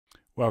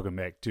Welcome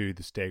back to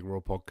the Stag Raw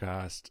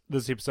podcast.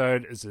 This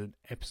episode is an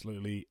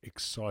absolutely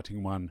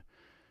exciting one.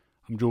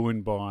 I'm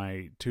joined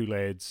by two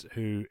lads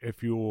who,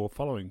 if you're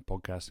following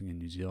podcasting in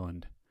New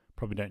Zealand,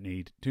 probably don't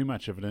need too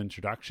much of an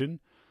introduction,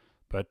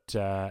 but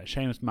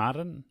Seamus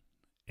Marten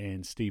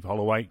and Steve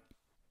Holloway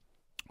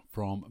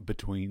from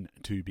Between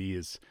Two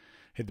Beers.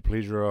 Had the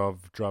pleasure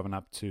of driving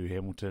up to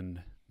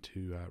Hamilton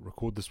to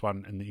record this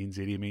one in the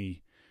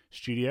NZME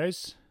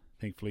studios.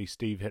 Thankfully,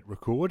 Steve hit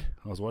record.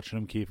 I was watching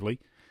him carefully.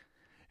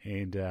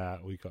 And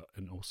we got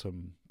an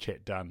awesome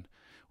chat done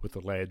with the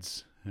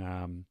lads.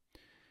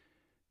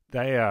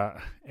 They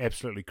are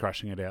absolutely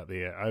crushing it out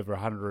there. Over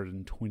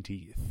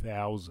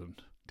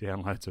 120,000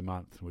 downloads a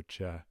month,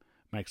 which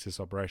makes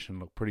this operation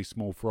look pretty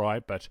small fry.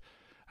 But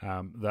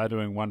they're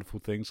doing wonderful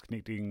things,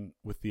 connecting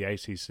with the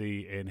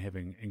ACC and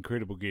having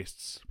incredible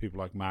guests. People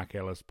like Mark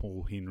Ellis,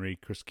 Paul Henry,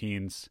 Chris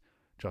Cairns,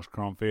 Josh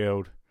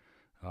Cronfield,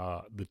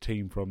 the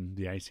team from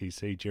the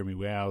ACC, Jeremy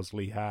Wowes,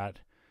 Lee Hart,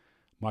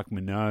 Mike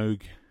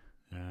Minogue.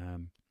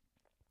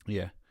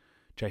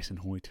 Jason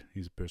Hoyt,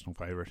 he's a personal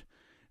favourite.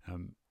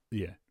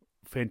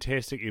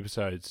 Fantastic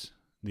episodes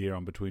there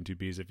on Between Two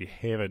Beers. If you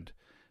haven't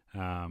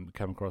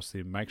come across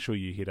them, make sure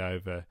you head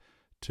over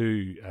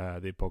to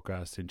their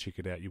podcast and check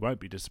it out. You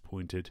won't be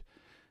disappointed,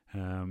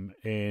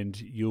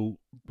 and you'll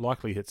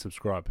likely hit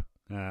subscribe.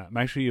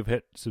 Make sure you've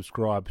hit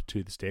subscribe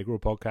to the Stag Raw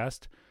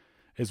podcast,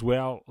 as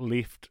well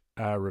left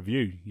a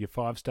review, your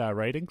 5-star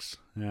ratings.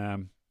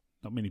 Not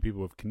many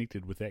people have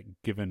connected with that,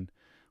 given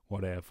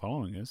what our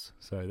following is,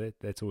 so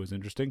that's always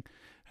interesting.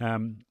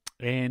 And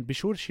be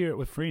sure to share it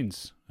with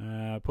friends.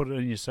 Put it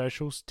in your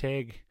socials,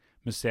 tag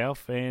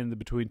myself and the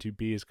Between Two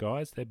Beers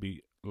guys. That'd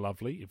be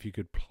lovely if you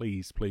could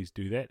please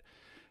do that.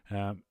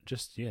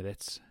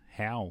 That's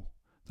how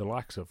the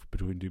likes of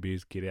Between Two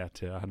Beers get out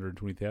to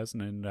 120,000,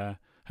 and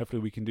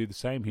hopefully we can do the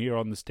same here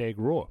on the Stag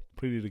Raw.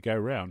 Plenty to go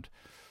round.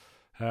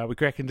 We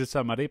crack into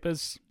some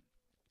arepas.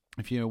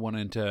 If you're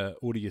wanting to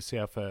order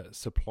yourself a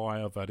supply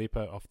of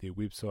arepa off their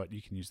website,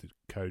 you can use the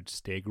code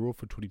STAGRAW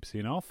for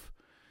 20% off.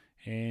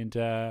 And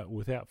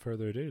without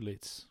further ado,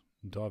 let's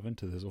dive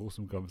into this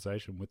awesome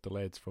conversation with the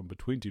lads from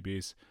Between Two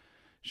Beers,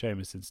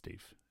 Seamus and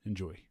Steve.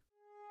 Enjoy.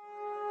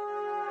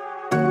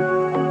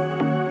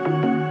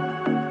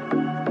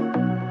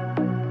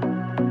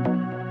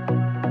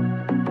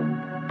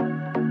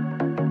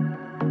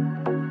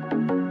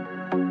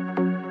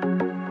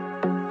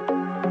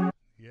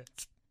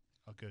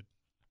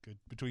 Good.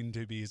 Between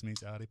Two Beers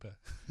means arepa.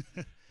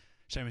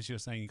 Seamus, you were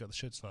saying you got the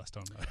shits last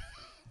time, though.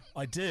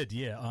 I did,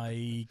 yeah.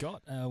 I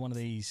got one of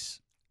these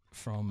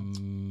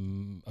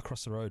from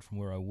across the road from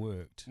where I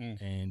worked,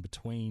 and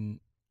between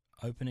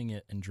opening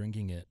it and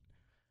drinking it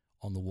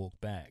on the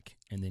walk back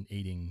and then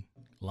eating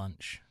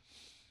lunch,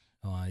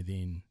 I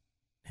then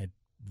had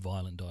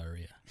violent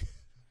diarrhea.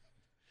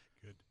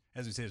 Good.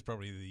 As we said, it's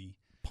probably the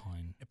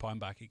pine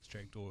bark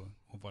extract or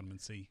vitamin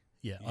C.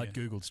 Yeah, I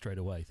Googled straight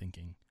away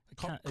thinking, it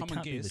can't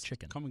be the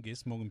chicken. Common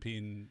guest, Morgan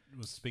Penn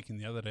was speaking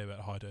the other day about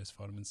high-dose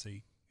vitamin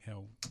C,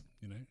 how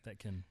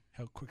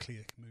quickly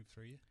it can move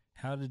through you.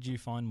 How did you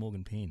find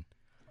Morgan Penn?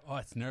 Oh,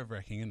 it's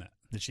nerve-wracking, isn't it?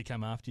 Did she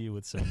come after you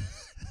with some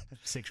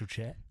sexual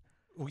chat?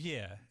 Well,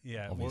 yeah.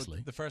 Obviously.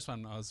 Well, the first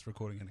one I was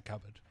recording in a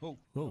cupboard. Oh.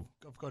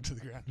 I've got to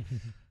the ground.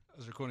 I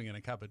was recording in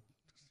a cupboard,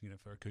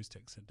 for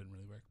acoustics. It didn't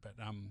really work. But,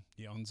 on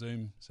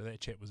Zoom. So that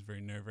chat was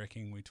very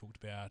nerve-wracking. We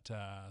talked about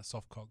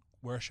softcock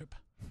worship.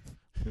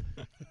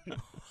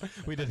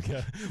 We didn't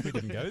go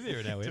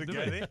there now, did we?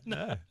 There?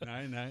 No.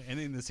 And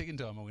then the second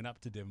time I went up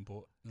to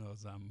Devonport, and I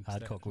was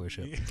hardcock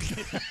worship.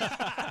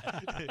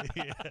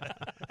 Yeah.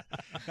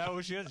 No,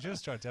 well, she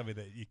was trying to tell me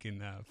that you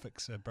can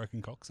fix a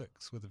broken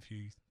coccyx with a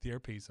few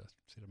therapies. I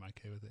said I'm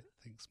okay with it.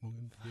 Thanks,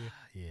 Morgan.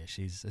 Yeah,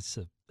 it's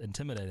an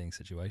intimidating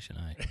situation,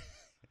 eh?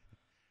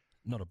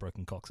 Not a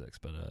broken coccyx,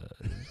 but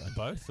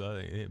both.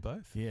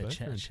 Both. Yeah, both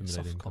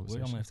intimidating. I'm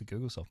going to have to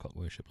Google softcock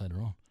worship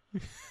later on.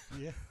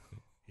 Yeah.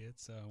 Yeah,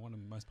 it's one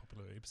of the most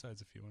popular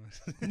episodes if you want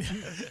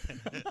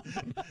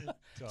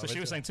to. So she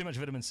was saying too much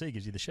vitamin C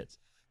gives you the shits.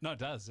 No, it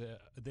does.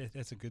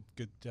 That's a good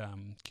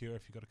cure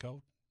if you've got a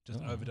cold.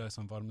 Just overdose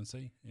on vitamin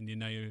C, and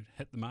you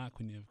hit the mark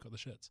when you've got the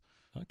shits.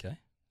 Okay.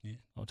 Yeah.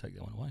 I'll take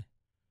that one away.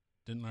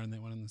 Didn't learn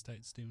that one in the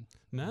States, Stephen?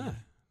 No,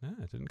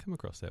 I didn't come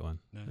across that one.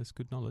 No. That's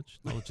good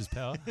knowledge. Knowledge is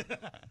power.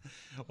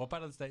 What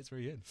part of the States were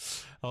you in?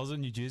 I was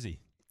in New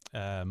Jersey,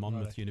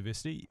 Monmouth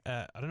University.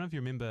 I don't know if you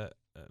remember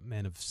a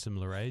man of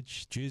similar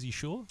age, Jersey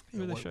Shore.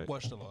 Remember the show?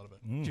 Watched a lot of it.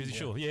 Jersey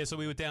Shore, yeah. So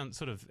we were down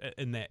sort of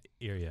in that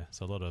area.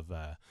 So a lot of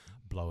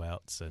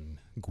blowouts and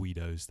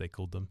guidos, they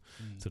called them,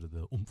 sort of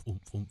the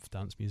oomph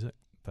dance music.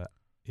 But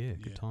yeah,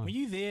 good time. Were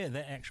you there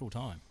that actual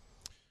time?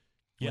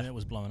 When it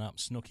was blowing up,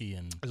 Snooki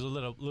and... It was a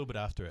little bit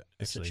after it,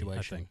 actually,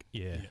 situation. I think.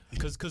 Yeah.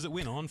 Because it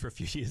went on for a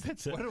few years.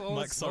 That's it.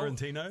 Mike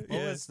Sorrentino. What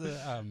was the...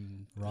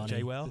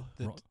 J-Well?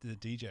 The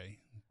DJ.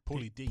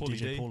 Paulie D.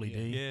 Paulie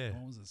D. Yeah.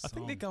 What was I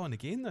think they're going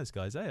again, those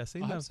guys, eh? I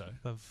hope so.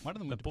 One of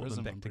them went to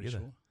prison, I'm pretty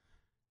sure.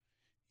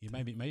 Yeah,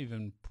 maybe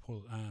even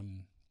Paul,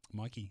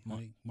 Mikey.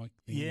 Mike might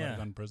have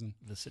gone to prison.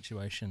 The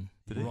situation.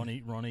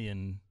 Ronnie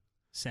and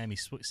Sammy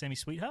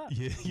Sweetheart.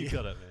 Yeah, you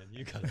got it, man.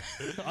 You got it.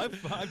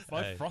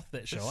 I frothed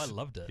that show. I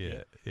loved it.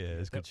 Yeah, it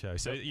was a good show.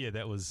 So yeah,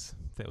 that was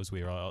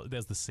where that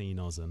was the scene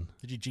I was in.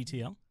 Did you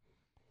GTL?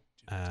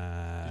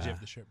 Did you have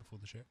the shirt before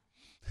the shirt?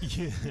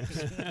 Yeah.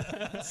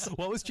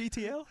 What was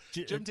GTL?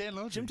 Jim Dan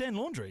Laundry. Jim Dan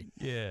Laundry.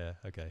 Yeah.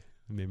 Okay.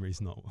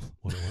 Memory's not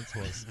what it once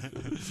was.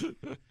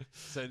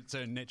 So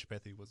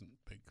naturopathy wasn't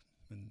big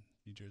in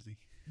New Jersey.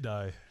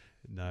 No.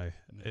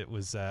 It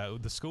was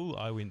the school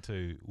I went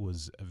to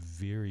was a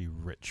very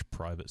rich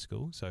private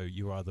school. So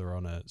you were either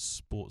on a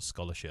sports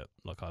scholarship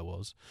like I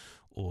was,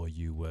 or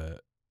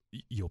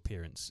your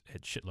parents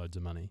had shitloads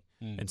of money.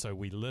 And so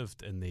we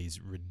lived in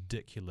these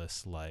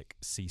ridiculous like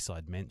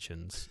seaside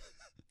mansions.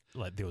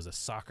 Like there was a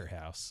soccer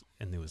house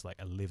and there was like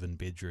 11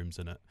 bedrooms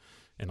in it,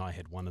 and I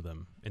had one of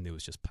them, and there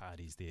was just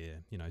parties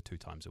there, 2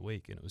 times a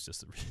week, and it was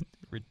just a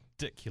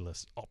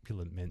ridiculous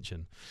opulent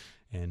mansion.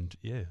 And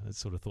yeah, I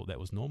sort of thought that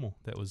was normal.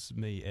 That was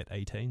me at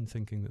 18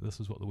 thinking that this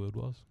was what the world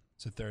was.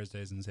 So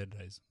Thursdays and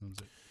Saturdays, was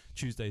it?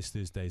 Tuesdays,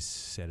 Thursdays,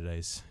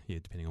 Saturdays, yeah,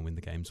 depending on when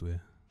the games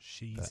were.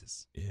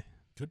 Jesus. But, yeah.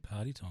 Good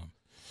party time.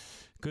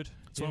 Good.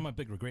 It's one of my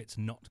big regrets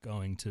not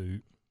going to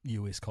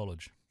US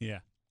college. Yeah.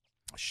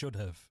 I should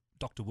have.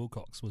 Dr.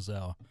 Wilcox was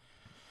our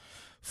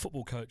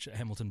football coach at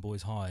Hamilton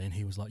Boys High, and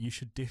he was like, you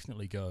should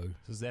definitely go.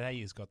 So is that how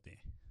you got there?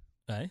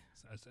 Eh?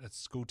 So a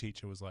school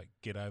teacher was like,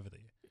 get over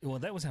there. Well,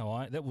 that was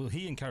how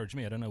he encouraged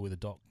me. I don't know whether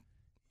Doc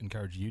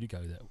encouraged you to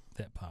go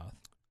that path.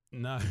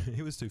 No,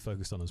 he was too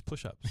focused on his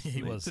push-ups.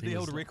 He was. Did he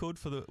hold a record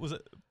for was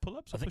it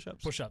pull-ups or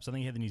push-ups? Push-ups. I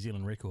think he had the New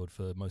Zealand record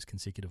for most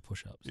consecutive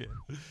push-ups. Yeah.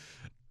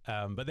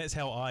 But that's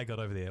how I got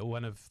over there.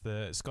 One of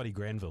Scotty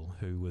Granville,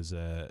 who was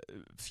a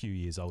few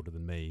years older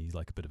than me,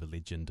 like a bit of a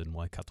legend in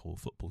Waikato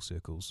football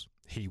circles,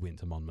 he went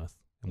to Monmouth,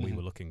 and we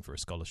were looking for a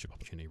scholarship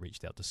opportunity.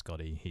 Reached out to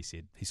Scotty. He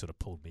said he sort of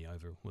pulled me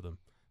over with him.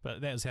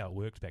 But that was how it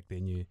worked back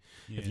then.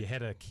 If you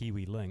had a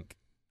Kiwi link,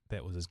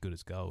 that was as good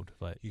as gold.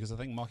 Like because I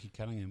think Mikey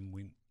Cunningham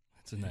went.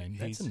 That's a name.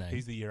 That's a name.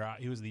 He's the year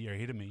out. He was the year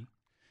ahead of me,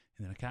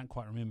 and then I can't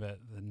quite remember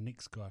the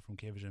next guy from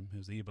Caversham who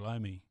was the year below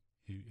me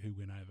who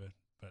went over.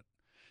 But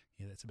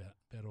yeah, that's about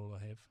all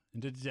I have.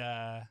 And did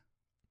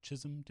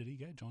Chisholm? Did he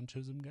go? John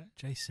Chisholm go?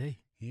 JC.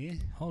 Yeah.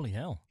 Holy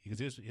hell. Because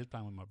he was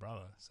playing with my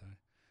brother. So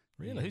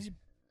really, yeah. who's he?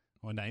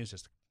 Well, no, he was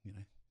just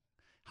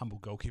humble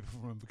goalkeeper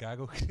from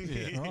Invercargill.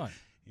 Yeah, right.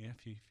 Yeah, a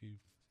few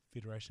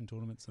federation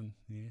tournaments and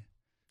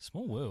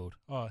Small world.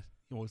 Oh,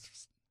 well,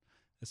 it's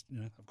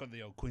I've got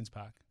the old Queen's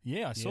Park.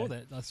 Yeah, I saw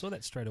that. I saw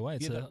that straight away.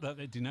 Do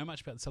you know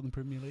much about the Southern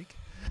Premier League?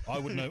 I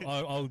would know.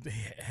 I would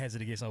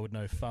hazard a guess. I would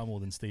know far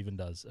more than Stephen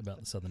does about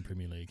the Southern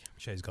Premier League.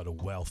 Shay's got a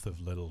wealth of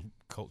little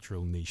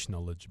cultural niche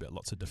knowledge about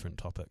lots of different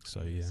topics.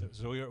 So yeah.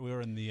 So we were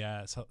in the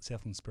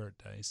Southland Spirit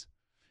days.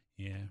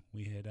 Yeah,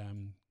 we had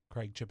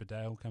Craig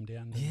Chipperdale come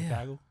down to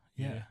Invercargill.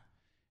 Yeah.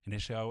 And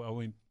actually, I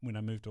went when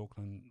I moved to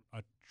Auckland.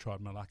 I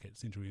tried my luck at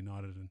Central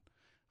United, and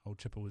old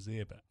Chipper was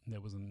there, but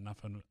that wasn't enough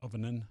of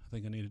an in. I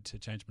think I needed to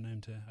change my name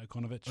to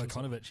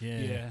O'Conovich. Yeah.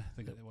 Yeah, I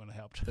think that would have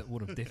helped. That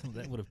would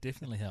have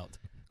definitely helped.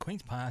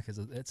 Queen's Park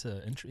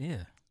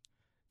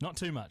not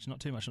too much.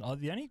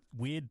 The only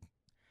weird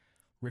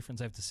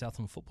reference I have to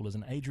Southland football is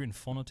an Adrian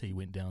Fonaty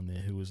went down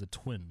there, who was a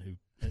twin,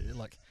 who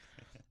like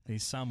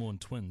these Samoan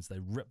twins. They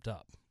ripped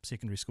up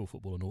secondary school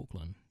football in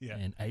Auckland,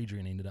 and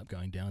Adrian ended up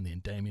going down there,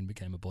 and Damien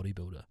became a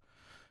bodybuilder.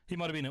 He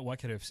might have been at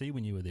Waikato FC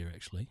when you were there,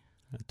 actually.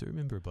 I do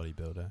remember a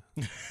bodybuilder.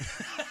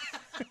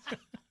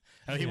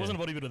 He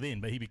wasn't a bodybuilder then,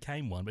 but he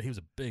became one. But he was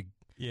a big.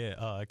 Yeah.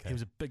 Oh, okay. He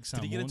was a big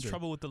Samoan. Did he get into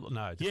trouble with the law?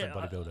 No, different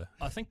bodybuilder.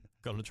 I think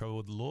got into trouble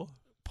with the law.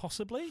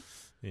 Possibly.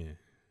 Yeah.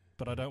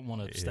 But I don't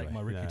want to stake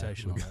my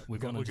reputation on it. We're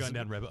going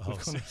down rabbit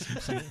holes.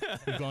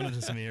 We've gone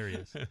into some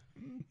areas.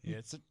 Yeah,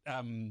 it's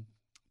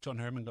John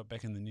Herman got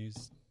back in the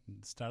news at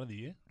the start of the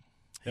year.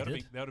 That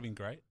would have been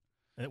great.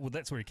 Well,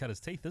 that's where he cut his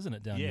teeth, isn't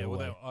it? Down your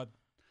way.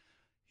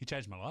 He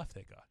changed my life,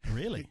 that guy.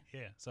 Really?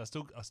 Yeah. So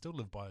I still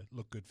live by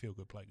look good, feel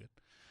good, play good,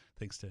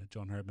 thanks to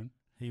John Herman.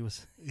 He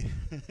was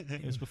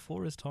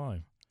before his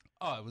time.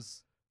 Oh, it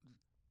was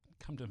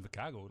come to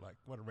Invercargill, like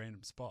what a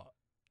random spot,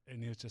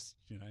 and he was just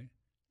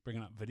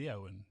bringing up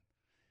video and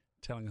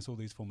telling us all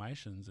these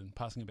formations and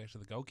passing it back to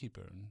the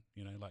goalkeeper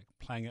and like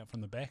playing it from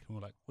the back, and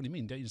we're like, what do you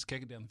mean? Don't you just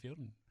kick it down the field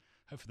and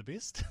hope for the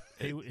best?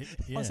 Oh,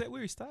 is that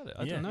where he started?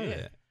 I don't know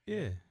that.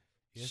 Yeah.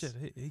 Yes. Shit,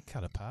 he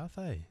cut a path,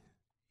 eh?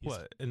 Yes.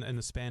 What, in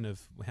the span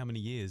of how many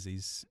years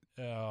he's...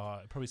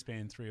 probably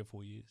spanned 3 or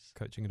 4 years.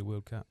 Coaching at a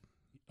World Cup?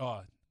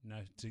 Oh,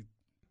 no.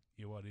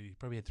 He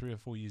probably had 3 or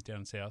 4 years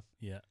down south.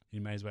 Yeah. He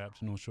made his way up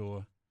to North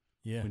Shore.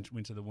 Yeah.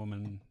 Went to the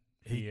woman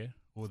here,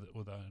 or the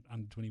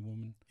under-20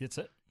 woman. That's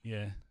it.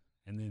 Yeah.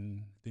 And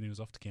then he was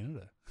off to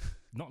Canada.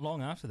 Not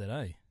long after that,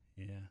 eh?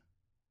 Yeah.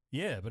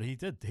 Yeah, but he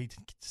did. He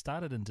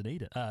started in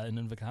Dunedin, in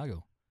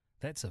Invercargill.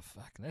 That's a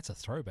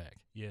throwback.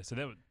 Yeah, so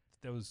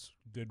that was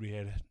good. We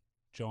had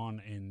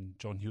John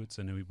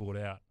Hewitson, who we bought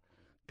out,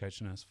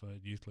 coaching us for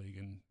Youth League,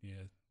 and we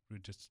were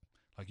just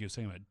like you were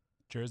saying about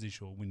Jersey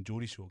Shore. When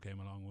Geordie Shore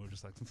came along, we were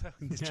just like,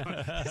 it's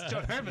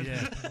John Herman.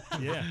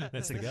 Yeah,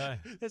 that's the guy.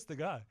 That's the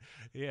guy.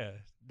 Yeah,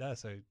 no,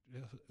 so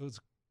it was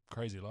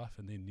crazy life,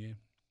 and then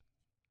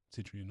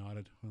Central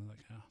United. I was like,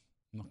 oh,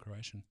 I'm not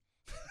Croatian.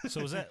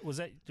 So was that?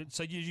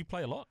 So did you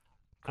play a lot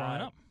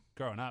growing up?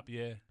 Growing up,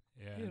 yeah.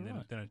 And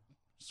right. then I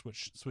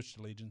switched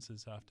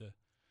allegiances after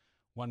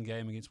one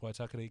game against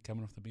Waitakere,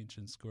 coming off the bench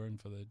and scoring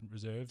for the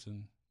reserves,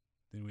 and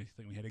then we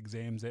had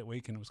exams that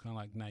week, and it was kind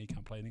of like, no, you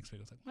can't play next week.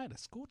 I was like, mate, I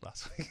scored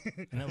last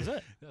week. And that was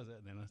it? That was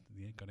it. And then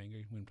I got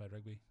angry, went and played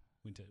rugby,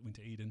 went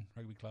to Eden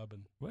Rugby Club,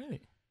 and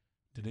Really?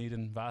 did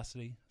Eden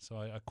varsity. So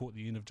I caught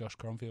the end of Josh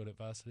Cromfield at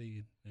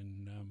varsity.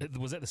 And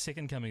Was that the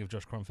second coming of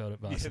Josh Cromfield at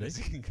yeah,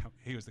 varsity?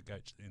 he was the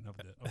coach then of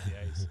the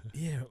A's.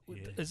 Yeah.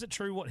 Yeah. Is it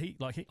true what he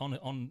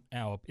on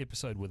our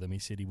episode with him? He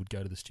said he would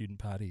go to the student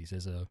parties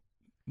as a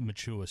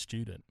mature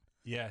student.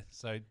 Yeah,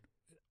 so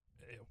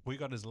we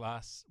got his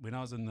last, when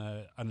I was in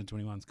the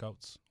under-21s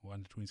Colts, or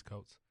under-20s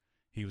Colts,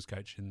 he was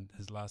coaching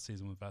his last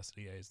season with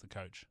varsity as the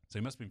coach. So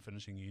he must have been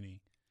finishing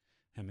uni,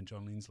 him and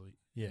John Lensley.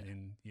 Yeah.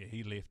 And then,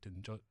 he left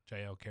and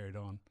JL carried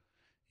on.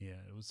 Yeah,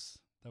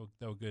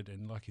 they were good.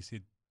 And like you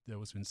said, that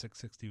was when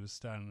 660 was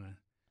starting to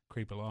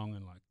creep along,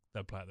 and like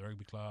they'd play at the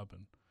rugby club,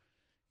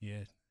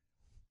 and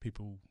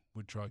people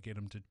would try to get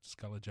him to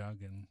scull a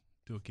jug and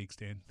do a kick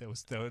stand. When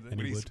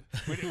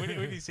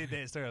he said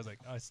that story, I was like,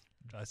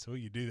 I saw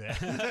you do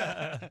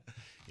that.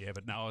 Yeah,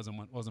 but no, I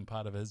wasn't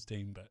part of his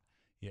team. But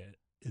yeah,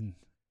 in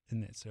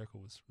that circle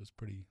was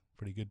pretty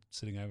good.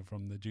 Sitting over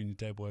from the junior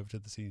table over to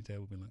the senior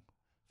table, being like,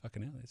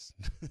 fucking hell,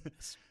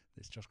 that's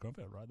Josh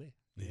Cromfield right there.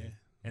 Yeah,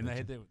 and they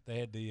had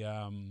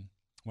the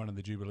one of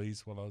the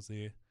Jubilees while I was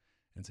there,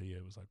 and so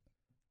it was like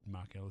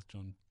Mark Ellis,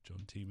 John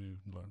Timu,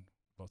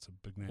 lots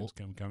of big names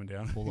coming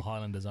down. All the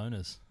Highlanders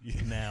owners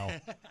now.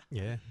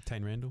 Yeah,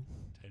 Tane Randall.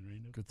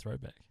 Good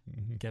throwback.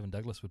 Mm-hmm. Gavin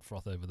Douglas would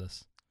froth over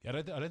this. Yeah,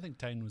 I don't think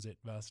Tane was at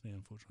varsity,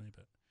 unfortunately,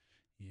 but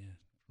yeah,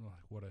 like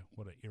what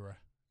a era.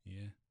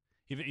 Yeah,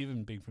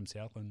 even being from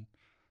Southland,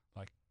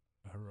 like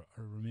I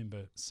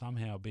remember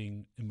somehow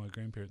being in my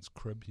grandparents'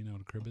 crib. You know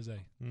what a crib is, eh?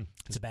 Mm.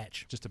 It's a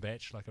batch. Just a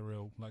batch, like a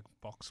real like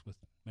box with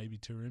maybe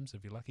 2 rooms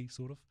if you're lucky,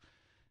 sort of.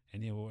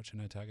 And yeah, we're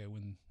watching Otago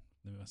win.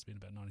 There must have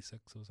been about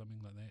 96 or something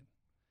like that.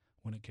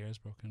 Win at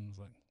Carisbrook, and was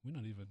like, we're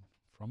not even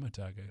from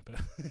Otago, but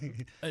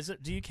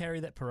do you carry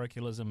that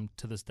parochialism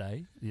to this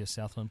day? Your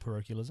Southland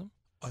parochialism?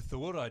 I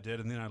thought I did,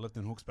 and then I lived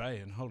in Hawke's Bay,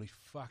 and holy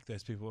fuck,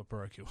 those people were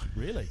parochial.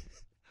 Really?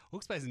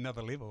 Hawke's Bay's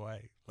another level, eh?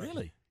 Like,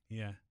 Really?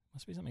 Yeah.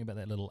 Must be something about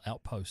that little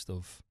outpost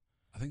of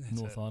I think that's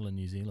North Island,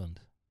 New Zealand.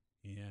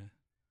 Yeah.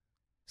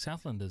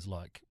 Southland is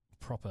like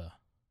proper.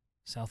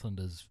 Southland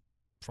is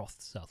froth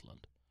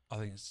Southland. I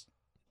think it's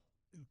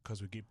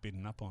because we get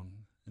beaten up on,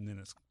 and then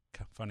it's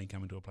funny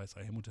coming to a place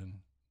like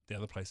Hamilton, the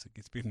other place that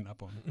gets beaten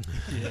up on.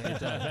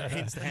 Yeah,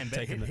 hence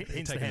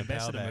the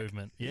ambassador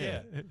movement.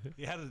 Yeah.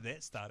 How did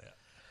that start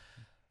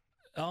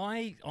out?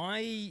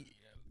 I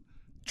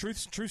true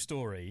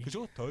story. Because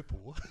you're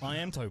Taupo. I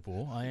am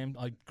Taupo.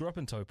 I grew up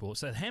in Taupo.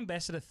 So the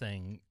ambassador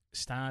thing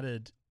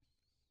started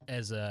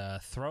as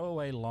a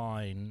throwaway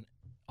line.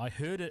 I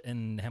heard it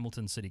in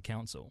Hamilton City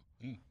Council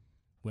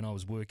when I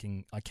was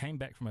working. I came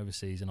back from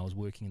overseas and I was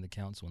working in the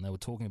council, and they were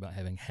talking about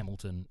having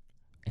Hamilton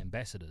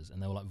ambassadors,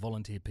 and they were like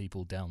volunteer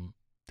people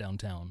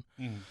downtown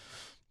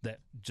that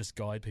just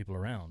guide people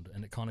around,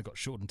 and it kind of got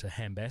shortened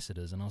to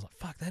ambassadors, and I was like,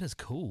 fuck, that is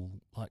cool,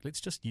 like let's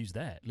just use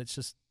that, let's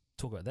just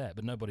talk about that.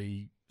 But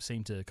nobody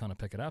seemed to kind of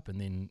pick it up, and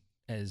then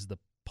as the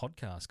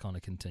podcast kind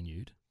of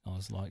continued, I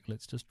was like,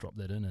 let's just drop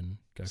that in and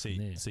go from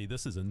there. See,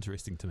 this is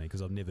interesting to me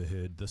because I've never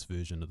heard this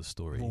version of the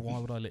story. Well, why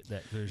would I let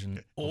that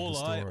version all of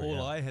the story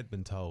out? I had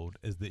been told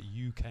is that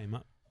you came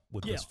up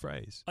with this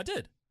phrase. I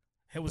did.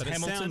 It was but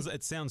Hamilton.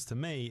 It sounds to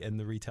me in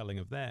the retelling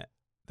of that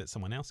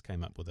someone else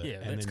came up with it. Yeah,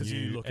 and that's because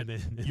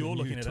you're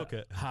looking at took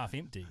it half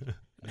empty.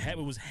 It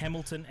was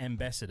Hamilton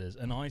ambassadors,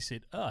 and I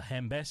said,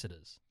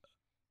 ambassadors.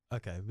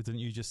 Okay, but didn't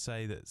you just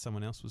say that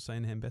someone else was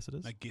saying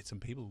ambassadors? Like get some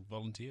people,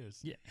 volunteers.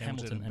 Yeah,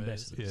 Hamilton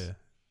ambassadors. Yeah.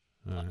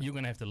 Right. You're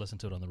going to have to listen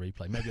to it on the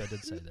replay. Maybe I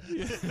did say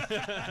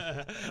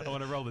that. I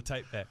want to roll the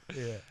tape back.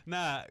 Yeah.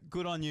 Nah,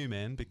 good on you,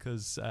 man,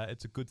 because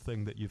it's a good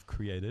thing that you've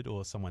created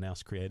or someone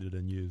else created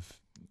and you've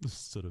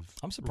sort of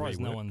I'm surprised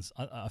reworked. no one's...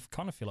 I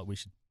kind of feel like we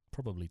should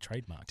probably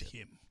trademark it.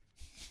 Him.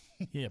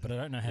 Yeah, but I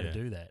don't know how to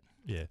do that.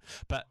 Yeah,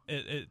 but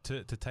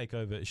to take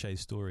over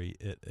Shay's story,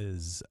 it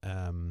is,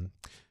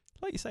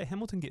 like you say,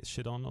 Hamilton gets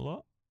shit on a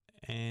lot,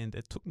 and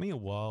it took me a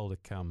while to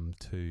come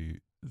to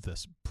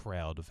this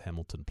proud of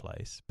Hamilton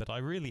place, but I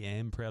really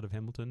am proud of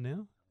Hamilton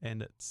now,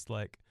 and it's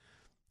like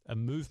a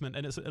movement,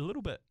 and it's a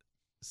little bit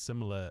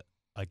similar,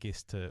 I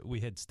guess, to, we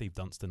had Steve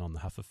Dunstan on,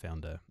 the Huffer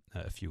founder,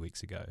 a few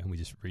weeks ago, and we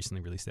just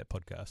recently released that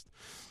podcast,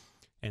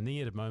 and then he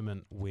had a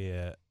moment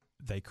where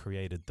they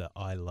created the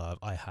I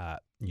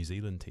Heart New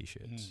Zealand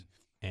t-shirts,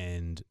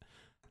 and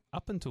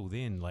up until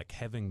then, like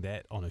having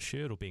that on a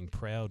shirt or being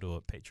proud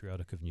or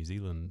patriotic of New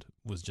Zealand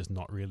was just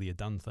not really a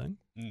done thing.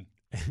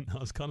 And I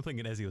was kind of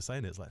thinking as he was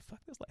saying it, it's like, fuck,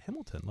 that's like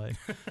Hamilton. Like,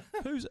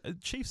 who's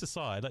Chiefs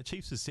aside, like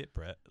Chiefs is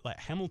separate. Like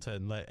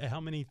Hamilton, like how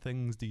many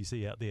things do you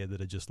see out there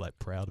that are just like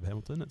proud of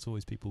Hamilton? It's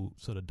always people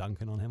sort of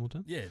dunking on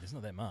Hamilton. Yeah, there's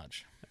not that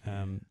much.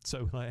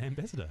 So like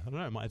ambassador, I don't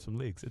know, it might have some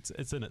legs.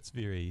 It's in its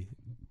very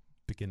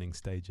beginning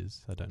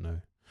stages. I don't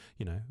know.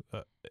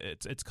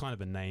 it's kind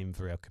of a name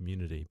for our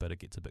community, but it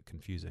gets a bit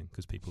confusing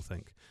because people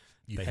think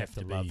You they have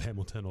to love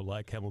Hamilton or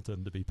like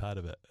Hamilton to be part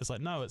of it. It's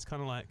like, no, it's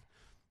kind of like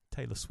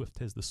Taylor Swift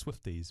has the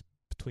Swifties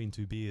between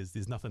two beers.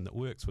 There's nothing that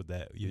works with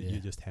that. You're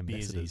just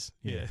ambassadors.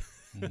 Beersies.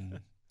 Yeah.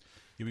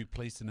 You'll be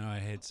pleased to know I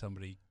had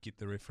somebody get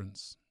the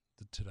reference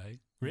today.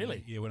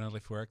 Really? Yeah, when I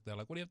left work, they're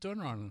like, what are you doing,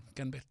 Ryan?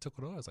 Going back to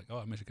Tukoroa. I was like, oh,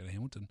 I'm actually going to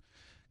Hamilton.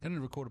 Going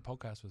to record a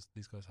podcast with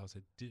these guys. I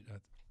said,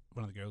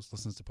 one of the girls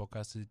listens to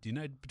podcasts. Said, do you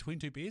know Between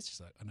Two Beers? She's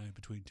like, I know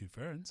Between Two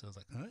Ferns. I was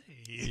like,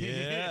 hey.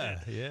 Yeah.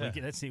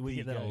 We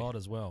get that a lot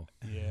as well.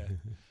 Yeah.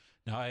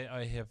 No,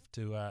 I have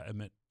to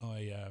admit,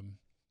 I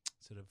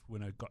sort of,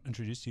 when I got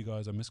introduced to you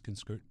guys, I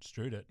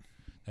misconstrued it.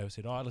 They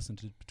said, I listened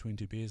to Between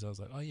Two Beers. I was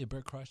like, oh, yeah,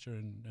 Bert Kreischer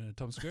and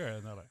Tom Segura.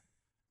 And they're like,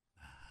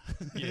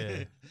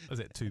 Yeah. Was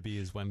that 2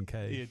 beers,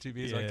 1K? Yeah, 2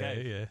 beers,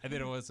 1K. Yeah. And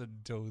then it wasn't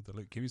until the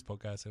Luke Kiwi's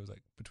podcast, it was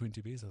like Between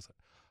Two Beers. I was like,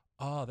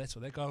 oh, that's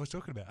what that guy was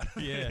talking about.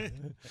 Yeah.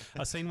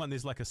 I've seen one,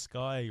 there's like a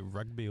Sky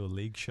rugby or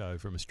league show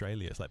from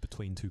Australia. It's like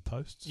Between Two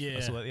Posts. Yeah.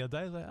 I saw that the other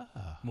day. I was like,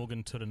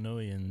 Morgan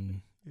Turanui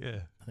and Yeah.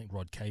 I think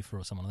Rod Kafer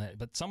or someone like that.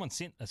 But someone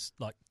sent us,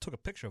 took a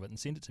picture of it and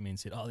sent it to me and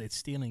said, oh, they're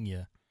stealing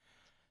your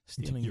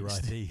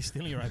IP.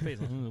 Stealing your IP.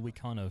 We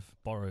kind of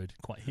borrowed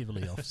quite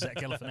heavily off Zach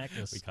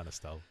Galifianakis. We kind of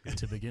stole.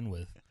 To begin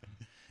with.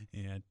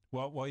 Yeah.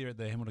 While you're at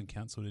the Hamilton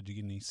Council, did you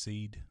get any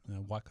seed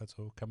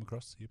Waikato come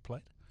across your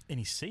plate?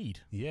 Any seed?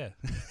 Yeah.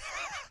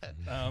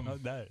 No,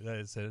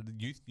 it's a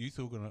youth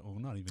organization, or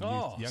not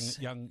even youth,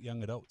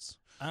 young adults.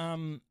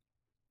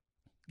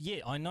 Yeah,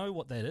 I know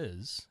what that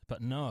is,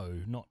 but no,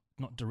 not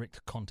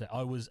direct contact.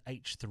 I was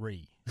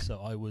H3, so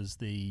I was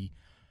the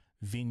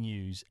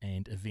venues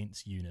and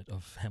events unit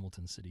of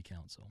Hamilton City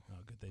Council. Oh,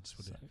 good. They just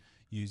would have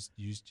used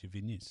your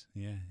venues,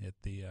 at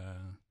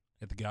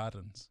the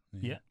gardens.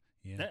 Yeah.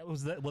 Yeah. That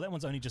was that. Well, that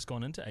one's only just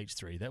gone into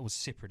H3. That was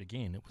separate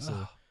again. It was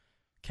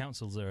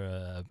councils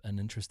are an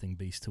interesting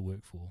beast to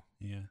work for.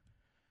 Yeah.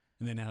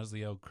 And then how's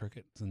the old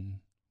cricket? And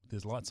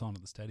there's lights on at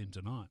the stadium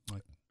tonight.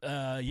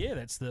 Yeah,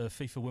 that's the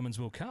FIFA Women's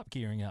World Cup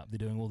gearing up. They're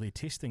doing all their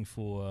testing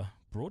for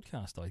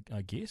broadcast,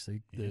 I guess.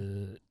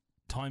 The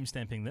time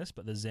stamping this,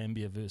 but the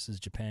Zambia versus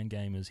Japan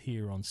game is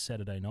here on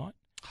Saturday night.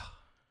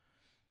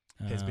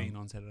 Has been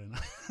on Saturday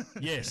night.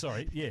 Yeah,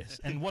 sorry, yes.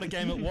 And what a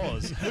game it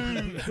was.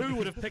 Who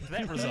would have picked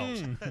that result?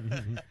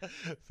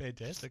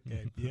 Fantastic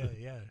game.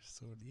 Yeah.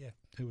 So,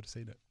 who would have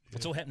seen it? Yeah.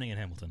 It's all happening in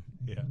Hamilton.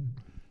 Yeah.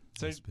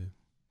 So,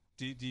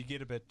 do you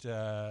get a bit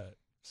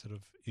sort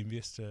of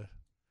envious to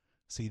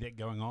see that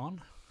going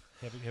on,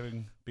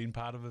 having been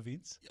part of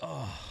events?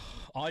 Oh,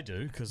 I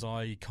do, because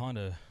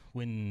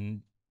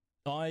when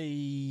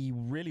I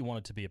really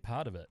wanted to be a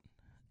part of it,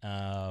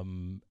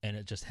 and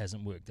it just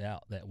hasn't worked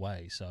out that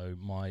way. So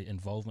my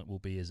involvement will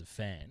be as a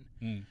fan.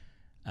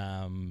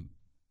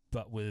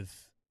 But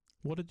with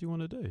what did you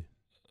want to do?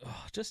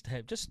 Just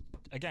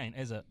again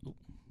as a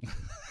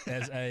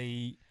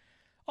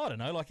I don't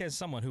know, as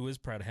someone who is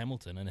proud of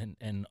Hamilton,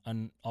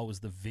 and I was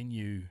the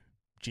venue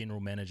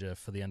general manager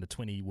for the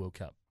Under-20 World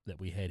Cup that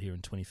we had here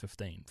in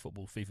 2015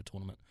 football FIFA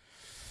tournament.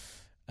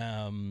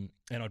 And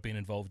I'd been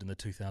involved in the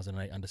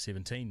 2008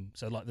 Under-17.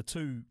 So the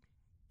two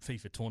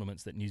FIFA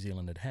tournaments that New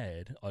Zealand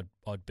had,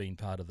 I'd been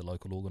part of the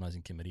local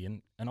organising committee,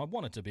 and I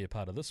wanted to be a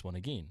part of this one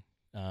again.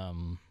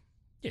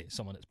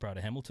 Someone that's proud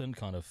of Hamilton,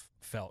 kind of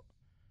felt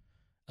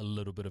a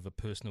little bit of a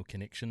personal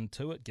connection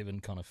to it, given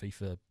kind of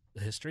FIFA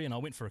history, and I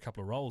went for a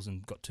couple of roles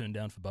and got turned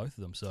down for both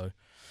of them. So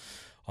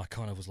I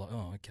kind of was like,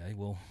 oh, okay,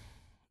 well,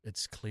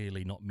 it's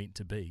clearly not meant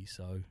to be.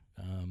 So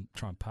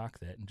try and park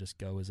that and just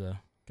go as a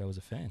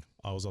fan.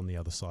 I was on the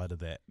other side of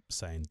that,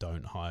 saying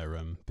don't hire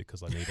him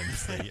because I need him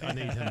free. I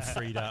need him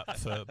freed up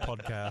for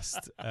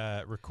podcast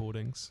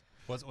recordings.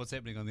 What's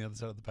happening on the other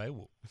side of the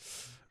paywall?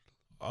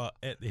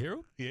 At the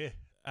Herald? Yeah.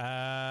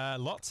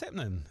 Lots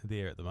happening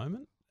there at the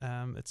moment.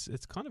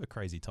 It's kind of a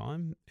crazy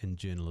time in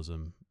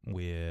journalism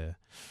where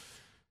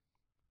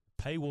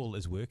paywall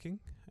is working.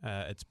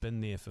 It's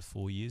been there for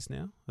 4 years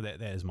now.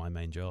 That is my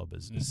main job,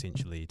 is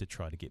essentially to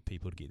try to get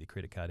people to get their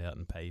credit card out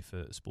and pay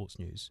for sports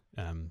news.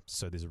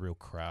 So there's a real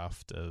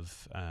craft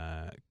of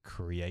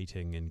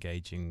creating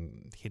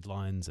engaging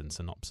headlines and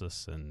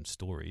synopsis and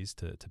stories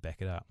to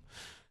back it up.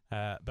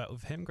 But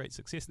we've had great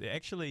success.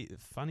 Actually,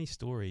 funny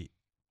story,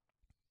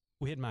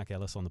 we had Mark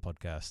Ellis on the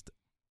podcast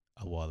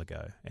a while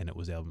ago, and it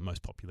was our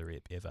most popular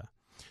ep ever.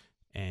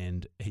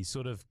 And he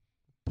sort of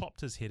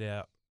popped his head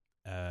out,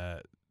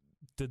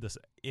 did this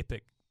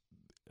epic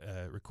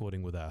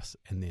recording with us,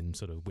 and then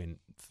sort of went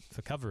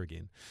for cover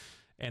again.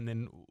 And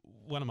then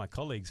one of my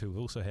colleagues who we've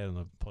also had on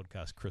the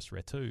podcast, Chris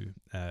Ratu,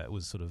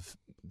 was sort of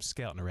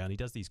scouting around. He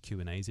does these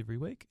Q&As every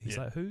week. He's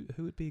like, who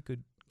would be a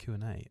good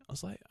Q&A? I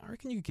was like, I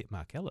reckon you could get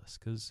Mark Ellis,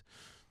 because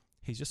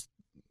he's just,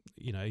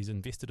 he's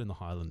invested in the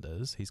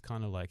Highlanders. He's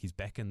kind of he's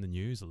back in the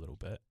news a little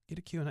bit. Get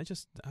a Q&A,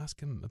 just ask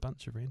him a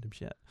bunch of random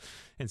shit.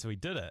 And so we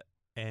did it,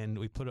 and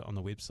we put it on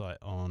the website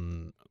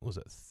on, was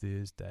it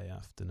Thursday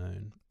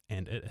afternoon?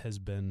 And it has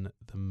been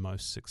the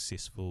most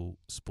successful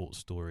sports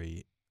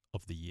story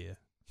of the year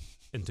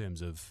in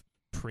terms of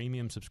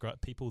premium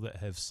subscribe, people that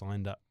have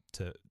signed up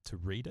to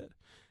read it,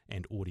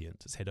 and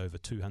audience. It's had over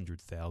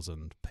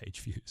 200,000 page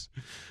views,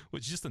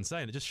 which is just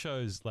insane. It just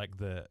shows like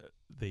the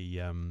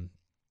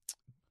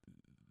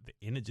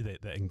energy,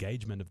 the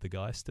engagement of the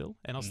guy still.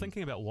 And I was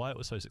thinking about why it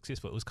was so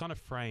successful. It was kind of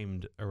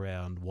framed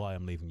around why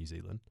I'm leaving New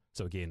Zealand.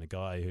 So again, a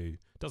guy who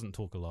doesn't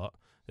talk a lot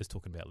is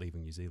talking about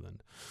leaving New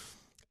Zealand.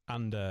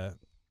 Under,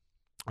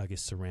 I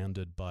guess,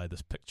 surrounded by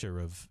this picture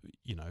of,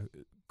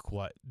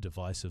 quite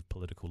divisive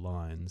political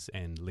lines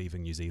and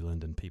leaving New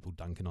Zealand and people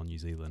dunking on New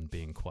Zealand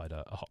being quite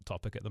a hot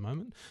topic at the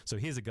moment. So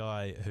here's a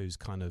guy who's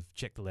kind of,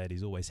 check the lad,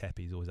 he's always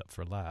happy, he's always up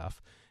for a laugh,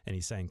 and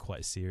he's saying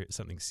quite serious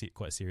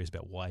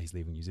about why he's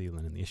leaving New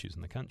Zealand and the issues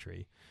in the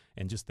country.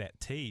 And just that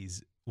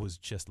tease was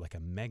just like a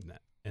magnet,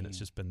 and it's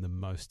just been the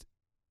most,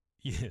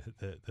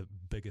 the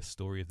biggest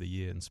story of the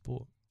year in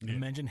sport. Yeah.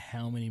 Imagine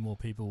how many more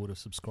people would have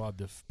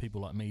subscribed if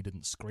people like me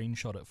didn't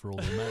screenshot it for all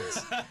their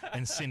mates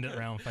and send it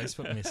around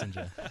Facebook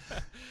Messenger.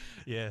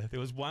 Yeah, there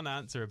was one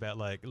answer about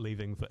like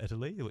leaving for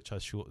Italy, which I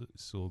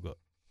saw got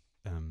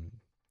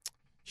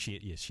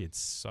shared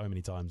so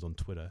many times on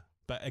Twitter.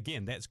 But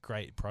again, that's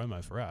great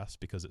promo for us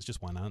because it's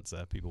just one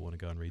answer. People want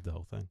to go and read the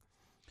whole thing.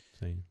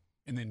 So, yeah.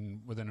 And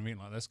then with an event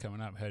like this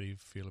coming up, how do you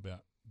feel about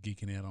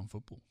geeking out on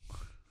football?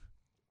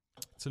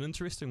 It's an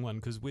interesting one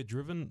because we're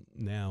driven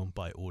now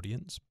by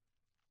audience.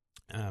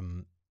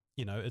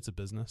 It's a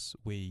business.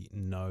 We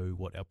know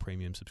what our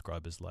premium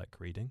subscribers like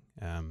reading.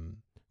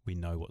 We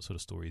know what sort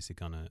of stories they're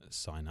going to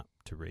sign up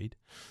to read.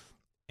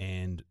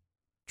 And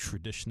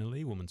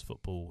traditionally, women's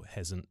football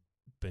hasn't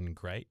been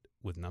great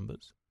with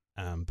numbers,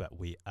 but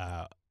we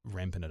are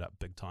ramping it up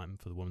big time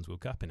for the Women's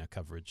World Cup, and our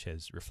coverage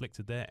has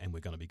reflected that, and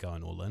we're going to be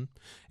going all in.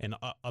 And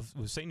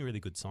we've seen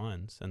really good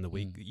signs in the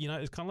week.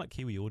 It's kind of like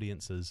Kiwi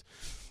audiences.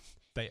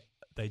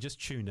 They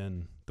just tune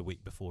in the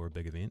week before a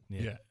big event,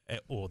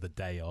 or the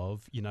day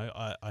of.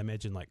 I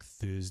imagine like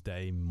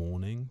Thursday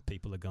morning,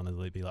 people are going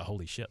to be like,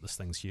 "Holy shit, this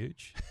thing's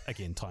huge!"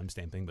 Again, time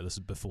stamping, but this is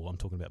before. I'm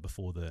talking about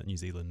before the New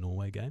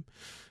Zealand-Norway game.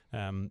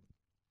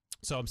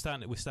 So we're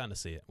starting to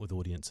see it with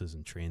audiences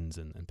and trends,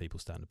 and people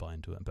starting to buy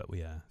into it. But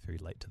we are very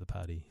late to the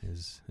party,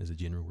 as a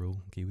general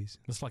rule, Kiwis.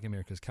 It's like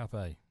America's Cup,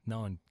 eh? No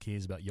one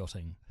cares about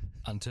yachting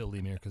until the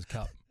America's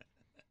Cup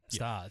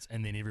starts,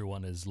 and then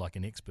everyone is like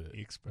an expert.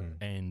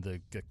 And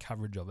the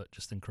coverage of it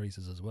just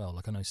increases as well.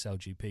 Like I know Sail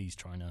GP's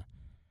trying to,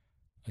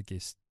 I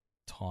guess,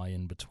 tie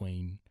in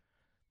between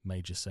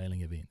major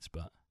sailing events,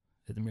 but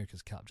at the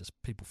America's Cup, just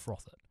people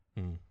froth it.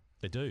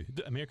 They do.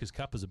 The America's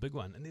Cup is a big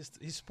one, and there's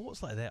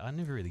sports like that. I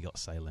never really got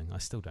sailing. I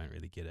still don't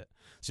really get it.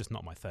 It's just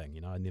not my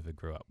thing. I never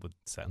grew up with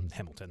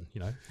Hamilton.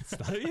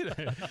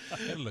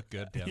 It'll look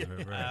good down the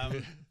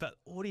river. But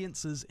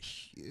audience is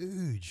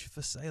huge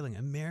for sailing.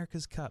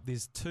 America's Cup.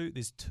 There's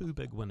two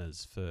big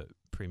winners for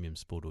premium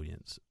sport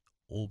audience.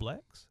 All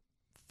Blacks,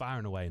 far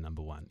and away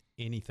number one.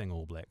 Anything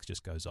All Blacks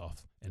just goes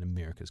off in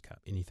America's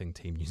Cup. Anything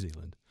Team New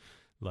Zealand,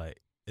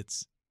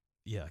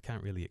 I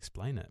can't really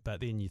explain it.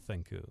 But then you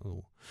think,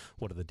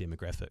 what are the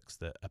demographics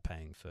that are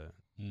paying for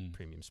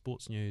premium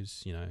sports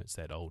news? It's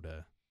that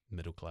older,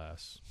 middle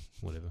class,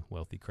 whatever,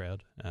 wealthy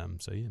crowd.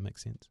 It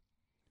makes sense.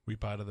 We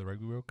part of the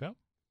Rugby World Cup?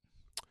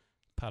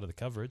 Part of the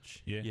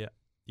coverage. Yeah.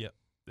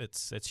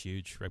 It's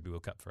huge, Rugby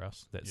World Cup for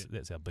us.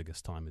 That's our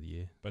biggest time of the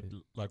year. But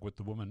like with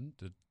the women,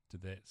 did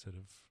that sort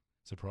of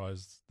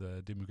surprise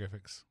the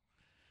demographics?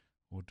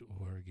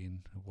 Or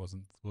again, it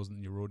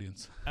wasn't your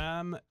audience?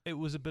 It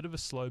was a bit of a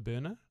slow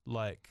burner.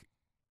 Like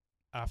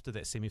after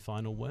that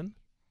semi-final win,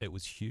 it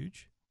was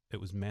huge. It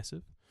was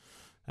massive.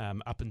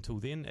 Up until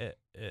then,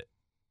 it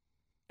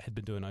had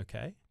been doing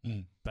okay.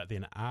 But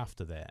then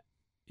after that,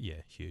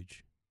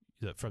 huge.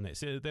 From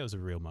that was a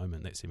real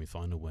moment. That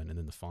semi-final win, and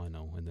then the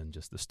final, and then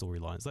just the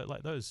storylines.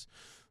 Like those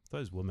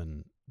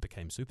women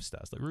became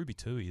superstars. Like Ruby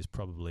Tui is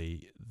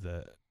probably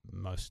the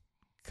most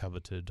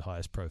coveted,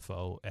 highest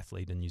profile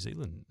athlete in New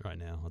Zealand right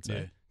now. I'd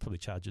say probably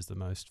charges the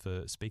most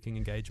for speaking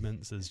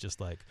engagements, is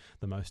just like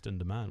the most in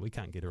demand. We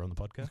can't get her on the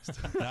podcast.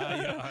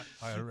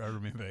 I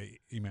remember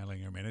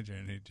emailing her manager,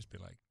 and he'd just be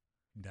like,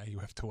 "No, you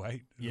have to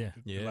wait."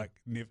 Like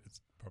it's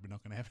probably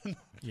not going to happen.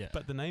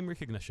 But the name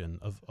recognition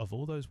of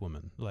all those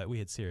women, like we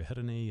had Sarah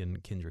Hirini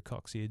and Kendra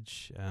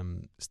Coxedge,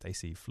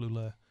 Stacey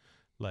Flula,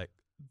 like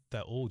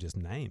they're all just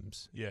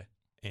names.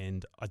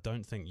 And I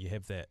don't think you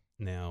have that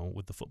now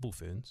with the football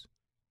ferns.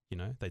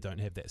 They don't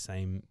have that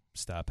same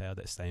star power,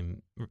 that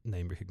same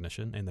name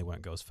recognition, and they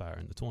won't go as far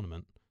in the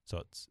tournament.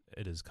 So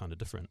it is kind of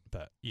different.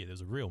 But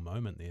there's a real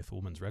moment there for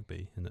women's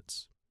rugby, and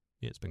it's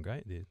been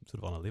great. They're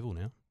sort of on a level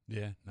now.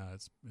 Yeah, no,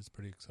 it's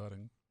pretty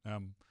exciting.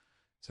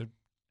 So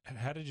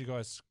how did you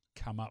guys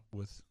come up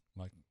with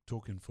like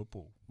talking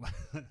football?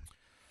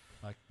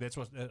 Like that's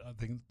what I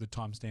think the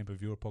timestamp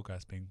of your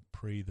podcast being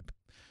pre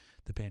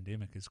the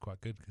pandemic is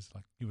quite good, because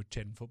like you were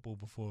chatting football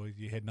before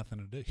you had nothing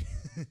to do.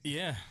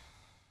 Yeah.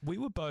 We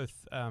were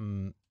both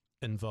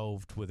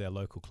involved with our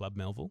local club,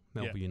 Melville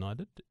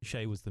United.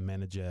 Shay was the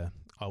manager.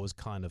 I was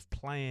kind of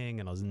playing,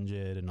 and I was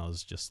injured, and I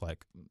was just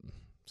like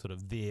sort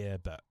of there,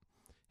 but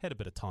had a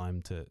bit of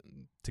time to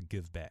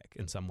give back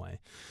in some way.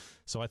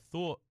 So I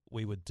thought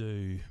we would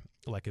do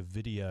like a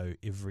video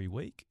every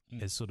week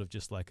as sort of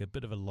just like a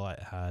bit of a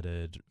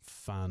light-hearted,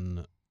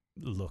 fun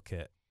look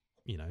at,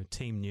 you know,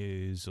 team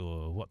news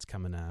or what's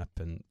coming up.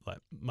 And like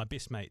my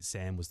best mate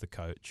Sam was the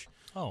coach.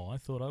 Oh, I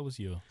thought I was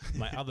you.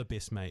 My other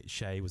best mate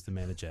Shay was the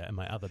manager, and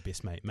my other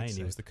best mate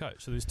Maney was the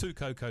coach. So there's two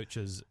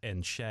co-coaches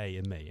and Shay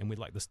and me, and we're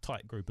like this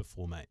tight group of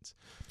four mates.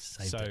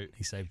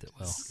 He saved it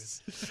well.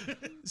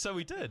 So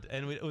we did,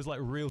 and it was like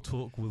real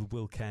talk with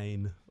Will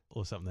Kane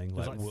or something. It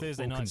was like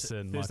Thursday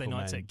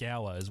nights at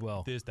Gower as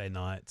well. Thursday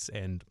nights,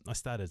 and I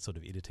started sort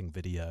of editing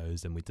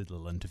videos, and we did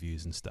little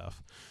interviews and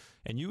stuff.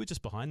 And you were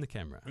just behind the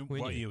camera.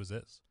 What year was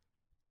this?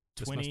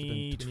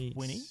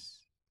 2020?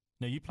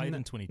 No, you played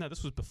in 20. No,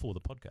 this was before the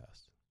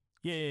podcast.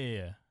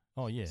 Yeah.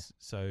 Oh, yeah.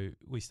 So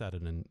we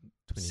started in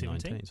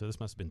 2019. 17? So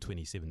this must have been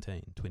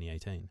 2017,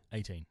 2018.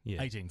 18.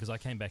 Yeah. 18, because I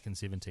came back in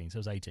 17, so it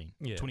was 18.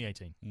 Yeah.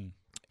 2018. Mm.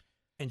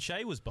 And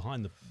Shay was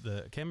behind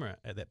the camera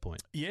at that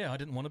point. Yeah, I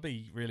didn't want to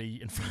be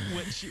really in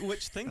front.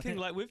 Which thinking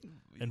like we've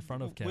in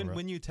front of camera.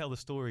 When you tell the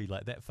story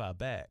like that far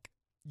back,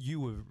 you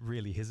were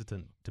really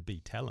hesitant to be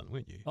talent,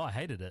 weren't you? Oh, I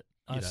hated it.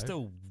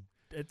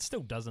 It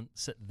still doesn't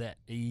sit that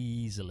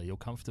easily or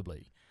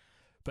comfortably.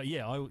 But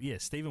yeah,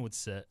 Stephen would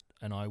sit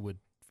and I would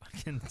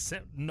fucking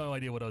no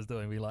idea what I was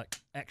doing. We'd be like,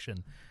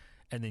 action,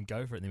 and then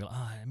go for it. And then be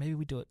like, maybe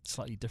we do it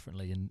slightly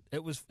differently. And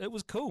it was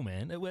cool,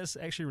 man. It was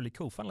actually really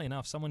cool. Funnily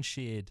enough, someone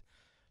shared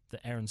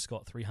the Aaron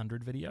Scott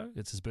 300 video.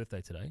 It's his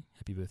birthday today.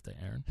 Happy birthday,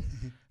 Aaron,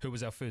 who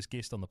was our first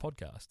guest on the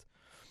podcast.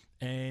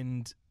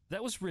 And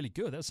that was really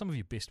good. That was some of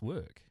your best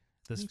work.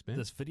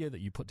 This video that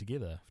you put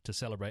together to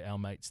celebrate our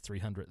mate's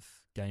 300th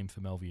game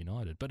for Melbourne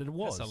United. But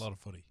that's a lot of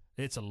footy.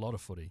 It's a lot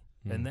of footy.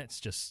 And that's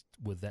just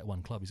with that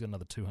one club. He's got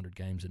another 200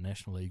 games in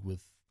National League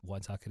with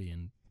Waitakere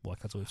and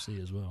Waikato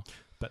FC as well.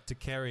 But to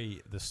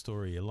carry the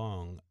story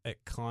along,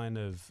 it kind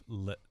of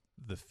lit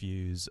the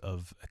fuse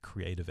of a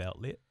creative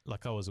outlet.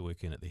 Like I was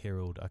working at the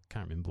Herald. I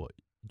can't remember what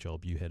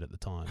job you had at the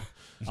time.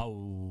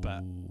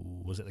 But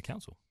was it the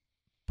council?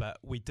 But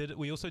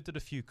we also did a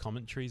few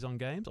commentaries on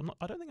games.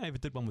 I don't think I ever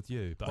did one with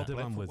you, but I did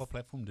one with. What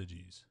platform did you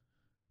use?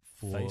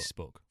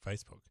 Facebook.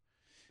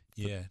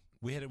 Yeah,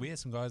 we had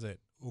some guys at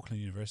Auckland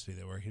University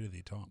that were ahead of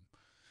their time.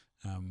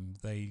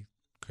 They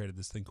created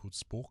this thing called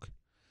Spork,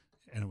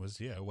 and it was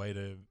a way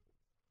to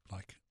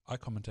I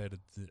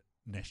commentated the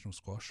national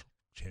squash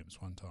champs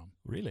one time.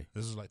 Really?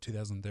 This was like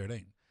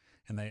 2013,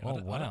 and I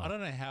don't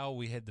know how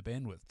we had the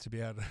bandwidth to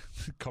be able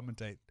to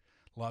commentate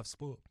live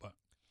sport, but.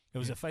 It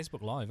was a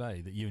Facebook Live,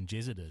 that you and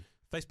Jezza did.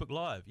 Facebook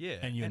Live, yeah.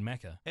 And you and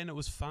Macca. And it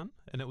was fun,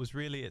 and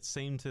it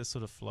seemed to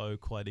sort of flow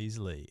quite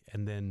easily.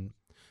 And then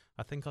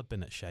I think I'd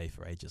been at Shay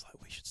for ages,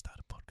 like, we should start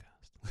a podcast.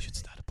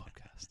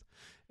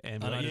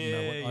 And I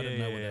didn't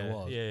know what that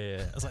was.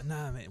 Yeah. I was like,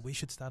 nah, man, we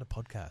should start a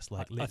podcast.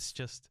 Like,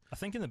 I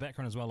think in the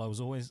background as well, I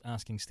was always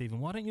asking Stephen,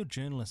 why don't your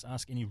journalists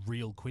ask any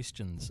real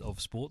questions of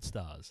sports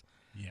stars?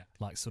 Yeah.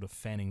 Like sort of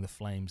fanning the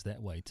flames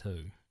that way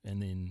too.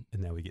 And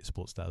now we get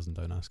sports stars and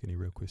don't ask any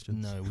real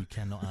questions. No, we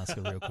cannot ask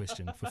a real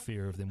question for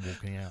fear of them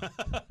walking out.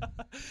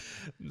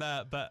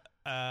 Nah, but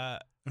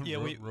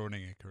we're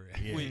ruining a career.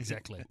 Yeah,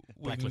 exactly.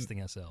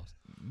 Blacklisting ourselves.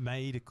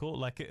 Made a call.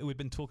 Like we'd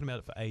been talking about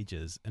it for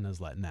ages, and I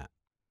was like, nah,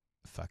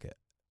 fuck it.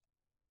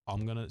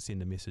 I'm going to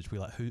send a message.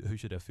 We're like, who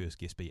should our first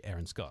guest be?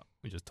 Aaron Scott.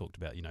 We just talked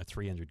about,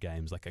 300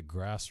 games, like a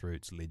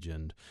grassroots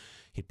legend.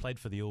 He'd played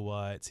for the All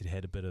Whites. He'd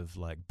had a bit of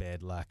like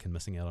bad luck and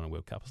missing out on a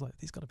World Cup. I was like,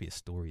 there's got to be a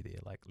story there.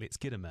 Like, let's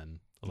get him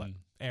in. I was like,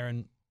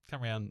 Aaron,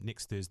 come around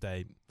next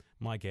Thursday,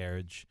 my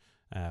garage.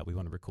 We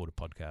want to record a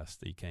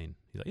podcast. Are you keen?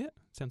 He's like, yeah,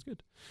 sounds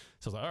good.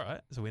 So I was like, all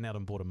right. So we went out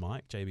and bought a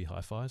mic, JB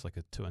Hi-Fi's, like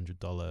a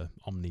 $200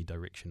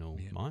 omnidirectional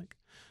mic.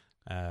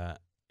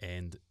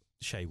 And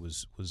Shay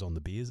was on the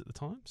beers at the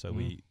time, so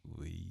we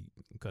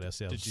got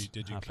ourselves.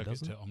 Did you click it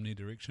to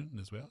omnidirection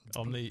as well?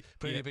 Plenty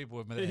of people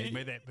have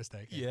made that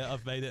mistake. Yeah,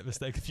 I've made that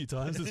mistake a few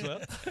times as well.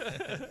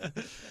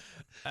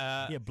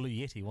 Blue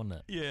Yeti, wasn't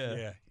it?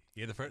 Yeah.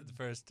 The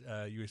first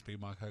USB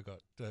mic I got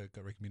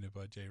recommended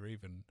by Jay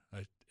Reeve, and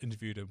I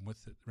interviewed him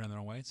with it around the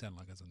wrong way. It sounded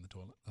like I was in the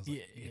toilet. I was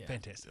like,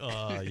 fantastic.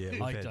 Oh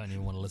yeah, I don't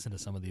even want to listen to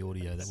some of the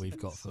audio that we've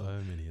got for so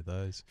many of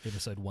those.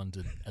 Episode 1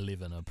 to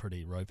 11 are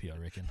pretty ropey, I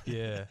reckon.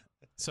 Yeah.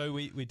 So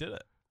we did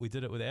it. We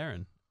did it with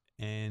Aaron,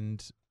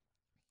 and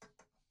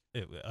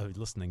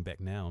listening back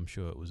now, I'm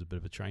sure it was a bit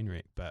of a train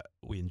wreck, but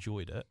we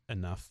enjoyed it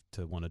enough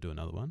to want to do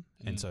another one.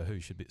 And so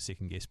who should be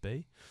second guest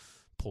be?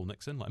 Paul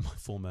Nixon, like my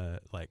former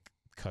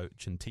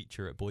coach and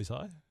teacher at Boys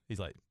High.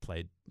 He's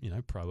played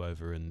pro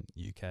over in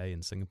UK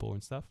and Singapore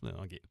and stuff.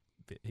 And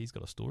he's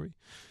got a story.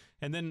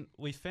 And then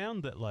we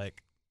found that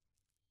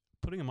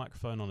putting a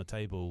microphone on a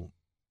table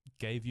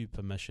gave you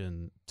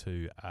permission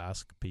to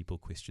ask people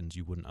questions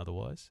you wouldn't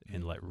otherwise,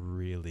 and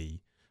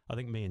really, I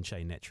think me and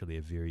Shay naturally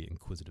are very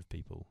inquisitive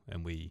people,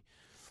 and we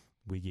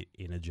get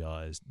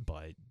energized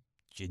by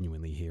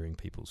genuinely hearing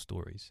people's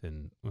stories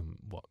and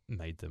what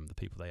made them the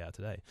people they are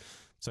today.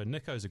 So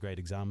Nico's a great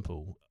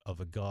example of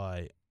a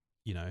guy,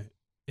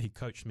 he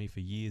coached me for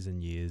years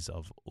and years.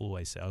 I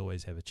always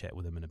have a chat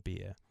with him in a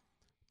beer,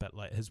 but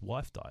his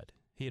wife died.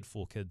 He had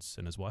 4 kids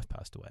and his wife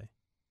passed away,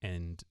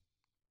 and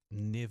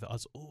I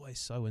was always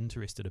so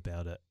interested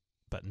about it,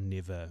 but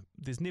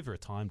there's never a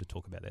time to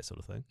talk about that sort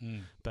of thing. Mm.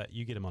 But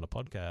you get them on a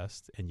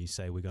podcast and you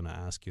say, we're going to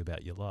ask you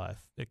about your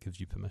life. It gives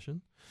you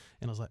permission.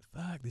 And I was like,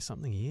 fuck, there's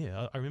something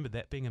here. I remember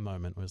that being a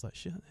moment where I was like,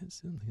 shit,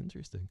 that's something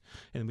interesting.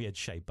 And then we had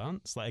Shay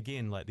Bunce. Like,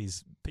 again, like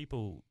these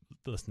people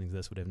listening to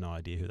this would have no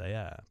idea who they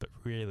are, but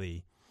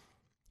really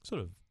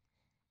sort of,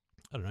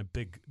 I don't know,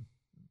 big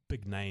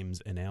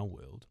names in our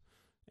world.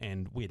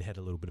 And we'd had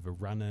a little bit of a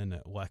run-in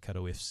at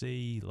Waikato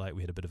FC, like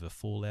we had a bit of a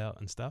fallout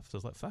and stuff. So I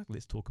was like, fuck,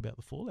 let's talk about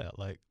the fallout.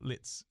 Like,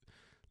 let's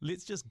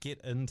just get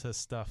into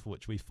stuff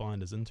which we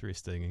find is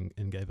interesting,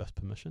 and gave us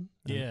permission.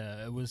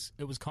 Yeah, it was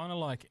kind of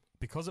like,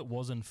 because it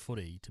wasn't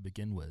footy to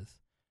begin with,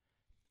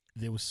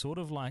 there was sort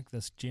of like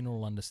this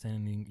general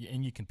understanding,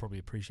 and you can probably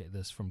appreciate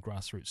this from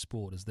grassroots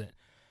sport, is that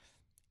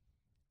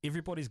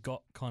everybody's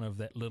got kind of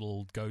that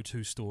little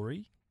go-to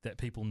story that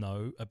people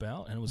know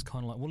about, and it was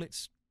kind of like, well,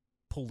 let's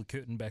pull the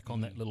curtain back on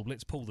that little,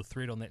 let's pull the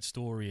thread on that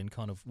story and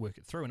kind of work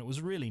it through. And it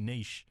was really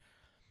niche,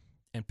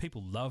 and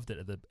people loved it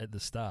at the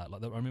start.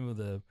 Like, I remember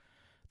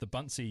the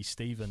Buncey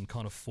Stephen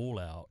kind of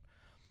fallout.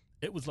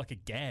 It was like a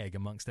gag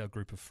amongst our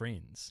group of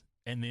friends,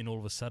 and then all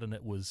of a sudden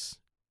it was,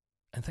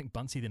 I think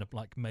Buncey then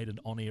like made an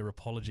on-air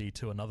apology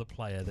to another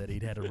player that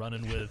he'd had a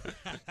run-in with,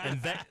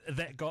 and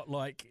that got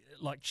like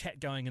chat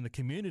going in the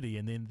community.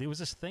 And then there was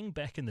this thing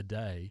back in the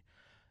day.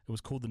 It was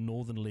called the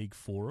Northern League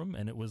Forum,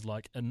 and it was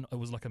like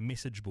a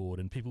message board,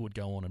 and people would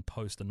go on and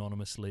post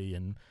anonymously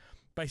and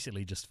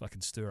basically just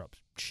fucking stir up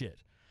shit.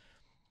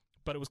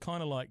 But it was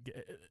kind of like,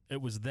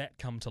 it was that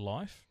come to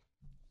life,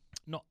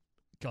 not,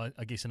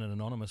 I guess, in an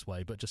anonymous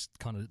way, but just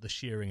kind of the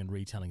sharing and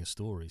retelling a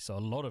story. So a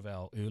lot of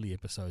our early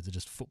episodes are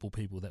just football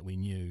people that we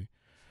knew.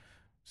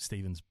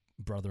 Stephen's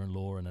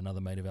brother-in-law and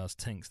another mate of ours,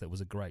 Tinks, that was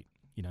a great,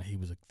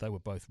 they were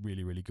both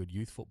really, really good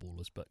youth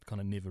footballers, but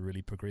kind of never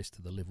really progressed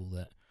to the level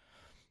that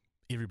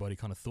everybody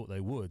kind of thought they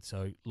would.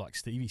 So like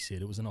Stevie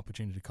said, it was an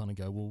opportunity to kind of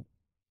go, well,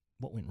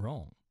 what went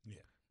wrong?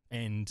 Yeah.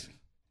 And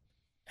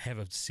have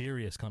a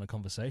serious kind of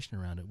conversation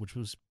around it, which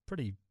was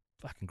pretty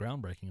fucking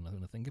groundbreaking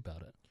when I think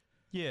about it.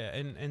 Yeah,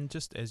 and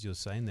just as you're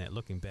saying that,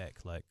 looking back,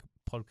 like,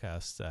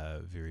 podcasts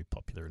are very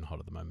popular and hot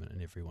at the moment,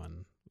 and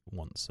everyone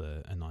wants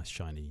a nice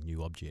shiny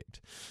new object.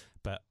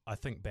 But I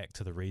think back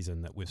to the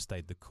reason that we've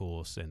stayed the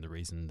course and the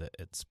reason that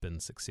it's been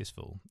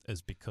successful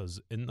is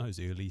because in those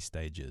early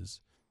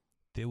stages,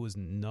 there was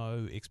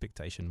no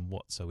expectation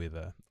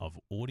whatsoever of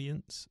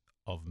audience,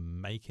 of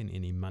making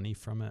any money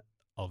from it,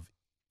 of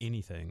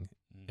anything,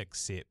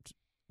 except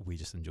we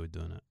just enjoyed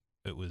doing it.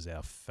 It was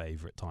our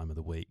favourite time of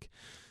the week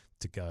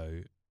to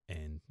go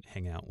and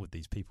hang out with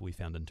these people we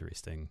found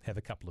interesting, have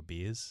a couple of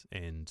beers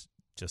and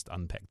just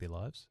unpack their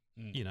lives,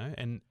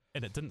 and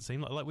it didn't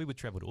seem like we would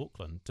travel to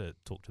Auckland to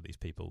talk to these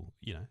people,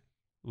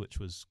 which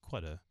was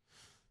quite a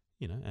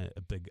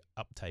big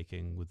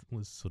uptaking with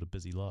sort of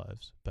busy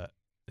lives, but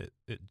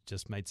it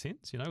just made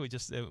sense,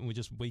 we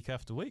just week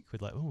after week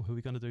we're like, oh, who are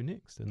we going to do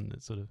next? And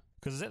it's sort of,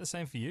 because is that the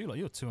same for you? Like,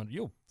 you're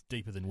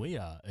deeper than we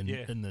are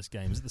in this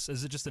game.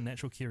 Is it just a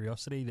natural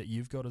curiosity that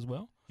you've got as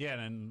well? Yeah,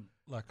 and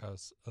like I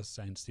was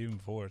saying to Stephen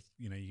before,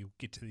 you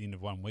get to the end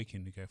of one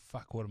weekend and you go,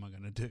 fuck, what am I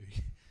going to do?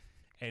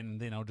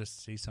 And then I'll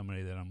just see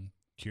somebody that I'm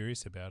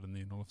curious about, and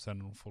then all of a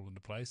sudden it'll fall into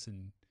place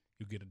and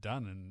you'll get it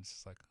done. And it's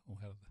just like, oh,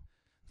 I've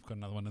got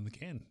another one in the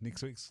can.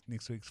 Next week's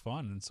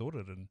fine and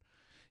sorted. And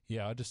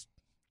yeah, I just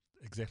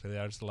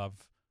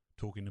love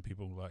talking to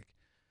people, like,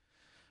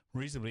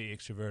 reasonably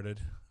extroverted.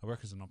 I work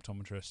as an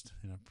optometrist,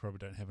 probably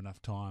don't have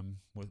enough time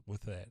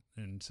with that,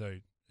 and so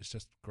it's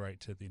just great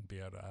to then be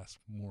able to ask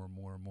more and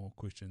more and more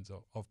questions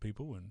of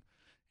people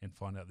and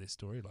find out their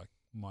story. Like,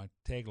 my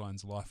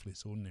tagline's life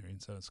less ordinary,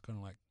 and so it's kind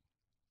of like,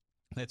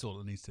 that's all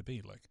it needs to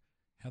be. Like,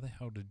 how the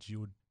hell did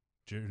your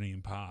journey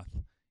and path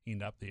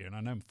end up there? And I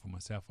know for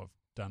myself, I've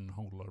done a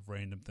whole lot of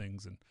random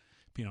things and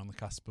been on the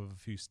cusp of a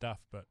few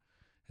stuff, but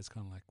it's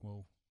kind of like,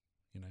 well,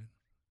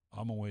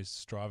 I'm always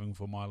striving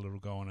for my little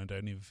goal, and I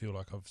don't ever feel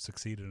like I've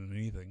succeeded in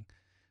anything.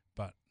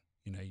 But,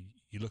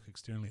 you look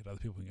externally at other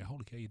people and go,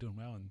 holy cow, you're doing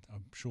well. And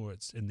I'm sure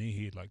it's in their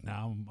head like,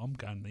 no, I'm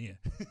going there.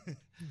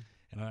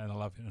 and I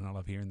love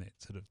hearing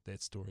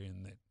that story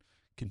and that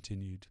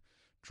continued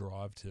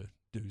drive to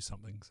do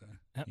something. So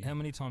how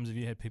many times have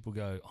you had people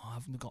go, oh,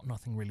 I've got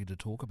nothing really to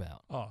talk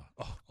about?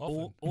 Often.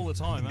 All the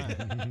time,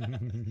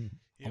 eh?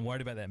 Yeah. I'm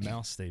worried about that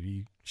mouse, Steve. Are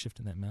you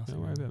shifting that mouse?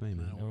 Don't worry about me,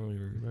 man.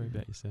 Don't worry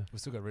about yourself.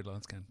 We've still got red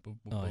lines going. Boom,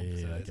 boom, oh, boom.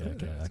 yeah, So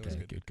okay.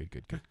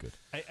 Good.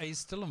 Are you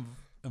still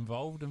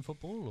involved in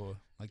football, or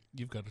like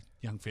you've got a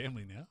young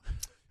family now?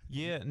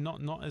 Yeah,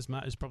 not as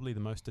much. As probably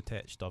the most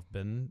detached I've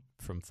been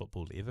from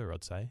football ever,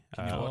 I'd say.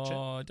 Can you watch it?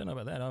 I don't know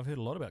about that. I've heard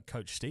a lot about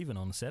Coach Stephen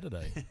on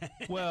Saturday.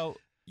 Well,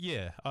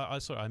 yeah,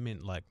 I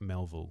meant like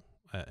Melville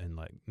and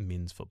like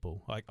men's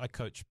football. I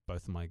coach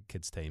both of my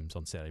kids' teams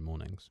on Saturday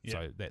mornings,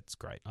 so that's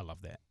great. I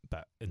love that.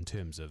 But in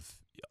terms of,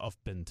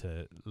 I've been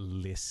to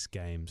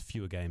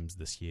fewer games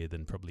this year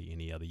than probably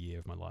any other year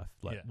of my life,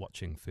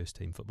 watching first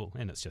team football,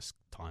 and it's just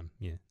time,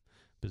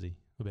 busy.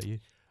 What about you?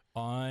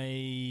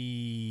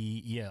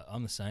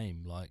 I'm the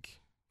same.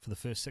 Like, for the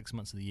first 6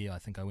 months of the year, I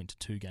think I went to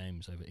 2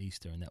 games over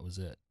Easter, and that was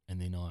it.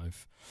 and then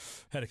I've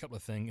had a couple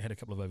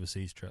of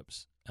overseas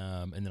trips,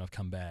 and then I've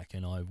come back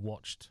and I've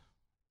watched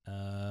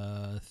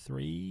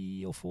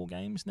 3 or 4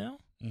 games now.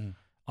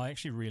 I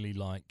actually really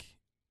like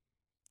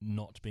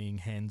not being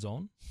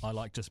hands-on. I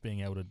like just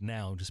being able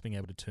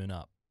to turn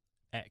up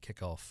at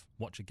kickoff,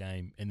 watch a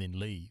game, and then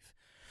leave.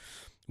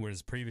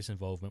 Whereas previous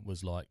involvement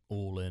was like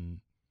all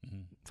in,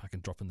 fucking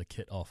dropping the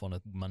kit off on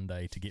a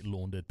Monday to get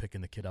laundered,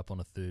 picking the kit up on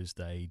a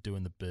Thursday,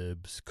 doing the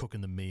bibs,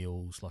 cooking the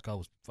meals. Like I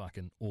was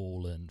fucking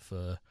all in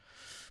for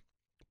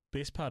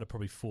best part of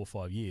probably 4 or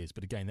 5 years.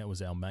 But again, that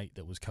was our mate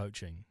that was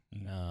coaching.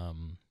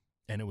 And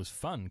it was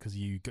fun because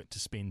you get to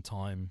spend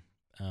time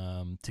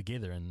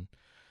together, and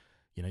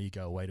you know, you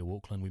go away to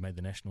Auckland. We made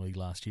the National League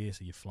last year,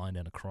 so you're flying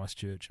down to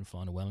Christchurch and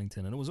flying to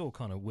Wellington, and it was all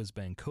kind of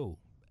whiz-bang cool.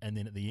 And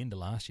then at the end of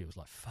last year, it was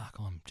like, fuck,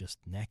 I'm just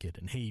knackered.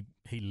 And he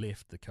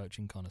left the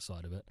coaching kind of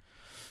side of it.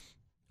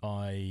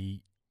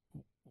 I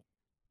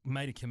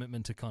made a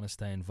commitment to kind of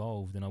stay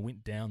involved, and I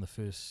went down the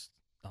first,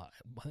 I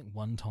think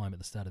one time at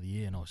the start of the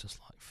year, and I was just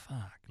like,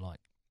 fuck, like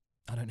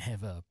I don't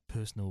have a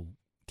personal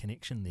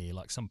connection there.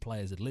 Like some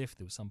players had left,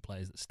 there were some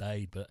players that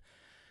stayed, but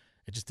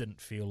it just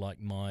didn't feel like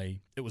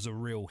it was a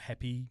real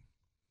happy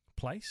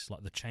place,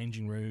 like the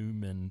changing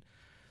room and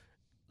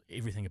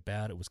everything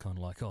about it was kind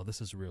of like, oh,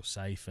 this is real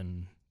safe,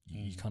 and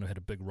you kind of had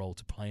a big role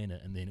to play in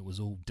it. And then it was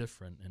all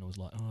different, and it was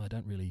like, oh, I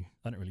don't really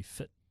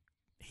fit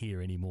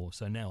here anymore.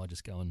 So now I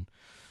just go and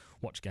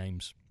watch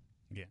games,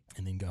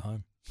 and then go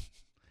home.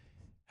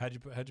 How'd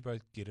you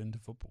both get into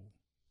football?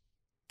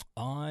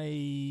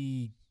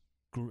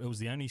 It was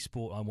the only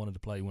sport I wanted to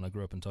play when I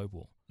grew up in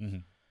Taupo.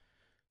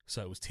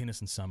 So it was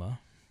tennis in summer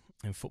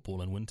and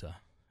football in winter.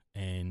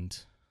 And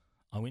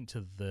I went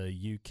to the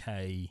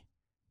UK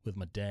with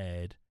my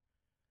dad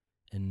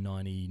in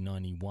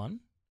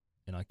 1991,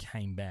 and I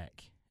came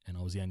back, and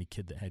I was the only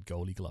kid that had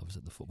goalie gloves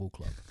at the football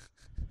club.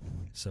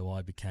 So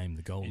I became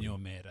the goalie. And you're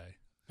mad,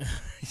 eh?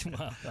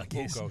 Well, I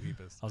guess all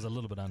goalkeepers. I was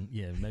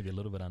maybe a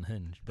little bit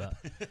unhinged. But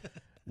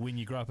when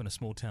you grow up in a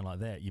small town like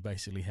that, you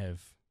basically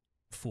have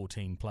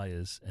 14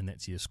 players, and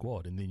that's your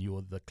squad, and then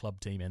you're the club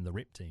team and the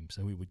rep team.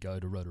 So we would go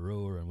to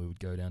Rotorua, and we would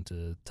go down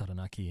to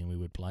Taranaki, and we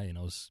would play, and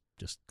I was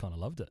just kind of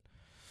loved it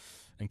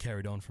and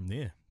carried on from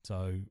there.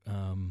 So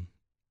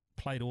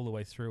played all the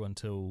way through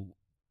until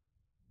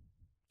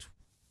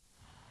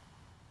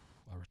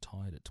I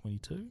retired at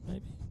 22,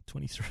 maybe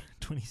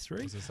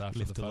 23. Was this after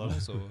Left the a lot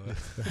finals?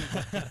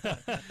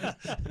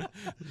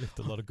 Left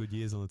a lot of good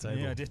years on the table.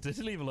 Yeah, I did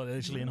leave a lot.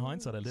 Actually, in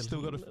hindsight, I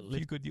Still got a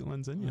few good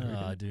ones in you.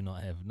 I do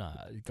not have.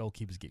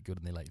 Goalkeepers get good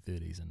in their late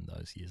 30s, and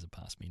those years are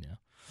past me now.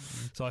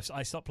 So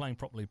I stopped playing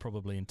properly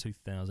probably in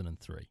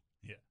 2003.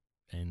 Yeah,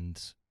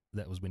 and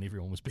that was when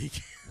everyone was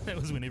peaking. That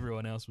was when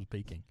everyone else was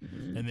peaking.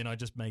 And then I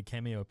just made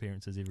cameo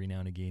appearances every now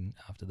and again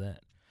after that.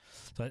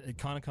 So it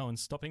kind of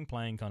stopping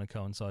playing kind of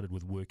coincided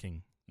with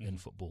working in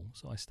football.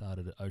 So I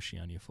started at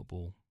Oceania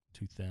Football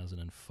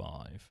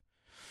 2005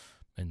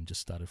 and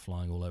just started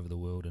flying all over the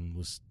world, and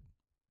was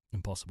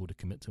impossible to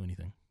commit to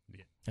anything.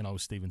 Yeah. And I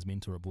was Stephen's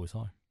mentor at Boys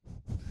High.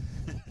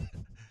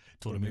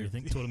 Taught him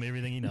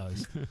everything he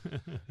knows.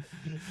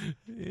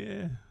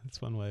 Yeah, that's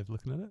one way of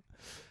looking at it.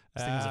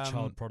 Stephen's a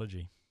child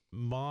prodigy.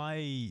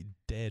 My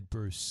dad,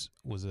 Bruce,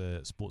 was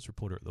a sports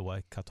reporter at the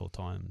Waikato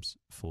Times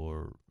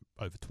for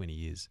over 20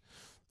 years,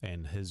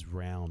 and his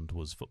round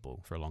was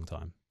football for a long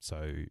time.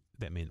 So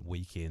that meant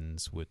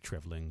weekends were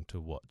travelling to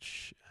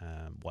watch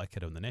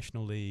Waikato in the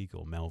National League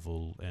or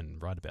Melville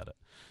and write about it.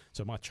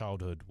 So my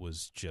childhood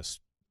was just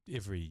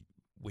every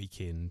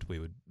weekend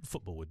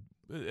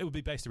it would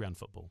be based around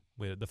football,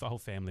 where the whole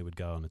family would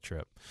go on a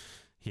trip.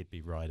 He'd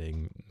be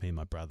riding, me and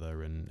my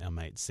brother and our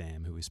mate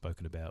Sam, who we've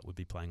spoken about, would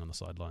be playing on the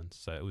sidelines.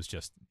 So it was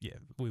just,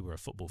 we were a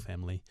football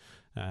family.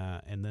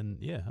 And then,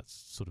 I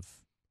sort of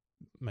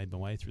made my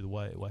way through the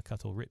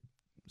Waikato rep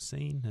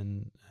scene,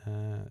 and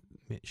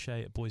met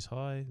Shay at Boys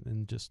High,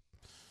 and just,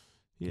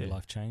 Your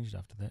life changed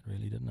after that,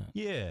 really, didn't it?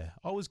 Yeah,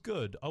 I was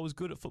good. I was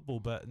good at football,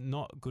 but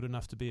not good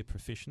enough to be a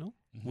professional,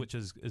 which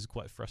is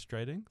quite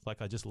frustrating.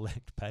 Like, I just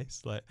lacked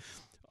pace. Like,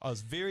 I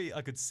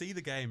could see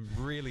the game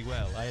really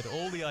well. I had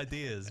all the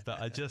ideas, but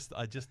I just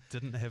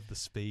didn't have the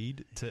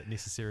speed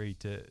necessary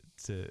to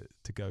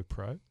go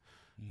pro.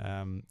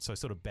 So I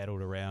sort of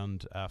battled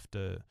around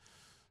after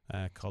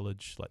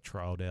college, like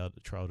trialled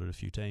at a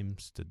few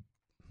teams.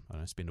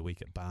 Spend a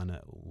week at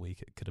Barnet, a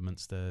week at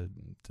Kidderminster,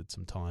 did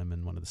some time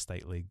in one of the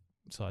state league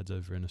sides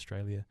over in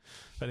Australia,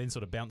 but then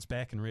sort of bounced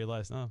back and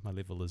realised, my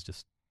level is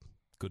just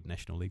good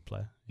National League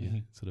player.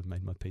 Sort of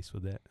made my peace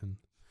with that, and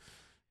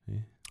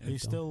Are you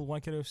still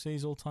Waikato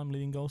FC's all-time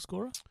leading goal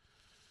scorer?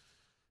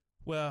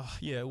 Well,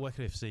 yeah,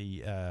 Waikato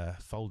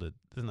FC folded,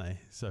 didn't they?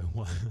 So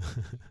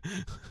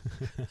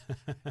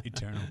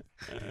eternal.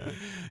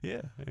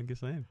 Yeah, I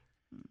guess I am.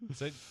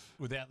 So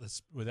without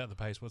the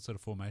pace, what sort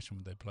of formation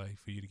would they play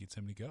for you to get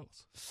so many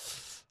goals?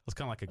 It was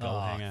kind of like a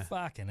goal hanger.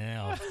 Fucking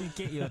hell.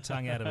 Get your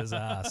tongue out of his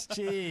ass.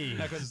 Gee.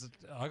 Because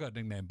I got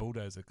nicknamed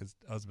Bulldozer because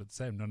I was about the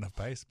same, not enough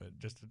pace, but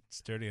just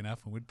sturdy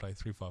enough, and we'd play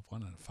 3-5-1,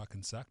 and it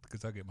fucking sucked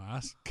because I get my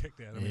ass kicked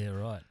out of me. Yeah,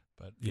 right.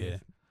 But yeah.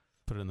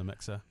 put it in the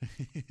mixer.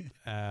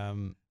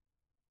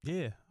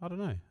 Yeah, I don't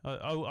know.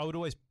 I would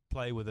always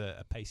play with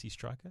a pacey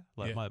striker.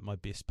 Like my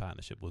best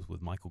partnership was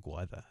with Michael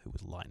Guider, who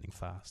was lightning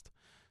fast.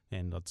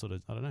 And I'd sort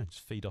of, I don't know,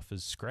 just feed off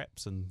his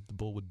scraps and the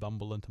ball would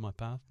bumble into my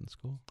path and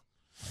score.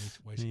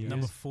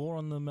 Number 4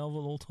 on the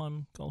Melville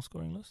all-time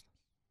goal-scoring list?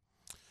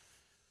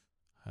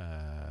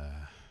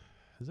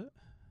 Is it?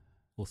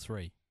 Or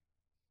 3?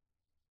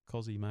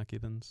 Cozzy, Mark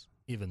Evans.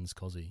 Evans,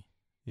 Cozzy.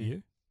 Yeah.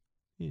 You?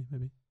 Yeah,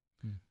 maybe.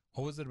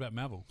 What was it about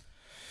Melville?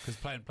 Because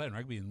playing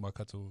rugby in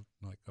Waikato,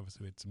 like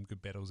obviously we had some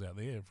good battles out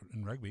there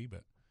in rugby,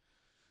 but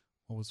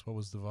what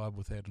was the vibe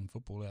with that in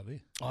football out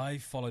there? I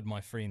followed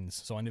my friends,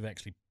 so I never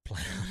actually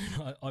played.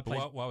 I played.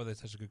 Why were they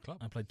such a good club?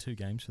 I played 2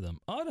 games for them.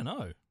 I don't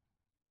know.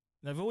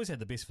 They've always had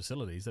the best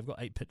facilities. They've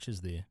got 8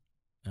 pitches there.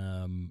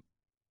 No.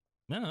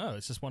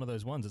 It's just one of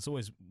those ones. It's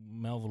always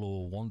Melville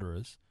or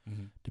Wanderers,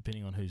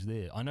 depending on who's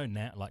there. I know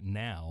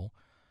now,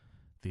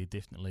 they're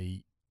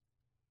definitely,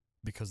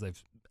 because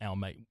our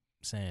mate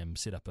Sam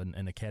set up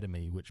an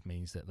academy, which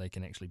means that they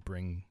can actually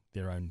bring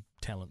their own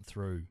talent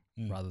through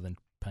rather than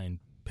paying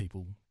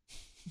people,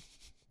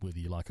 whether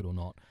you like it or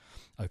not,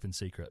 open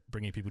secret,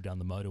 bringing people down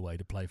the motorway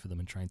to play for them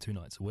and train 2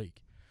 nights a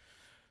week.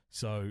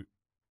 So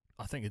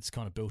I think it's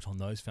kind of built on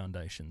those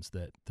foundations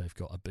that they've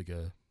got a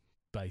bigger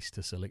base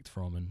to select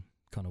from and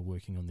kind of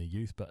working on their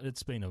youth. But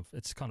it's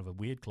kind of a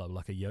weird club,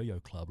 like a yo-yo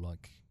club,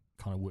 like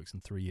kind of works in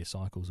 3-year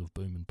cycles of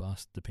boom and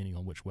bust, depending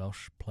on which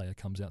Welsh player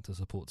comes out to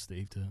support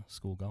Steve to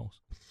score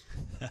goals.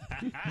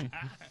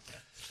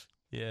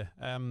 Yeah.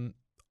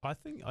 I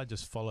think I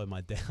just follow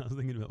my dad. I was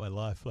thinking about my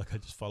life. Like I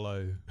just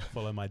follow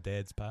my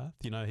dad's path.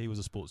 You know, he was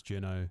a sports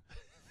journo.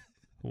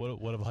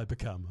 What have I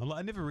become?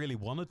 I never really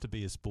wanted to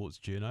be a sports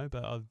journo,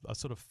 but I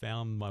sort of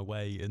found my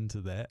way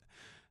into that.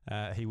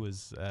 He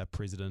was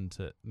president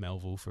at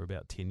Melville for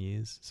about 10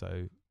 years.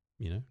 So,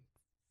 you know,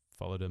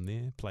 followed him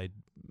there, played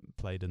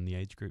in the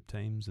age group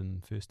teams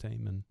and first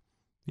team, and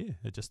yeah,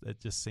 it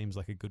just seems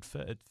like a good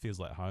fit. It feels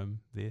like home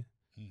there.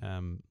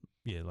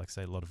 Yeah, like I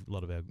say, a lot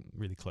of our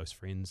really close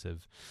friends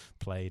have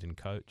played and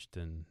coached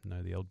and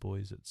know the old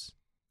boys. It's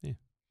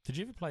Did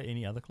you ever play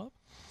any other club?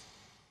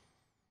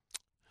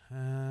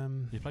 I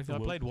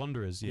played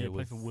Wanderers. Yeah,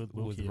 with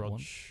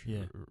Rog.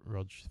 Yeah,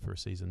 Rog for a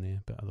season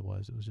there, but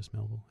otherwise it was just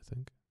Melville, I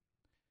think.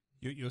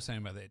 You're saying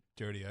about that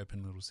dirty,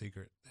 open little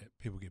secret that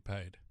people get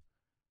paid.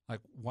 Like,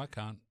 why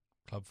can't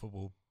club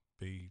football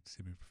be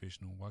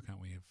semi-professional? Why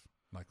can't we have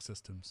like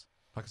systems?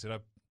 Like I said, I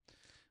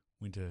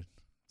went to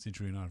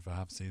Central United for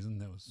half a season.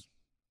 That was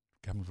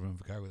coming from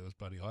Invercargill. That was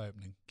bloody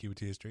eye-opening.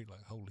 Kiwitea Street,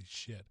 like holy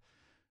shit.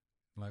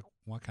 Like,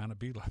 why can't it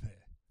be like that?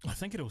 I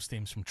think it all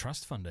stems from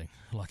trust funding.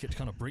 Like it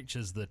kind of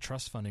breaches the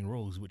trust funding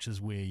rules, which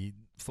is where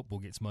football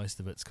gets most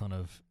of its kind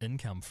of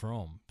income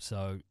from.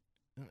 So,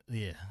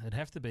 yeah, there'd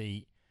have to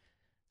be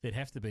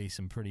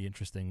some pretty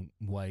interesting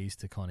ways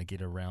to kind of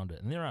get around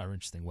it. And there are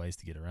interesting ways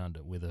to get around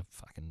it, whether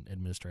fucking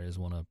administrators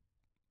want to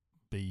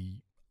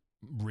be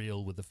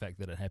real with the fact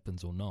that it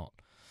happens or not.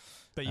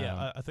 But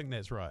yeah, I think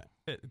that's right.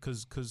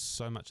 Because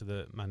so much of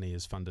the money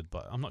is funded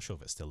by, I'm not sure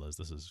if it still is,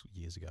 this is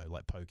years ago,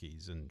 like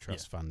pokies and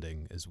trust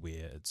funding is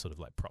where it sort of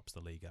like props the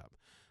league up.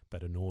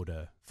 But in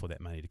order for that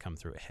money to come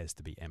through, it has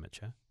to be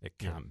amateur. It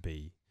can't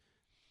be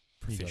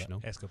professional.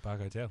 Ascot Park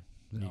Hotel.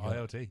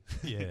 ILT.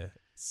 Yeah.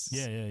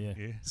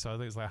 Yeah. So I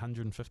think it's like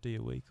 150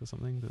 a week or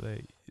something that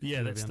they.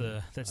 Yeah, that's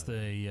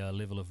the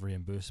level of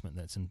reimbursement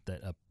that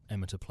an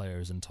amateur player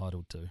is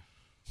entitled to,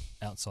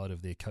 outside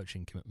of their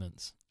coaching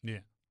commitments. Yeah.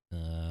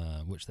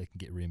 Which they can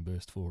get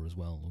reimbursed for as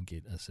well, or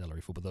get a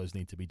salary for, but those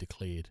need to be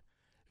declared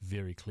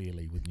very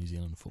clearly with New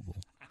Zealand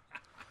football.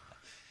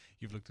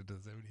 You've looked into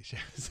so many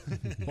shows.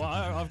 Well,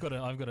 I've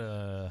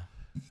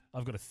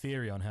got a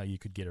theory on how you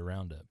could get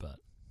around it, but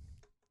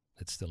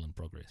it's still in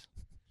progress.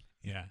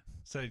 Yeah.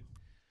 So,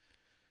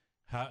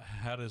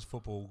 how does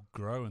football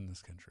grow in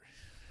this country?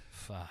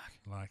 Fuck,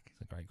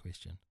 it's a great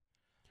question.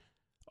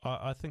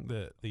 I think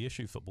that the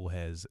issue football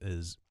has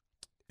is,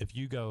 if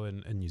you go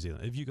in New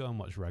Zealand, if you go and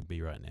watch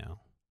rugby right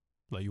now,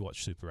 like you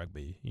watch Super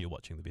Rugby, you're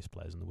watching the best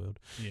players in the world.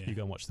 Yeah. You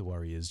go and watch the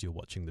Warriors, you're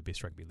watching the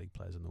best rugby league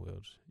players in the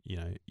world. You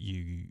know,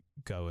 you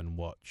go and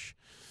watch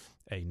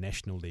a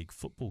National League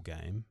football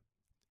game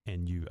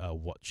and you are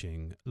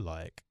watching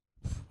like,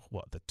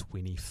 the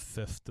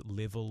 25th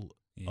level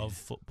of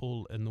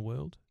football in the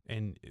world.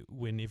 And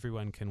when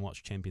everyone can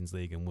watch Champions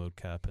League and World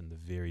Cup and the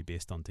very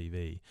best on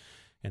TV,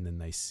 and then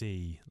they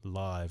see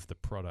live the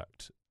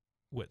product,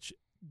 which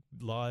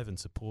live and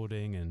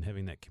supporting and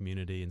having that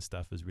community and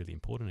stuff is really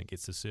important. It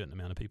gets a certain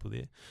amount of people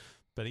there.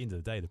 But at the end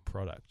of the day, the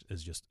product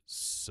is just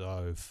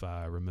so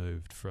far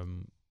removed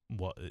from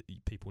what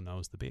people know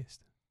as the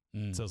best.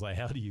 So it's like,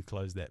 how do you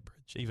close that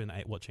bridge? Even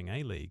watching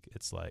A-League,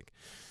 it's like,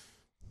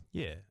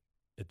 yeah,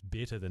 it's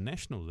better than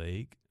National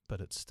League,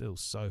 but it's still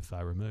so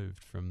far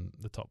removed from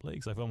the top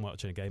leagues. Like if I'm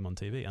watching a game on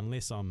TV,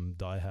 unless I'm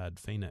diehard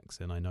Phoenix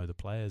and I know the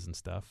players and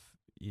stuff,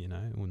 you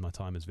know, when my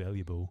time is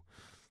valuable,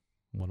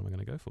 what am I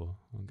going to go for?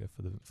 I'll go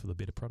for the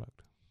better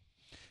product.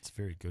 It's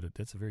very good.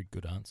 That's a very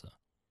good answer.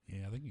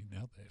 Yeah, I think you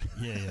nailed that.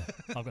 Yeah.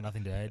 I've got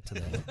nothing to add to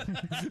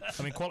that.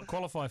 I mean,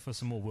 qualify for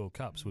some more World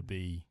Cups would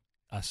be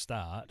a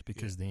start,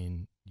 because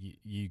then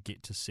you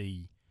get to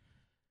see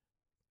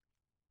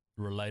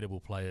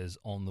relatable players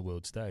on the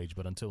world stage.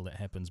 But until that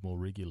happens more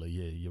regularly,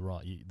 you're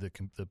right.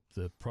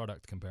 The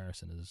product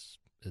comparison is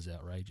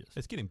outrageous.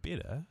 It's getting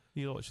better.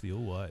 You watch the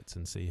All Whites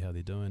and see how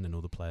they're doing, and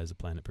all the players are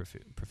playing at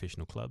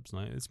professional clubs.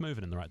 Like, it's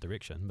moving in the right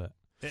direction, but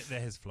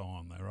That has flow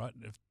on though, right?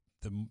 If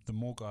the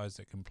more guys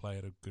that can play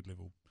at a good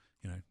level,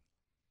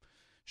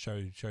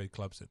 show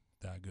clubs that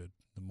they are good,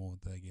 the more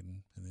they get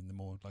in, and then the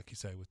more, like you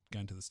say, with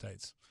going to the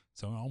States.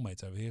 So our old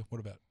mates over here, what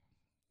about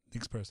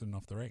next person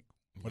off the rank?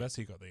 What else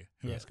you got there?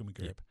 Who else can we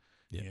grab?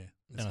 Yeah.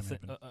 That's And I gonna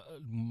think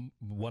happen.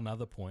 one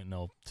other point, and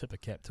I'll tip a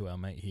cap to our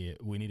mate here,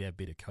 we need to have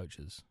better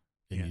coaches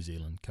in New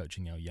Zealand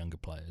coaching our younger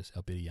players,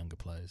 our better younger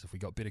players. If we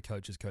got better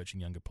coaches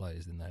coaching younger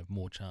players, then they have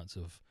more chance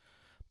of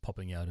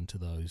popping out into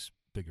those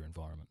bigger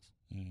environments.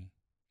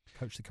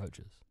 Coach the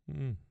coaches.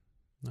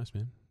 Nice,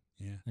 man.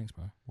 Yeah. Thanks,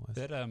 bro. Wise.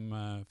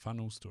 That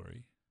funnel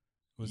story,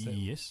 was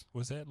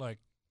that like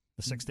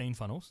The 16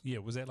 funnels. Yeah,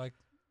 was that like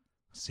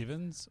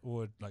sevens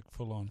or like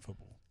full on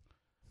football?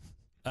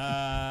 Well,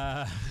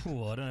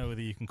 I don't know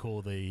whether you can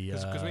call the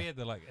Because we had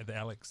the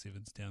Alex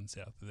sevens down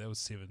south. That was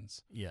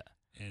sevens. Yeah,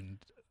 and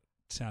it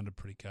sounded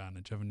pretty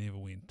carnage. I've never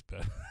went,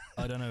 but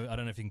I don't know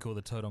if you can call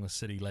the Tauranga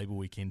City Labour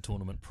Weekend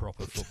tournament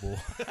proper football.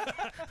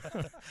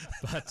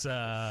 But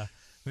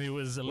there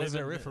was 11. Was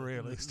there a referee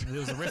at least? There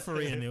was a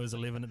referee, and there was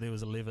 11. There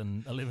was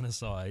 11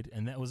 aside,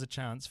 and that was a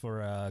chance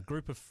for a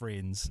group of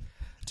friends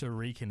to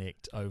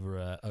reconnect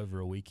over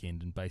a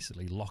weekend and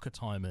basically lock a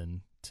time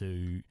in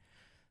to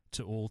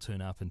all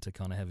turn up and to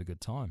kind of have a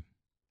good time.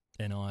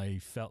 And I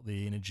felt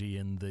the energy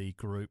in the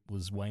group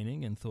was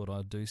waning and thought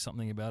I'd do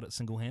something about it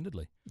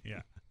single-handedly.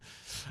 Yeah.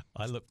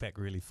 I look back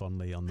really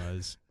fondly on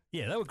those.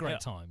 Yeah, they were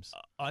great times.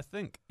 I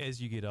think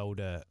as you get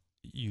older,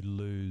 you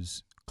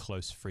lose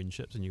close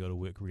friendships, and you got to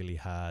work really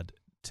hard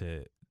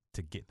to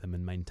get them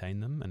and maintain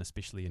them, and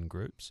especially in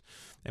groups.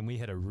 And we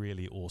had a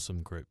really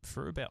awesome group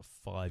for about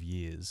 5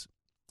 years.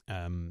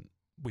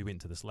 We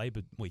went to this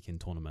Labour Weekend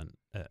tournament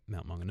at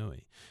Mount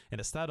Maunganui, and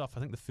it started off,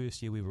 I think the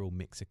first year we were all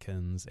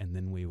Mexicans, and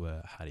then we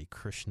were Hare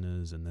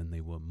Krishnas, and then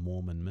they were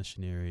Mormon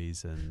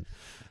missionaries, and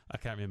I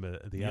can't remember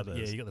the others.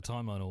 Yeah, you got the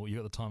timeline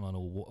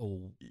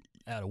all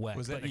out of whack.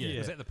 Was that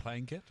the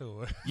playing kit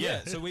or?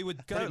 Yeah, so we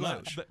would go. Pretty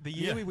much. But the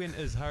year we went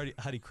as Hare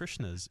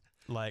Krishnas,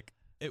 like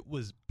it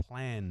was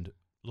planned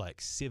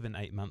like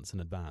 7-8 months in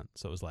advance.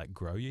 So it was like,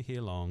 grow your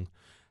hair long.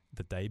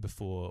 The day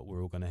before,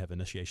 we're all going to have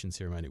initiation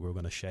ceremony. We're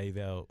going to shave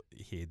our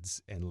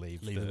heads and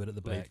leave a bit at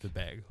the back.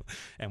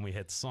 And we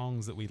had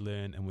songs that we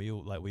learned, and we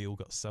all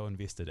got so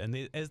invested.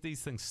 And as these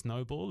things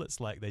snowball,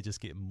 it's like they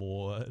just get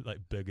more like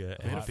bigger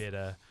and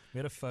better. We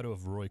had a photo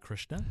of Roy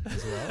Krishna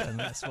as well, and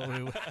that's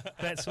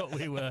what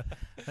we were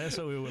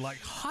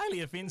like, highly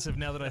offensive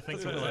now that I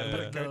think about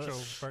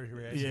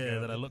it. Yeah,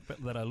 that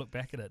I look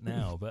back at it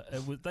now.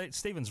 But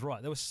Stephen's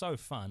right. They were so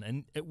fun,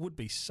 and it would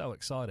be so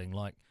exciting.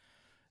 Like,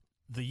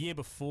 the year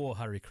before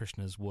Hare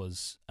Krishnas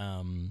was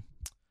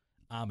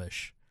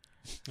Amish.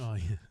 Oh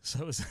yeah.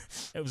 So it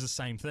was the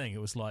same thing. It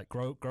was like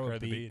grow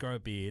a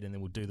beard, and then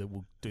we'll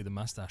do the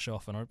mustache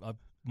off. And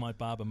my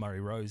barber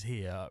Murray Rose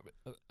here,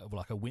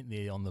 like I went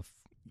there you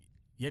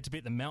had to be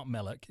at the Mount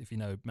Malloch, if you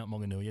know Mount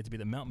Maunganui. You had to be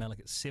at the Mount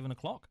Malloch at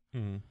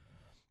 7:00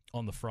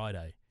 on the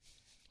Friday.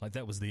 Like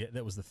that was the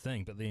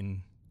thing. But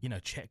then,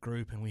 chat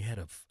group, and we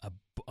had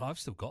I've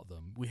still got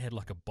them. We had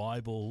like a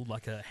Bible,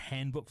 like a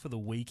handbook for the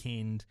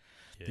weekend.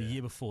 Yeah. The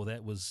year before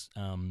that was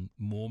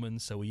Mormon,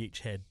 so we each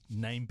had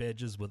name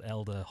badges with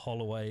Elder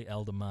Holloway,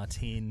 Elder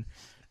Marten,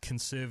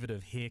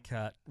 conservative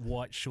haircut,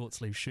 white short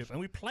sleeve shirt, and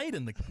we played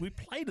in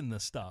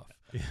this stuff.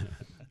 Yeah.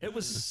 It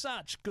was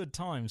such good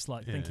times,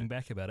 thinking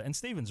back about it. And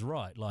Stephen's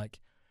right, like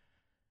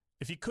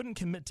if you couldn't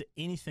commit to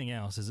anything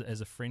else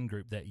as a friend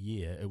group that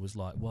year, it was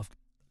like, well,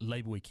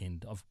 Labour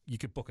Weekend, you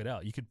could book it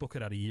out. You could book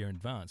it out a year in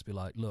advance. Be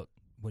like, look,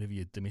 whatever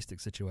your domestic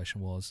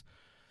situation was,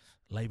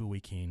 Labour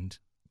Weekend,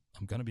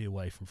 I'm going to be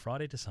away from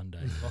Friday to Sunday.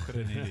 Lock it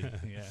in easy.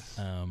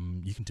 Yeah.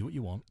 You can do what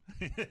you want.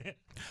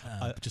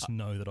 But just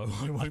know that I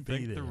won't be there. I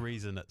think the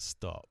reason it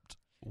stopped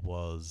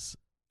was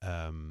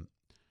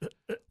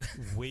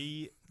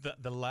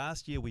the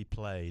last year we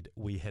played,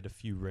 we had a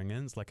few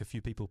ring-ins, like a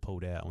few people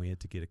pulled out, and we had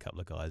to get a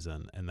couple of guys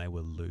in, and they were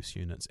loose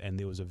units, and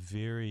there was a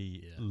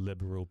very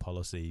liberal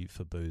policy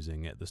for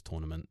boozing at this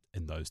tournament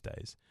in those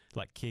days,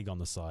 like keg on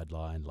the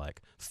sideline,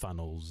 like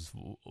funnels,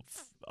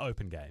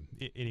 open game,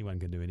 anyone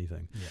can do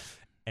anything. Yeah.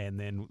 And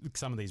then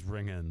some of these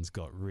ring-ins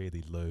got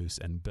really loose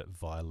and a bit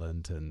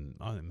violent, and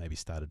I think maybe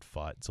started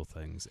fights or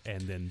things.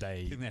 And then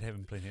I think that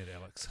happened plenty at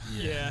Alex.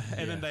 Yeah.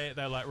 And then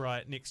they're like,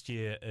 right, next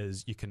year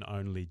is you can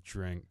only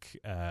drink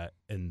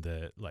in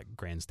the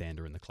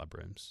grandstand or in the club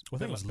rooms. Well,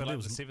 that was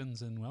the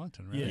sevens in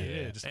Wellington, right?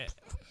 Yeah.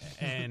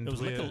 And it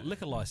was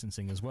liquor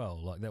licensing as well.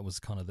 Like that was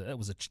kind of that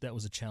was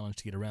a challenge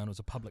to get around. It was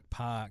a public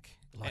park.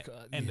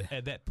 And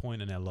at that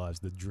point in our lives,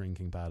 the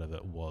drinking part of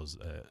it was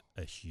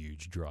a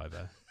huge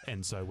driver.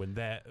 And so when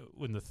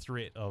the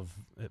threat of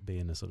it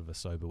being a sort of a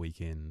sober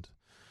weekend,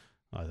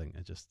 I think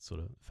it just sort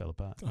of fell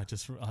apart. I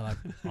just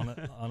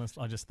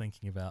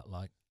thinking about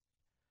like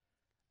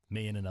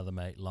me and another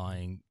mate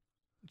lying,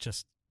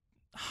 just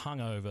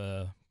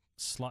hungover,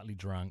 slightly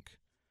drunk,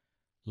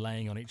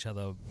 laying on each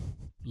other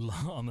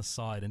on the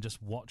side and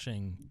just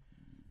watching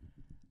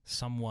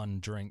someone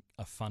drink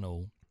a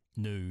funnel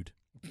nude.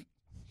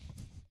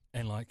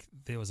 And like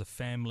there was a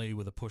family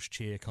with a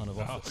pushchair kind of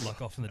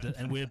off in the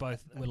and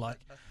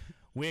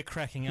we're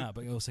cracking up,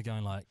 but you're also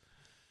going like,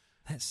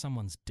 that's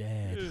someone's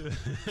dad.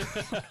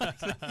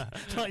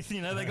 Like,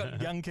 you know, they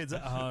got young kids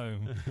at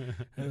home.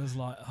 It was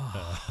like,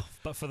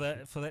 but for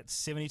that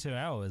 72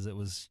 hours, it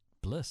was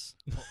bliss.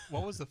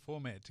 What was the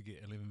format to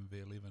get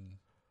 11v11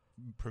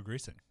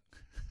 progressing?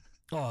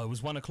 Oh, it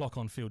was 1 o'clock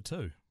on field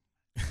 2.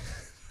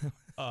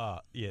 Yeah,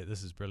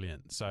 this is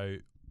brilliant. So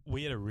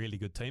we had a really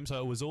good team. So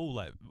it was all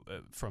like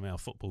from our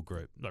football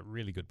group, like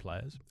really good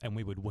players, and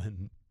we would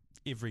win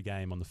every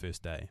game on the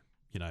first day.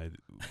 You know,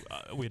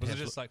 we'd was have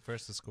it just like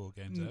first to score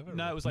games over?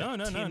 No, it was like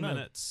No, 10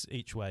 minutes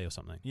each way or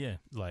something. Yeah,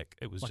 like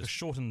it was like just a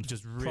shortened,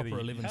 just proper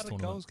really. 11s How did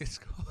tournament. goals get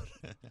scored?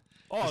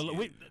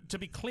 Look, to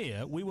be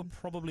clear, we were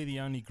probably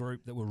the only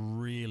group that were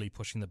really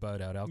pushing the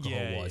boat out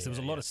alcohol-wise. There was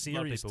a lot of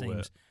serious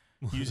teams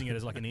using it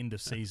as like an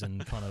end-of-season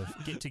kind of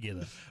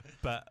get-together.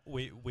 But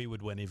we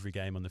would win every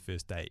game on the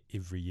first day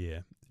every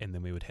year, and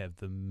then we would have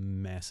the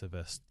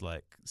massivest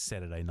like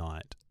Saturday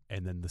night,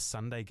 and then the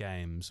Sunday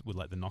games were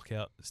like the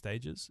knockout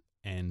stages,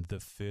 and the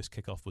first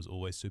kickoff was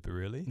always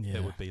super early. Yeah.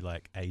 It would be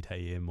like 8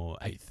 a.m. or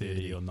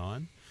 8:30 or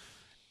 9,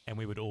 and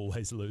we would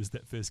always lose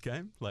that first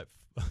game, like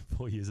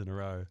 4 years in a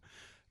row.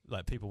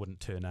 Like people wouldn't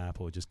turn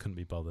up or just couldn't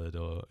be bothered,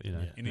 or you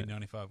know. Any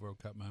 95 World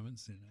Cup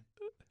moments? You know,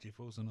 Jeff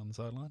Wilson on the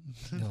sideline.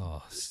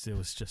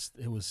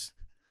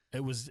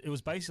 It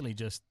was basically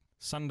just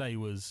Sunday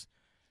was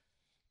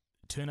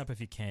turn up if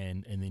you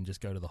can, and then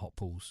just go to the hot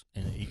pools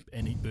and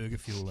eat burger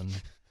fuel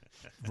and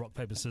rock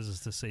paper scissors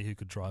to see who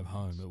could drive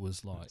home. It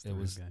was like it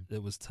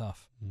was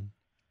tough.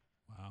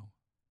 Wow,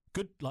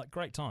 good, like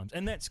great times,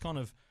 and that's kind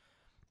of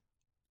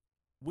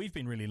we've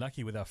been really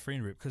lucky with our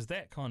friend group because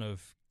that kind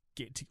of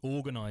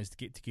organised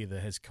get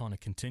together has kind of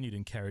continued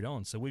and carried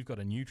on. So we've got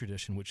a new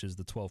tradition, which is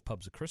the 12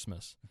 pubs of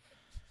Christmas.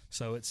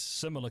 So it's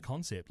similar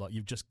concept. Like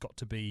you've just got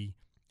to be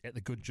at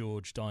the Good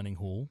George Dining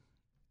Hall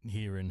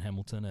here in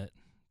Hamilton at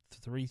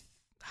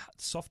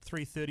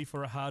 3:30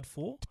 for a hard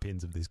 4.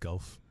 Depends if there's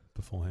golf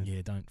beforehand.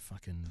 Yeah, don't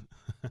fucking.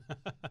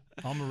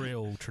 I'm a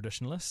real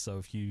traditionalist, so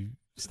if you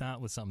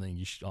start with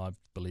something, I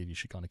believe you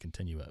should kind of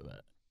continue it.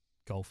 But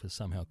golf has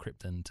somehow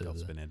crept into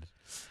Golf's been added,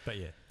 but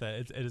yeah,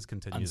 it is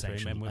continuous.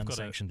 And we've got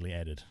unsanctionedly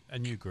added a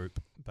new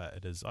group, but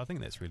it is. I think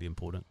that's really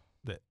important.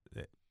 That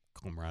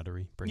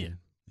camaraderie, bringing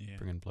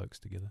blokes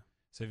together.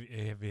 So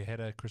have you had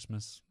a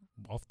Christmas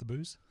off the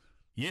booze?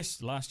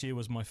 Yes, last year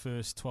was my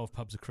first 12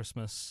 pubs of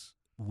Christmas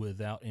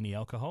without any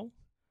alcohol.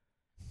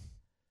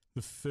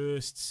 The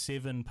first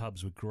 7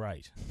 pubs were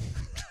great.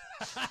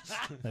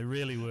 They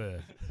really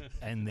were.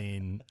 And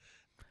then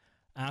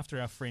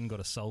after our friend got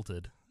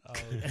assaulted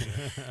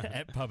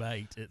at pub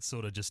 8, it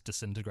sort of just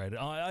disintegrated.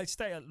 I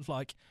stay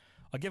like,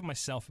 I give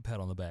myself a pat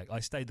on the back.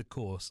 I stayed the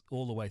course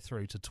all the way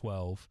through to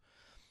 12.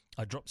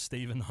 I dropped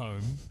Stephen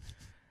home.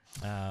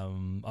 I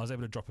was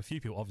able to drop a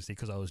few people, obviously,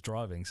 because I was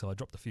driving, so I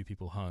dropped a few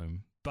people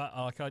home. But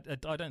like,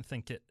 I don't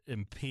think it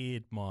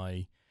impaired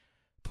my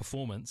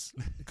performance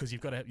because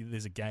you've got to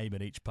there's a game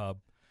at each pub.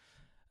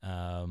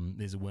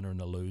 There's a winner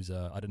and a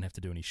loser. I didn't have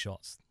to do any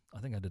shots. I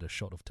think I did a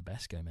shot of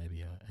Tabasco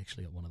maybe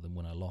actually at one of them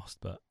when I lost.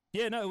 But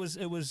yeah, no,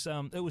 it was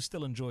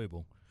still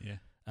enjoyable. Yeah,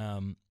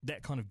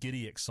 that kind of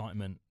giddy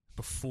excitement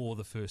before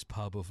the first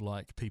pub of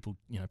like people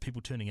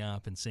turning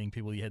up and seeing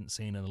people you hadn't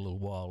seen in a little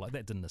while, like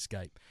that didn't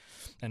escape.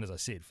 And as I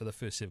said, for the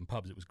first 7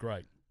 pubs, it was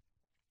great.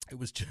 It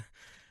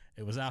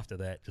was after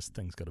that, just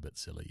things got a bit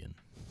silly, and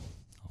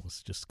I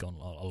was just gone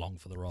along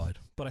for the ride.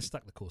 But I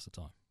stuck the course of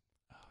time.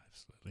 Oh,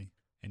 absolutely.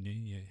 And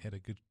you had a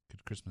good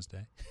Christmas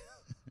day.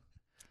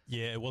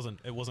 Yeah, it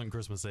wasn't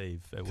Christmas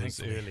Eve. It was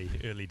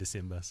early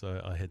December,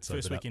 so I had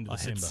sobered first weekend of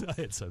December.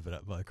 I had sobered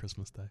up by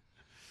Christmas Day.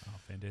 Oh,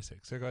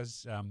 fantastic! So,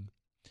 guys,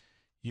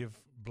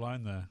 you've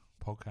blown the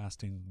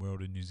podcasting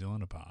world in New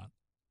Zealand apart.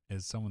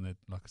 As someone that,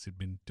 like I said,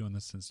 been doing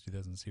this since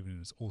 2007,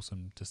 it's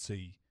awesome to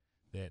see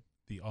that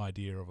the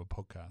idea of a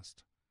podcast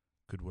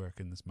could work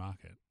in this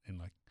market. And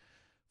like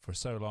for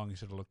so long, you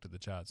sort of looked at the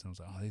charts and I was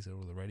like, oh, these are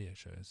all the radio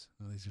shows.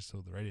 Oh, these are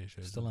still the radio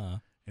shows. Still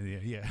are. And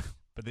yeah.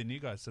 But then you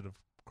guys sort of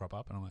crop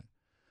up, and I'm like,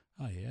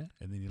 oh yeah.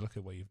 And then you look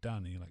at what you've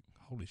done, and you're like,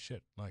 holy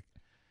shit! Like,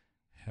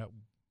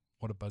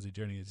 what a buzzy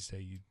journey! As you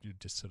say, you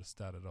just sort of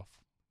started off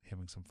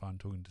having some fun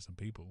talking to some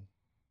people,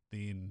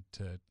 then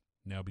to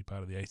now be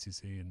part of the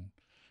ACC and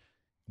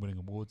winning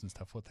awards and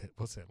stuff.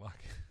 What's that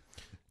like?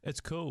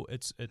 It's cool.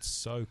 It's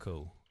so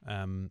cool.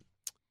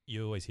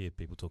 You always hear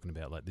people talking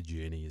about like the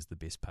journey is the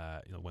best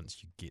part. You know,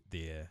 once you get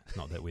there,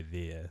 not that we're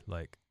there.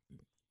 Like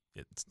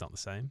it's not the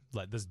same.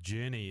 Like, this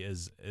journey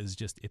is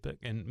just epic.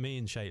 And me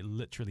and Shay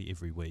literally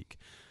every week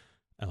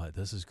are like,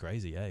 this is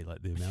crazy, eh?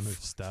 Like, the amount of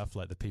stuff,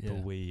 like the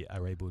people we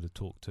are able to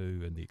talk to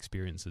and the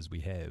experiences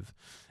we have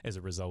as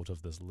a result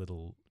of this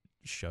little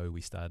show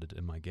we started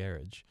in my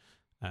garage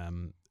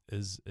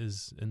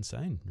is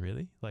insane,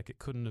 really. Like, it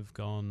couldn't have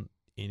gone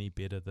any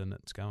better than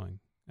it's going.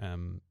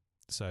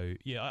 So,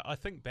 yeah, I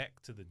think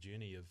back to the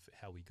journey of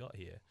how we got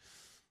here.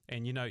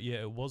 And, you know,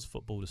 it was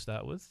football to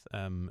start with.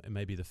 And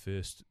maybe the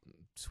first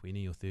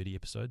 20 or 30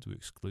 episodes were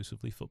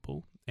exclusively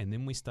football. And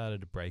then we started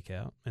to break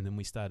out. And then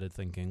we started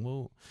thinking,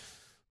 well,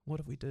 what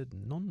if we did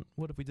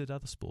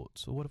other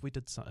sports? Or what if we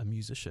did a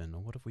musician?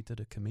 Or what if we did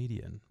a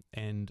comedian?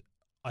 And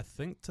I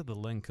think to the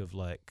link of,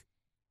 like,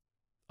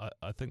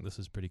 I think this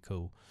is pretty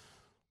cool.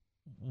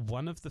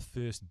 One of the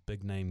first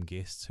big name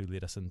guests who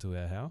let us into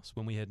our house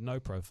when we had no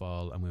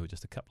profile and we were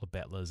just a couple of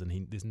battlers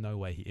and there's no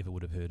way he ever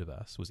would have heard of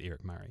us was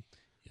Eric Murray.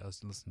 Yeah, I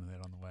was listening to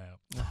that on the way up.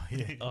 Oh,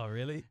 yeah. Oh,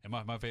 really? And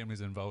my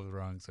family's involved with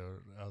rowing, so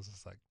I was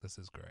just like, this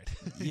is great.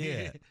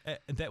 Yeah.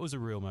 That was a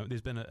real moment.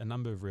 There's been a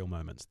number of real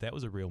moments. That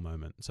was a real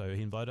moment. So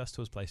he invited us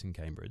to his place in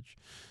Cambridge.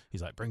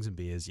 He's like, bring some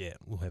beers. Yeah,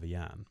 we'll have a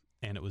yarn.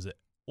 And it was an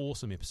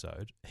awesome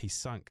episode. He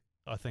sunk,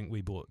 I think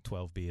we bought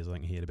 12 beers. I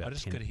think he had about 10. I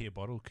just could hear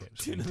bottle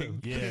caps.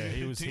 Yeah,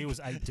 he was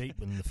 8 deep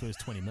in the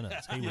first 20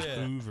 minutes. He was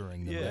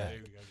hoovering them back.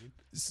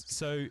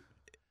 So,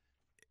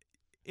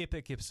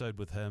 epic episode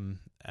with him.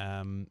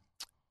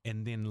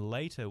 And then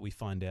later we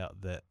find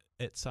out that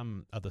at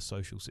some other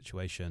social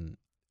situation,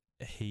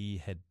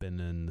 he had been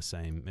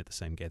at the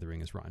same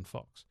gathering as Ryan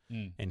Fox.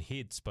 And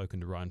he'd spoken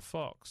to Ryan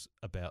Fox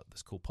about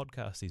this cool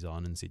podcast he's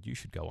on and said, you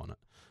should go on it.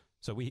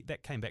 So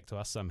that came back to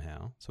us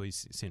somehow. So he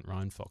sent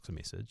Ryan Fox a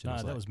message. And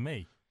No, that was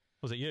me.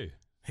 Was it you?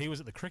 He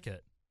was at the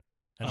cricket,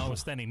 and I was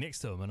standing next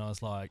to him, and I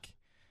was like,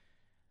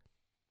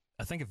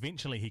 I think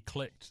eventually he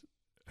clicked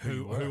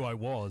who I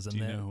was, and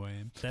Do you know who I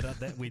am?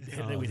 that we'd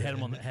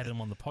had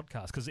him on the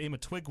podcast because Emma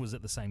Twigg was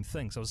at the same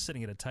thing. So I was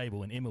sitting at a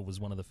table, and Emma was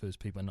one of the first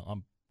people, and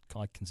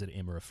I consider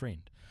Emma a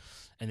friend.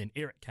 And then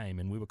Eric came,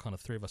 and we were kind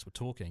of three of us were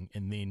talking,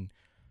 and then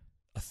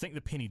I think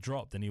the penny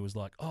dropped, and he was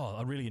like, "Oh,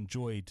 I really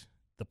enjoyed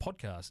the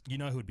podcast. You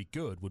know who would be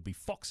good? Would be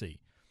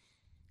Foxy."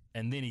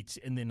 And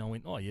then I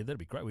went, "Oh yeah, that'd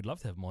be great. We'd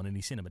love to have him on." And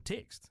he sent him a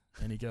text,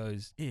 and he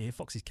goes, "Yeah,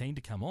 Foxy's keen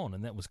to come on."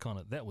 And that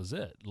was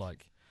it.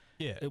 Like,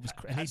 yeah, it was.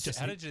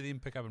 How did you then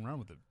pick up and run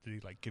with it? Did he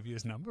like give you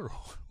his number, or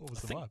what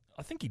was the vibe?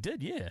 I think he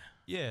did. Yeah.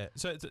 Yeah.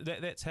 So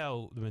that's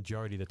how the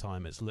majority of the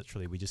time it's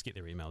literally we just get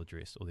their email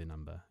address or their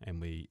number, and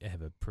we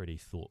have a pretty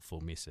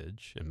thoughtful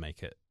message and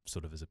make it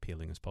sort of as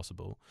appealing as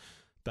possible.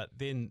 But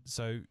then,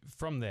 so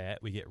from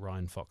that, we get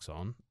Ryan Fox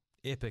on.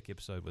 Epic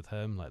episode with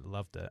him, like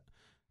loved it.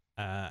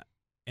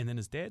 And then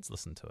his dad's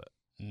listened to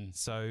it.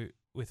 So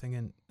we're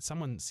thinking,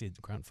 someone said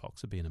Grant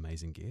Fox would be an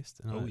amazing guest.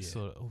 And I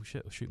thought, oh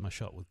shit, I'll shoot my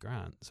shot with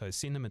Grant. So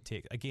send him a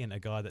text. Again, a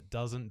guy that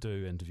doesn't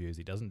do interviews,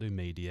 he doesn't do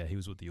media. He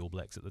was with the All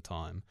Blacks at the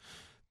time.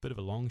 Bit of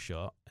a long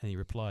shot. And he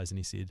replies and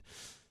he said,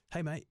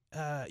 "Hey mate,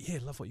 yeah,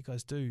 love what you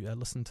guys do.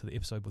 Listen to the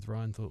episode with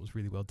Ryan, thought it was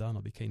really well done.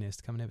 I'll be keen as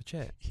to come and have a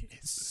chat."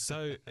 Yes.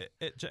 So,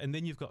 and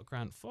then you've got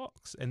Grant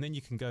Fox, and then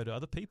you can go to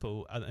other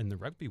people in the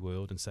rugby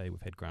world and say,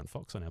 "We've had Grant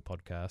Fox on our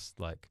podcast.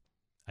 Like,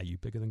 are you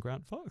bigger than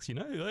Grant Fox?" You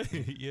know,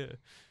 yeah,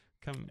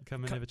 come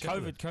and have a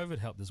chat. COVID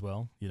helped as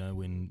well. You know,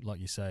 when,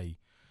 like you say,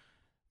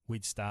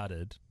 we'd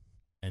started,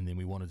 and then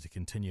we wanted to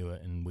continue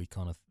it, and we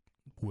kind of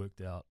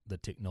worked out the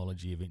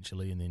technology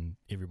eventually, and then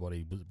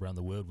everybody around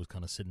the world was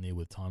kind of sitting there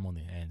with time on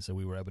their hands, so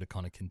we were able to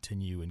kind of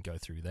continue and go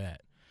through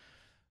that.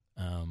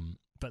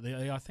 But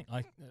I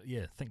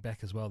think back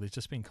as well, there's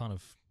just been kind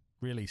of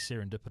really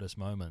serendipitous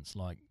moments,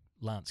 like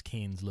Lance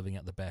Cairns living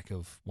at the back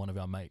of one of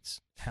our mates'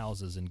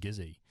 houses in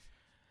Gizzy.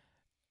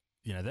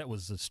 You know, that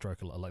was a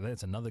stroke of luck. Like,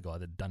 that's another guy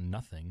that done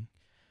nothing,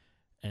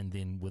 and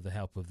then with the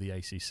help of the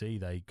ACC,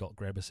 they got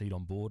Grab a Seat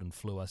on board and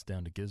flew us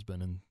down to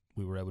Gisborne, and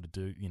we were able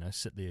to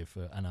sit there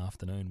for an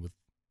afternoon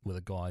with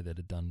a guy that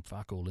had done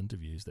fuck all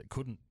interviews that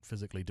couldn't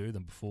physically do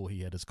them before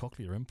he had his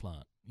cochlear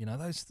implant. You know,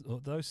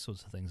 those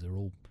sorts of things are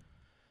all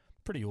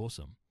pretty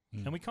awesome.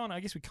 And we kind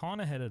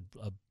of had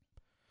a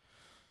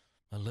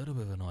little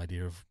bit of an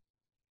idea of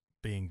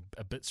being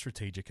a bit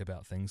strategic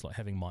about things, like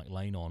having Mike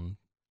Lane on,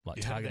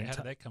 like how did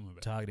that come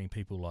about? Targeting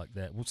people like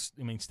that. Well,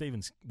 I mean,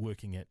 Stephen's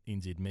working at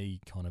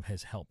NZME kind of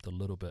has helped a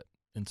little bit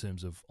in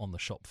terms of on the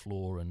shop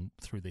floor and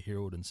through the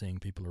Herald and seeing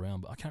people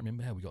around. But I can't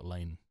remember how we got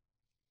Lane.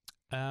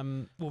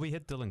 Well, we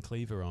had Dylan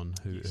Cleaver on,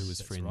 who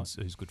was friends,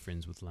 right. who's good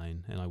friends with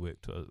Lane, and I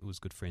was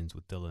good friends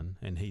with Dylan,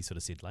 and he sort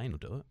of said Lane will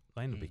do it.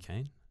 Lane will be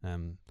keen.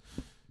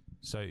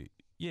 So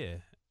yeah,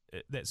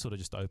 that sort of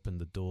just opened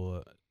the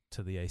door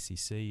to the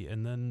ACC,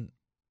 and then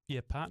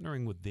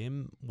partnering with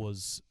them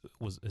has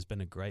been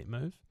a great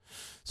move.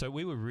 So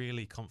we were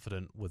really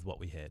confident with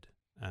what we had.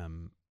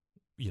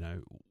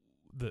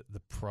 The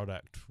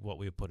product, what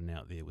we were putting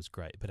out there was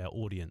great, but our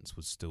audience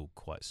was still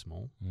quite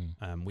small.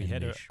 We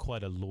had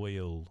quite a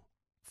loyal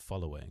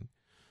following,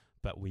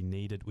 but we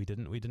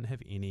didn't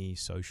have any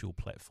social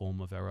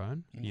platform of our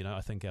own. You know,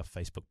 I think our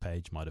Facebook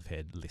page might have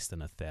had less than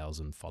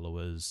 1,000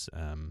 followers.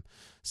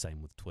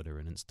 Same with Twitter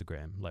and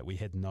Instagram. Like, we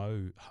had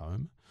no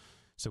home,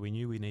 so we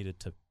knew we needed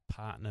to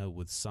partner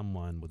with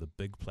someone with a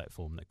big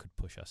platform that could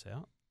push us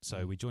out.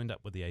 So we joined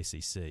up with the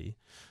ACC,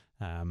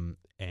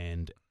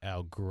 and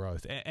our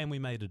growth, and we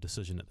made a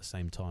decision at the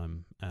same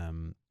time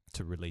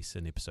to release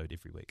an episode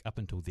every week. Up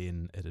until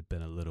then, it had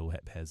been a little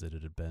haphazard.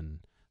 It had been,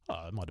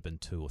 it might have been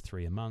 2 or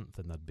 3 a month,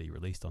 and they'd be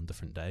released on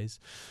different days.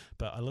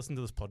 But I listened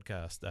to this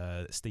podcast,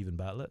 Stephen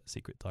Bartlett,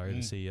 Secret Diary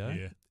of the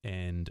CEO,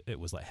 and it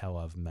was like how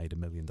I've made $1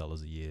 million a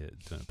year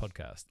doing a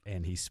podcast.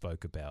 And he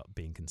spoke about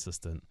being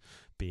consistent,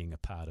 being a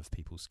part of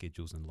people's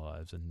schedules and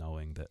lives, and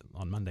knowing that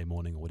on Monday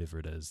morning or whatever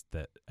it is,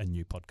 that a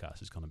new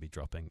podcast is going to be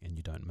dropping and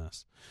you don't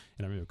miss.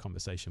 And I remember a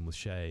conversation with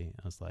Shay.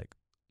 I was like,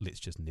 let's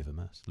just never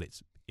miss.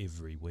 Let's,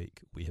 every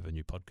week we have a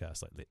new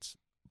podcast. Like, let's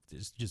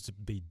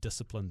just be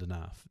disciplined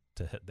enough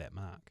to hit that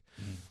mark.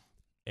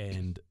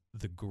 And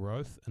the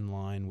growth in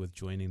line with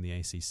joining the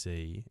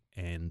ACC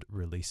and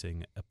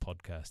releasing a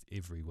podcast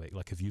every week,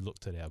 like, if you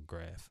looked at our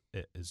graph,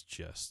 it is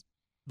just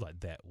like,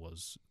 that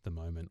was the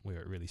moment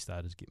where it really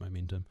started to get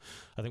momentum.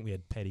 I think we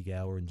had Paddy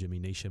Gower and Jimmy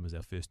Neesham as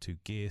our first 2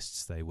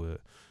 guests. They were,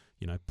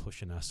 you know,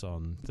 pushing us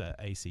on. The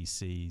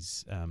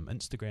ACC's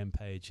Instagram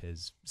page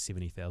has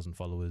 70,000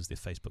 followers. Their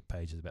Facebook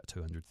page is about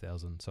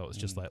 200,000. So it's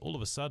just like, all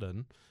of a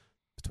sudden,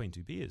 between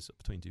two beers,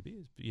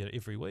 you know,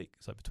 every week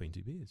it's like between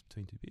two beers.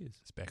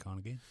 It's back on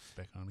again.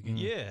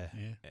 Yeah.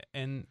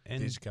 And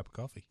there's your cup of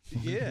coffee.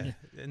 Yeah.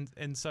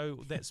 and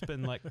so that's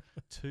been like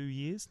 2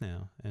 years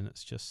now, and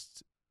it's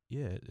just,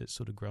 it's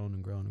sort of grown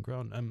and grown and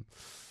grown.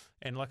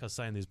 And like I was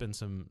saying, there's been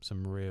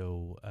some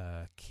real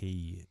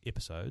key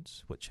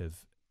episodes which have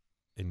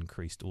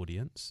increased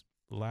audience.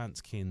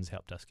 Lance Cairns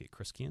helped us get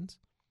Chris Cairns.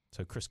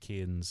 So Chris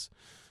Cairns,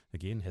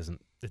 again,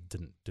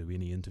 didn't do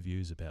any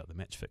interviews about the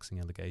match fixing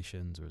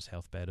allegations or his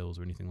health battles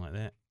or anything like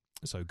that.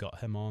 So got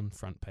him on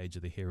front page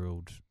of the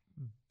Herald.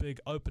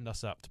 Opened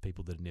us up to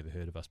people that had never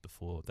heard of us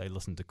before. They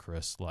listened to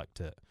Chris, liked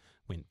it,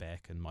 went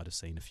back and might have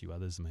seen a few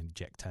others. I mean,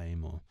 Jack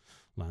Tame or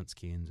Lance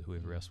Cairns or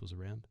whoever else was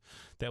around.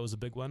 That was a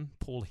big one.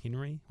 Paul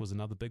Henry was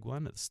another big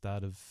one at the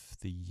start of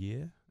the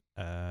year,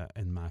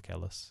 and Mark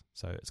Ellis.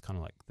 So it's kind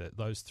of like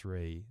those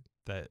three,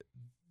 that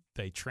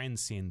they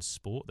transcend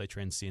sport. They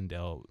transcend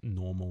our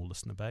normal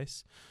listener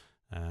base.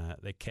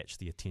 They catch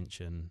the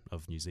attention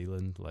of New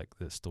Zealand, like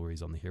the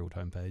stories on the Herald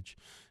homepage.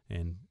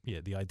 And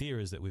the idea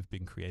is that we've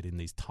been creating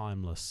these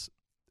timeless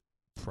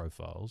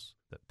profiles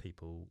that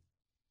people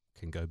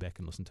can go back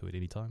and listen to at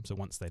any time. So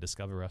once they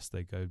discover us,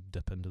 they go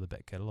dip into the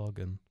back catalogue,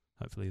 and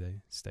hopefully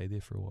they stay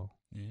there for a while.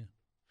 Yeah.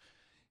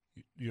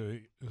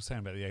 You were saying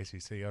about the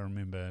ACC. I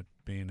remember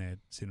being at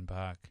Seddon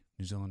Park,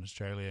 New Zealand,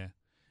 Australia,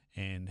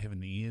 and having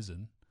the ears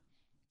in.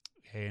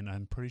 And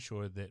I'm pretty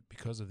sure that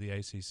because of the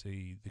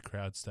ACC, the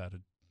crowd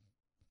started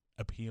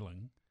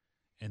appealing,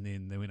 and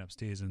then they went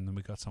upstairs, and then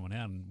we got someone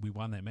out, and we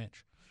won that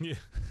match. Yeah,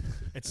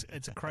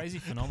 it's a crazy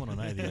phenomenon,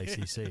 the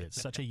ACC.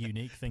 It's such a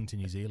unique thing to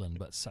New Zealand,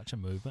 but such a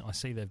movement. I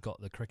see they've got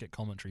the cricket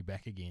commentary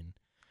back again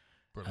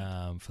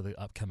for the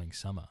upcoming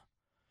summer,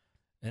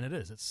 and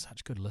it's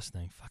such good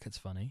listening. Fuck, it's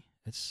funny.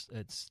 It's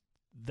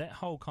that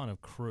whole kind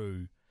of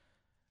crew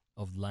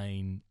of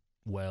Lane,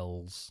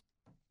 Wells,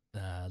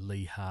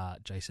 Lee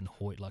Hart, Jason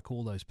Hoyt, like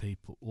all those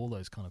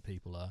kind of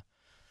people are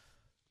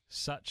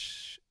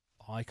such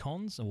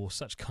icons or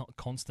such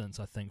constants,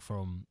 I think,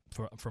 from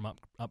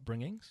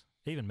upbringings.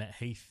 Even Matt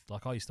Heath,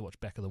 like I used to watch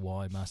Back of the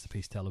Y,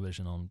 Masterpiece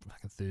Television on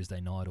like a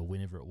Thursday night or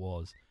whenever it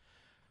was,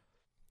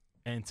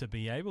 and to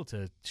be able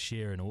to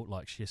share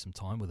some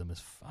time with them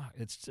is fuck.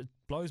 It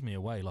blows me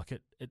away. Like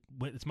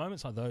it's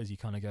moments like those you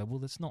kind of go,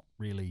 well, it's not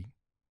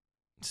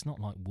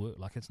like work.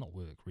 Like, it's not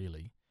work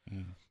really.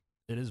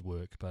 It is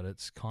work, but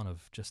it's kind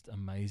of just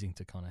amazing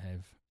to kind of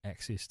have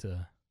access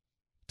to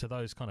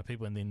those kind of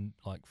people, and then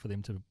like for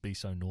them to be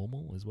so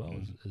normal as well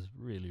is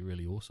really,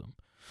 really awesome.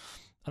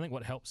 I think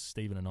what helps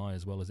Stephen and I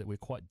as well is that we're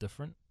quite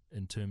different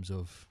in terms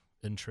of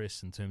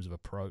interests, in terms of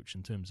approach,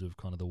 in terms of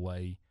kind of the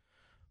way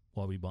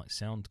why we might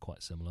sound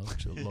quite similar,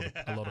 which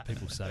a lot of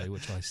people say,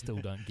 which I still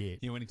don't get.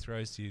 Yeah, when he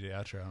throws to you the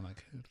outro, I'm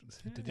like,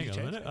 did Hang on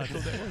a minute, I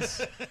thought that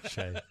was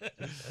Shay.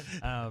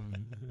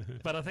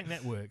 But I think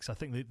that works. I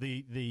think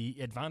the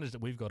advantage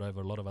that we've got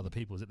over a lot of other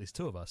people is that there's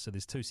 2 of us, so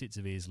there's 2 sets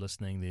of ears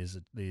listening.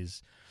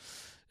 There's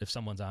if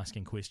someone's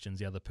asking questions,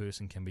 the other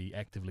person can be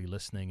actively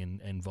listening,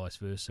 and vice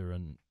versa,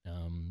 and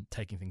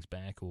taking things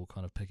back or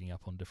kind of picking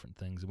up on different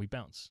things, and we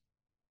bounce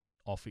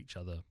off each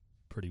other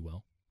pretty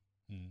well.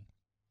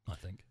 I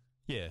think.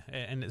 Yeah,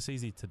 and it's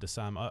easy to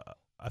disarm.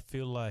 I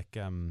feel like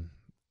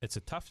it's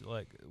a tough,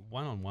 like,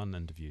 one-on-one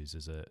interviews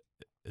is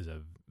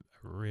a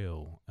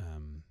real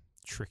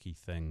tricky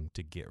thing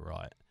to get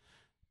right,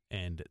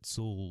 and it's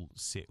all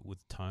set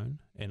with tone.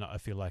 And I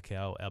feel like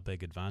our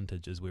big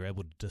advantage is we're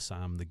able to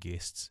disarm the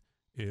guests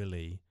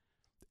early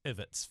if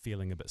it's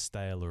feeling a bit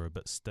stale or a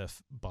bit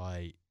stiff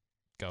by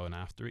going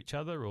after each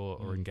other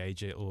or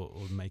engage it or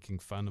making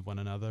fun of one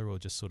another or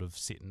just sort of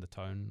setting the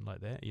tone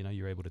like that. You know,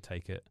 you're able to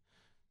take it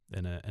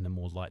in a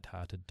more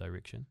light-hearted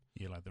direction.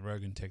 Yeah, like the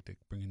Rogan tactic,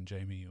 bring in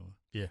Jamie or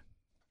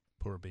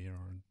pour a beer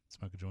or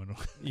smoke a joint or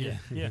Yeah.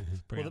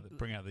 bring Well,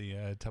 out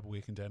the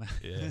Tupperware container.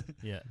 Yeah.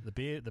 Yeah, the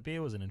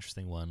beer was an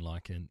interesting one.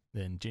 Like, and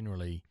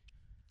generally,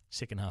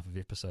 second half of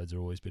episodes are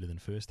always better than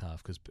first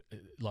half because,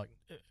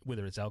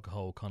 whether it's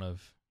alcohol kind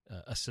of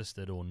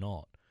assisted or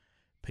not,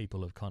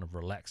 people have kind of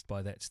relaxed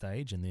by that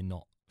stage, and they're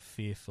not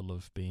fearful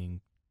of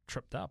being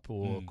tripped up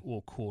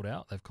or caught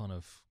out. They've kind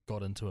of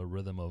got into a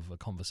rhythm of a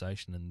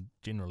conversation, and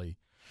generally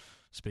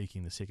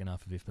speaking, the second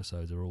half of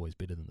episodes are always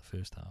better than the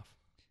first half.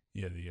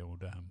 Yeah, the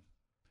old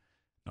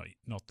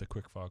not the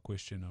quickfire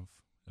question of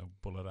a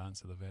bullet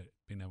answer. They've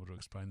been able to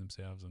explain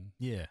themselves and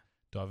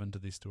dive into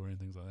their story and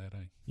things like that.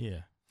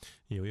 Yeah.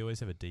 Yeah, we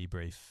always have a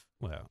debrief.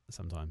 Well,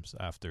 sometimes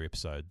after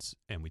episodes,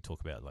 and we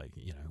talk about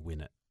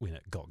when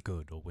it got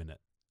good or when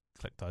it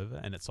clicked over,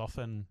 and it's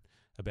often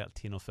about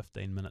 10 or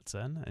 15 minutes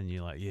in, and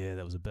you're like, yeah,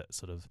 that was a bit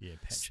sort of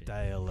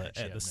stale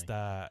at the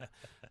start,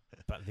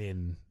 but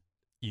then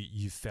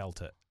you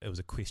felt it. It was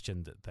a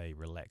question that they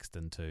relaxed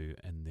into,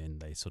 and then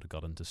they sort of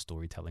got into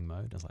storytelling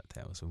mode. I was like,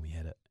 that was when we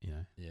had it,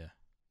 Yeah.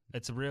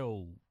 It's a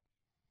real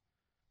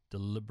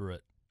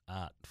deliberate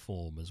art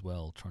form as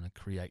well, trying to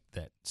create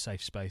that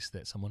safe space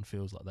that someone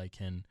feels like they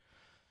can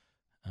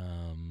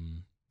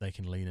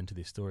lean into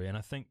their story. And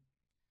I think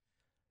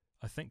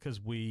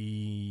because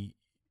we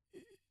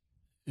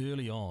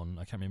early on,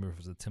 I can't remember if it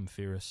was the Tim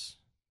Ferriss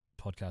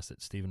podcast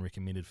that Stephen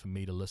recommended for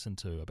me to listen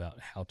to about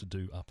how to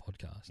do our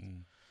podcast,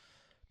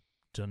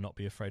 to not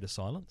be afraid of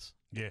silence,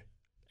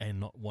 and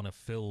not want to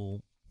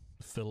fill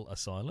a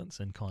silence.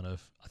 And kind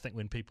of, I think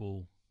when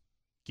people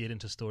get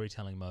into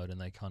storytelling mode and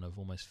they kind of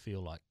almost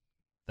feel like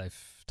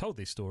they've told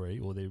their story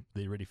or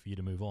they're ready for you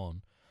to move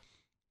on,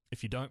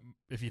 if you don't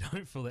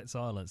fill that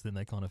silence, then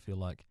they kind of feel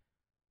like,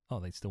 oh,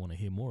 they still want to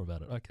hear more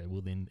about it. Okay,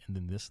 well then, and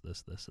then this,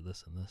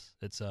 and this.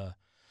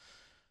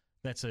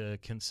 That's a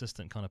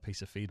consistent kind of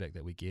piece of feedback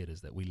that we get, is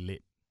that we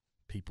let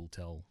people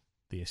tell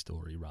their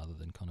story rather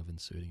than kind of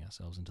inserting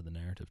ourselves into the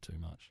narrative too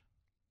much.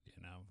 Yeah,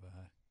 no,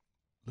 I've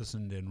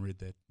listened and read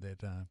that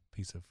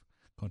piece of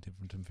content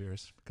from Tim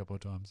Ferriss a couple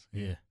of times.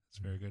 Yeah. It's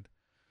very good.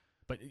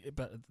 But you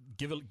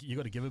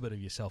got to give a bit of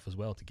yourself as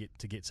well to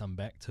get some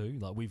back too.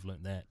 Like, we've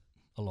learnt that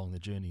along the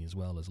journey as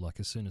well, as like,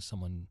 as soon as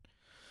someone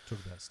talk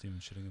about Steven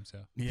shitting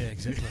himself. Yeah,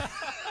 exactly.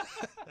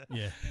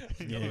 Yeah.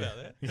 Forgot about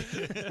that.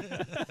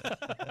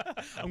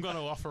 I'm going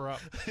to offer up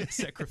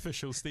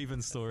sacrificial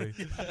Stephen story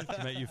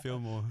to make you feel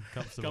more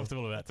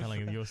comfortable about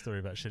telling your story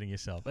about shitting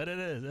yourself. But it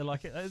is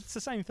like, it's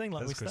the same thing.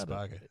 Like, that's we Chris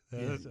started.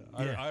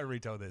 Barker. I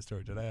retold that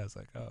story today. I was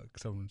like, oh,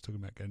 someone was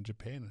talking about going to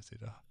Japan. I said,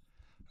 oh,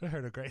 I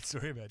heard a great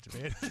story about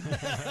Japan.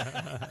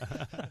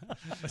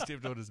 My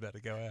stepdaughter's about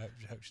to go out.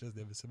 I hope she doesn't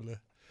have a similar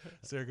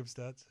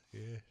circumstance.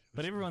 Yeah.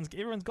 But everyone's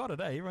got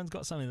it, eh? Everyone's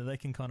got something that they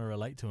can kind of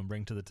relate to and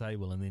bring to the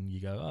table, and then you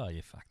go, oh,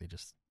 yeah, fuck, they're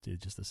just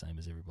the same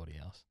as everybody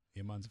else.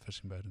 Yeah, mine's a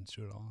fishing boat in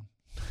Stewart Island.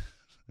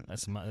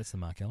 That's the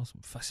Mark Ellis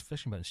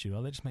fishing boat in Stewart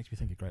Island. That just makes me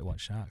think of great white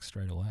sharks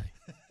straight away.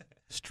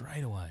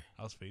 Straight away.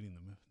 I was feeding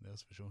them, that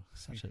was for sure.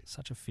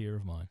 Such a fear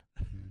of mine.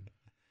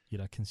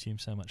 Yet I consume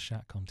so much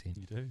shark content.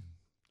 You do.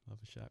 Love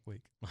a Shark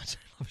Week. I do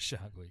love a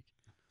Shark Week.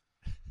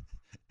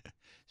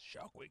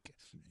 Shark Week.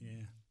 Yeah.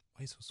 Why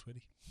are you so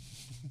sweaty?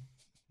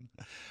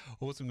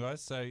 Awesome,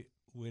 guys. So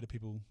where do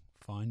people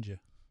find you?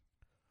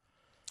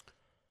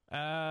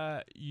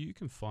 You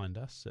can find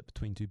us at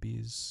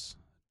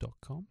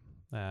betweentwobeers.com,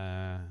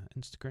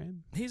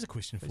 Instagram. Here's a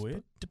question for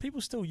you. Do people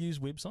still use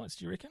websites,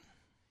 do you reckon?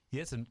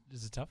 Yeah, it's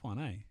a tough one,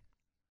 eh?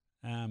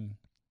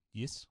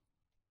 Yes,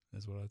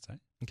 that's what I'd say.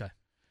 Okay.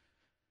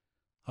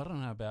 I don't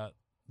know about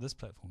this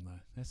platform,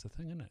 though. That's the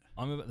thing, isn't it?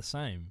 I'm about the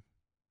same.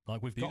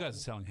 Like, you guys are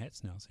selling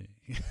hats now, so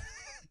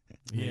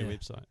Need a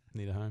website.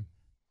 Need a home.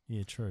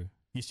 Yeah, true.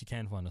 Yes, you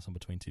can find us on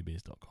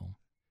betweentwobeers.com.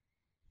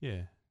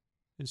 Yeah.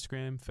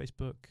 Instagram,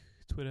 Facebook,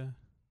 Twitter,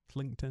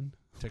 LinkedIn,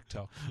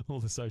 TikTok, all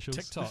the socials.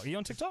 TikTok. Are you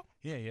on TikTok?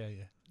 Yeah.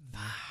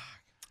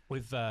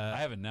 With I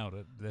haven't nailed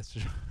it. That's for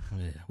sure.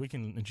 Yeah, we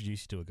can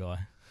introduce you to a guy.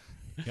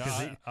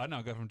 Yeah, I know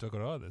a guy from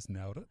Tokoroa that's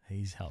nailed it.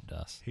 He's helped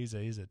us. He's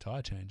a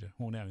tyre changer.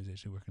 Well, now he's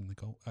actually working in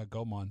the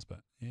gold mines, but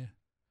yeah.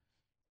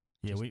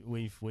 Yeah,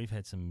 we've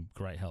had some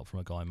great help from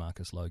a guy,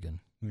 Marcus Logan.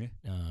 Yeah.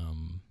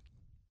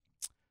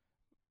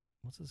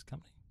 What's his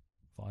company?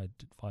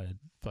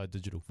 Fire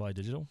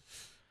Digital.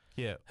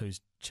 Yeah. Who's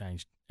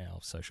changed our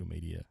social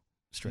media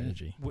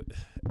strategy. Yeah.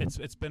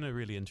 It's been a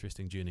really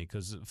interesting journey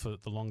because for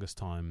the longest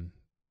time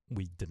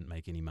we didn't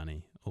make any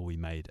money, or we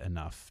made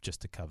enough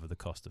just to cover the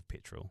cost of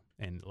petrol.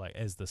 And like,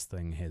 as this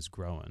thing has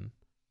grown,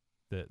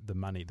 the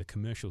money, the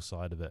commercial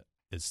side of it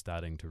is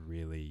starting to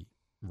really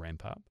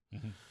ramp up,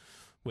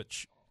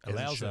 which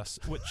allows us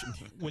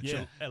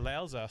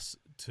allows us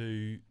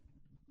to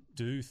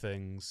do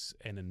things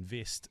and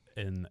invest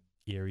in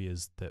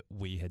areas that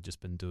we had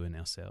just been doing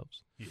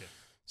ourselves. Yeah.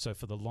 So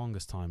for the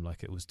longest time,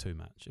 like, it was too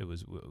much. We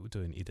were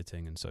doing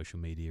editing and social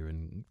media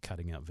and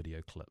cutting out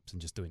video clips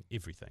and just doing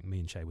everything. Me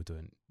and Shay were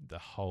doing the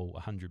whole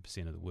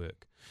 100% of the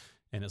work.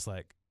 And it's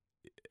like,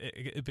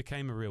 it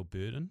became a real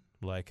burden.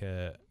 Like,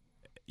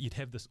 you'd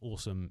have this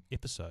awesome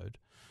episode,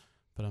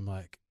 but I'm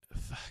like,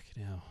 fuck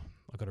now,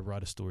 I've got to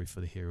write a story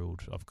for the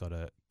Herald. I've got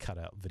to cut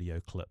out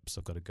video clips.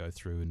 I've got to go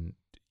through and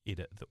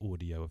edit the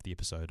audio of the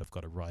episode. I've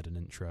got to write an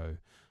intro,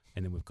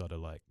 and then we've got to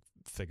like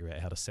figure out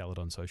how to sell it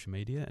on social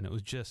media. And it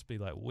would just be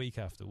like week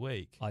after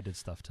week. I did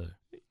stuff too.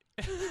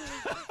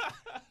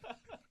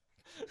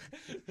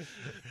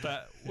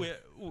 But we're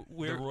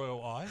the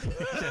royal eye.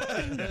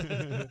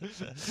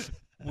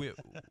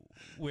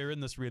 we're in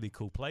this really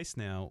cool place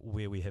now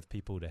where we have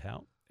people to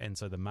help, and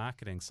so the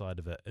marketing side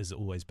of it has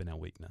always been our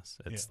weakness.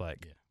 It's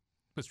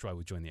that's why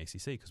we joined the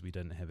ACC, because we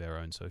didn't have our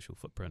own social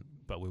footprint,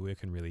 but we're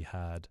working really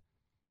hard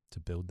to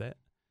build that.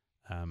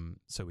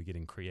 So we're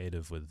getting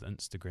creative with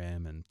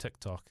Instagram and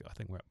TikTok. I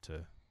think we're up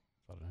to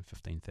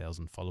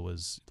 15,000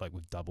 followers. Like,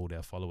 we've doubled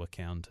our follower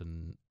count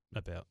in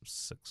about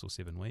 6 or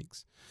 7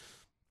 weeks.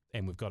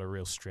 And we've got a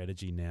real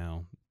strategy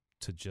now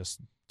to just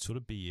sort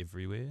of be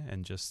everywhere,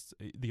 and just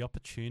the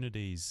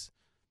opportunities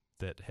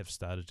that have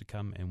started to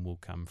come and will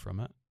come from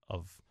it,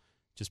 of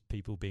just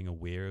people being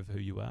aware of who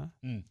you are.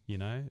 You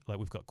know, like,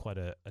 we've got quite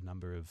a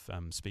number of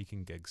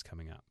speaking gigs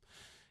coming up.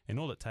 And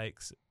all it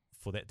takes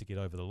for that to get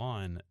over the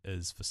line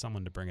is for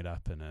someone to bring it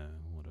up in a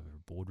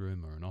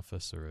boardroom or an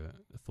office or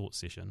a thought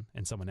session,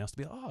 and someone else to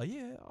be like, oh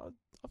yeah,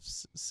 I've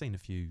seen a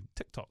few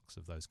TikToks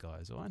of those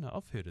guys, or I know,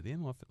 I've heard of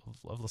them,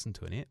 I've listened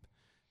to an ep.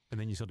 And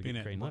then you sort of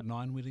get green lit.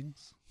 9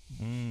 weddings?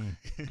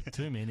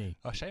 Too many.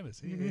 Oh, Seamus.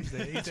 He's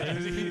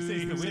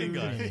the wedding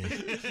guy.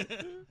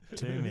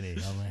 Too many.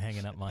 I'm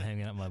hanging up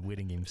my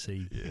wedding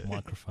MC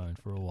microphone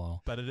for a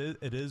while. But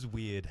it is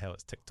weird how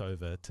it's ticked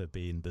over to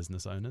being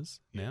business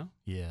owners now.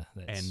 Yeah.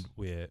 And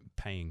we're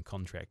paying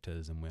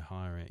contractors, and we're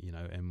hiring, you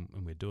know, and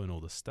we're doing all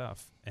this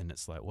stuff. And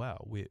it's like,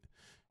 wow, we've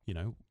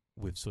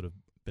sort of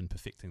been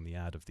perfecting the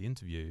art of the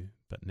interview,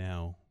 but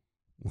now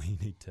we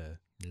need to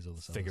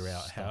figure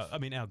out how. I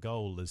mean, our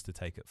goal is to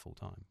take it full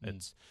time.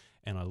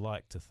 And I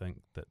like to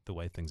think that the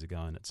way things are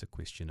going, it's a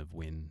question of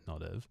when,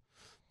 not if.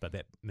 But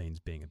that means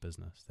being a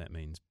business. That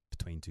means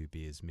Between Two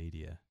Beers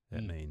Media.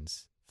 That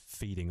means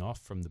feeding off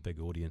from the big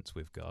audience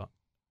we've got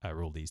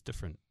are all these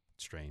different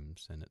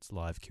streams, and it's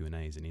live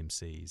Q&As and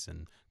MCs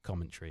and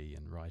commentary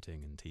and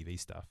writing and TV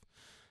stuff.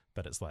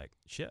 But it's like,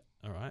 shit,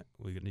 all right,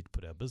 we need to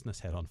put our business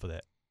hat on for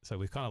that. So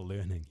we're kind of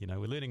learning, you know,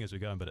 we're learning as we're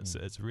going, but it's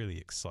a really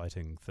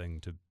exciting thing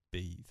to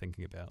be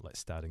thinking about, like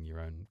starting your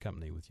own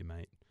company with your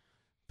mate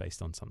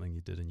based on something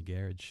you did in your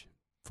garage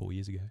 4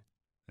 years ago.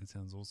 That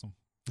sounds awesome.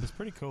 It's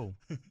pretty cool.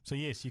 So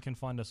yes, you can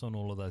find us on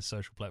all of those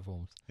social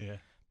platforms. Yeah.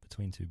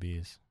 Between Two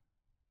Beers.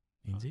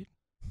 NZ?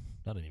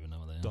 I don't even know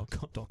what they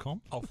are.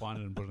 .com? I'll find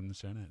it and put it in the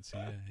show notes.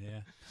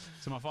 Yeah.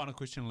 So my final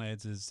question,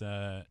 lads, is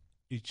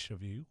each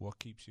of you, what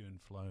keeps you in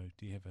flow?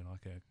 Do you have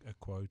a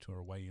quote or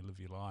a way you live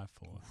your life,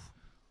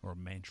 or a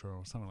mantra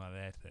or something like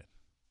that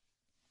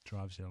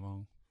drives you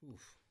along?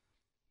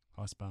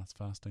 Ice baths,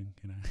 fasting,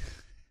 you know.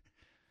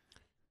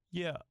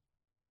 Yeah.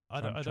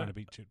 I'm trying to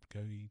beat Chip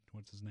Kogi.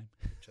 What's his name?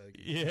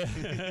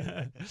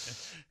 Yeah.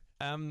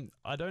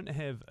 I don't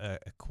have a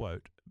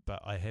quote,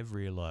 but I have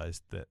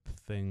realised that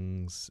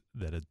things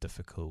that are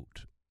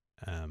difficult,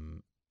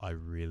 I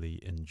really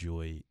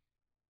enjoy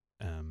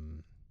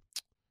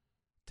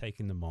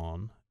taking them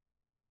on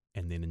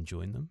and then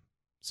enjoying them.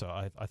 So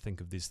I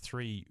think of there's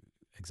 3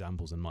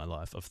 examples in my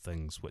life of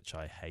things which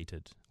I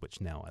hated,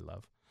 which now I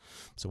love.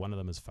 So one of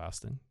them is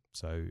fasting.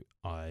 So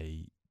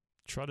I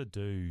try to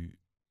do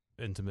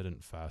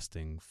intermittent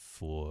fasting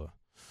for,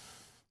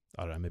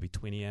 I don't know, maybe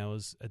 20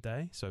 hours a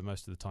day. So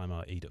most of the time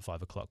I eat at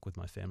 5 o'clock with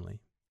my family.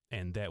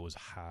 And that was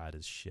hard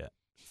as shit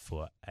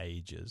for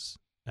ages.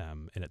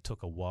 And it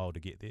took a while to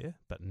get there,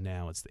 but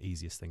now it's the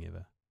easiest thing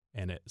ever.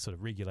 And it sort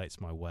of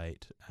regulates my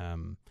weight.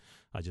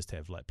 I just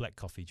have like black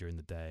coffee during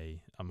the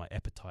day. My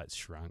appetite's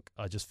shrunk.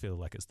 I just feel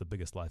like it's the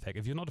biggest life hack.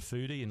 If you're not a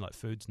foodie and like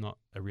food's not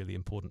a really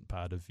important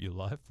part of your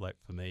life, like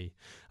for me,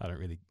 I don't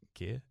really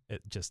care.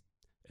 It just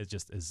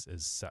is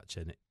such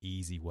an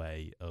easy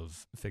way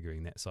of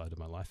figuring that side of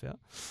my life out.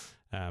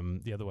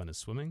 The other one is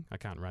swimming. I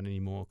can't run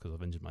anymore because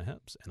I've injured my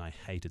hips, and I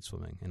hated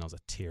swimming, and I was a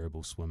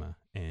terrible swimmer,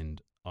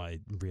 and I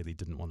really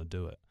didn't want to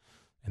do it.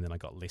 And then I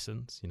got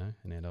lessons, you know,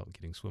 and ended up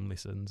getting swim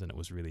lessons, and it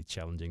was really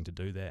challenging to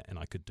do that, and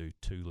I could do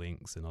 2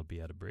 lengths and I'd be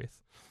out of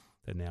breath.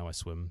 And now I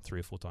swim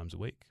 3 or 4 times a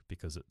week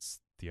because it's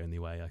the only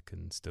way I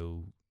can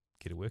still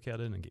get a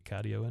workout in and get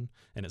cardio in.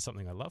 And it's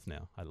something I love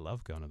now. I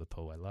love going to the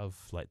pool. I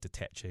love like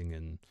detaching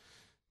and,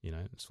 you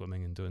know,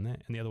 swimming and doing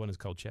that. And the other one is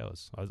cold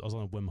showers. I was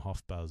on a Wim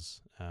Hof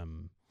buzz a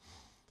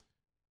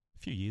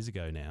few years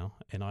ago now,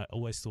 and I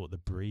always thought the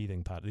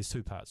breathing part, there's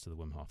 2 parts to the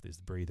Wim Hof, there's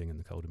the breathing and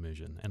the cold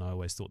immersion, and I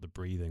always thought the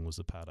breathing was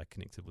the part I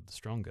connected with the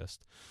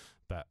strongest.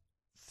 But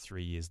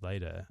 3 years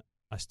later,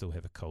 I still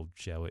have a cold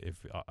shower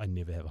I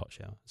never have a hot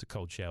shower. It's a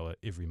cold shower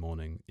every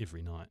morning,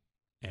 every night.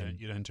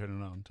 And you don't turn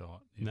it on until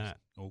hot. Nah,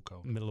 all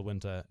cold. Middle of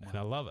winter, and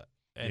I love it.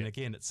 And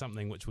again, it's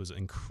something which was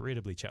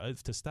incredibly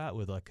challenging. To start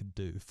with, I could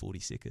do 40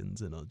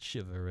 seconds and I'd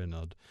shiver, and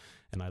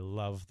I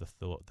love the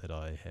thought that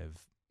I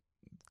have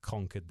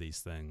conquered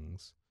these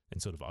things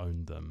and sort of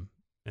owned them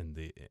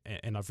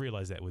and I've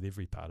realised that with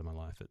every part of my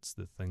life, it's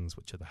the things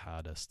which are the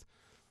hardest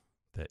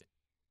that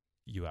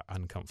you are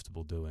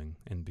uncomfortable doing,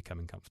 and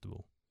becoming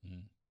comfortable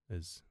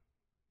is,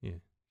 yeah.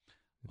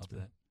 Love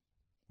that.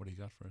 What do you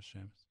got for us,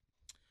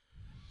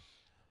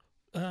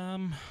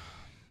 Seamus?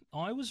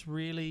 I was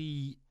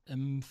really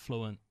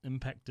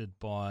impacted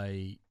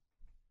by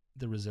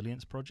the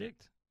Resilience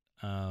Project,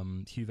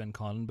 Hugh Van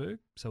Cuylenberg.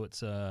 So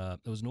it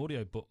was an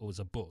audio book. It was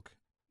a book.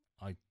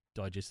 I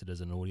digested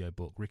as an audio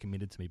book,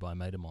 recommended to me by a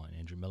mate of mine,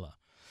 Andrew Miller.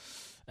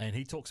 And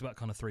he talks about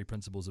kind of 3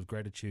 principles of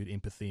gratitude,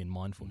 empathy, and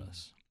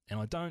mindfulness. And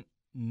I don't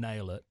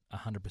nail it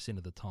 100%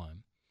 of the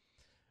time,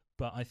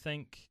 but I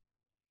think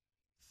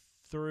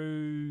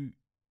through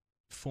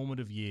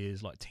formative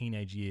years, like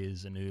teenage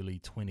years and early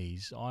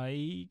 20s,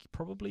 I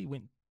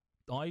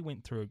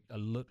went through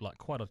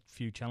quite a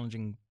few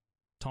challenging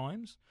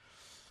times.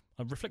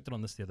 I reflected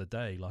on this the other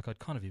day, like I'd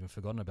kind of even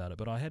forgotten about it,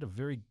 but I had a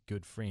very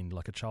good friend,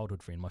 like a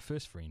childhood friend, my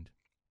first friend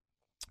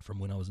from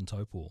when I was in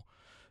Taupo,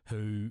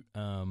 who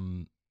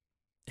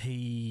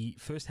he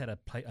first had a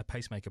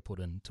pacemaker put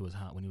into his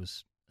heart when he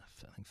was, I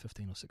think,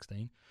 15 or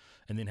 16,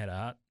 and then had a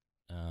heart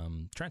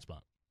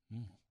transplant.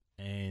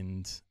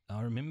 And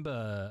I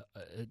remember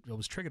I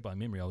was triggered by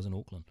memory. I was in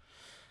Auckland,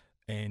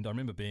 and I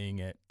remember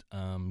being at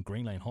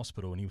Green Lane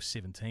Hospital, and he was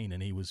 17,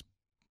 and his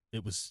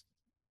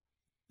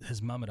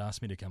mum had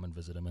asked me to come and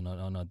visit him,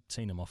 and I'd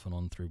seen him off and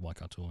on through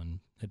Waikato and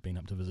had been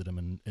up to visit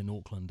him in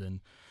Auckland,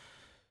 and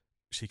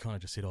she kind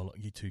of just said, "Oh, look,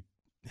 you two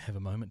have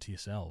a moment to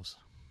yourselves."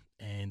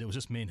 And it was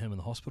just me and him in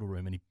the hospital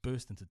room, and he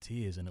burst into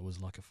tears, and it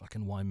was like a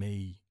fucking why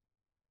me?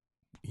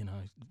 You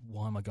know,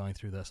 why am I going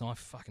through this? And I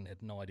fucking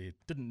had no idea,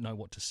 didn't know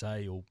what to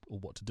say or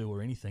what to do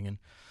or anything. And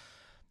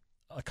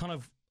I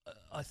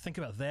think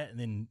about that, and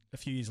then a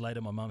few years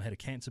later, my mum had a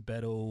cancer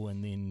battle,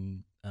 and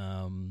then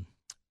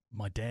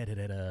my dad had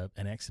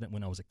an accident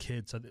when I was a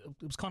kid. So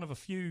it was kind of a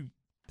few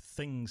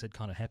things had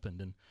kind of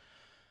happened, and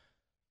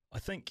I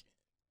think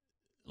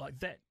like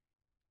that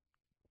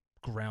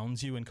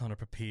grounds you and kind of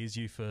prepares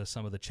you for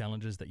some of the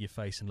challenges that you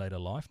face in later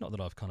life. Not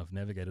that I've kind of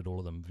navigated all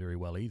of them very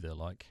well either,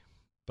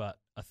 but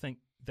I think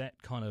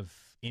that kind of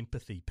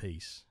empathy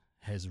piece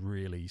has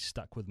really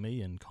stuck with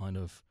me, and kind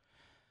of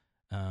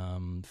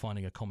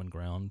finding common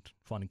ground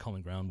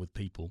with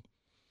people.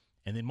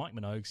 And then Mike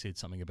Minogue said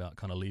something about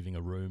kind of leaving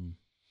a room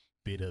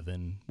better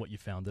than what you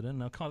found it in.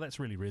 Now, kind of that's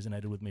really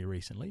resonated with me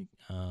recently.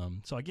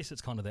 So I guess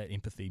it's kind of that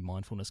empathy,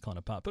 mindfulness kind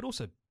of part, but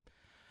also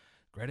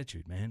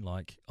gratitude, man.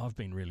 Like, I've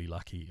been really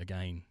lucky.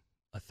 Again,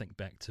 I think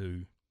back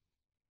to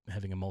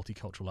having a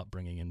multicultural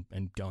upbringing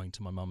and going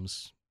to my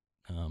mum's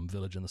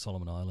village in the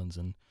Solomon Islands,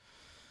 and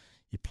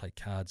you play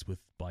cards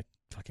by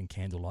fucking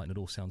candlelight, and it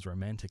all sounds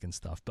romantic and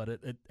stuff. But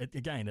it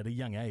again, at a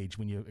young age,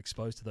 when you're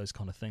exposed to those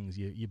kind of things,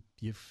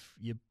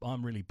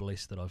 I'm really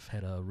blessed that I've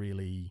had a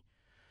really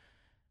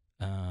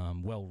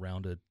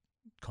well-rounded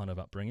kind of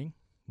upbringing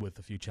with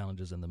a few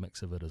challenges in the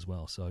mix of it as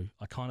well. So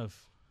I kind of,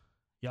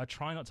 I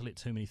try not to let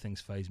too many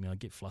things faze me. I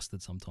get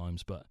flustered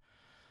sometimes, but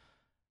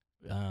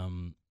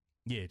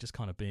just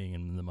kind of being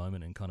in the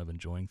moment and kind of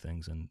enjoying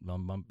things. And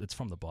it's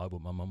from the Bible.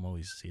 My mum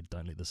always said,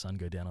 "Don't let the sun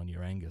go down on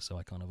your anger." So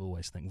I kind of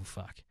always think, well,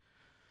 fuck,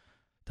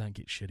 don't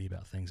get shitty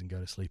about things and go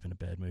to sleep in a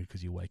bad mood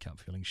because you wake up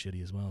feeling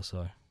shitty as well.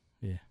 So,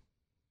 yeah.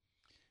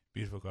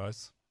 Beautiful,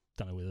 guys.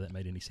 Don't know whether that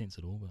made any sense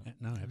at all, but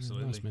no,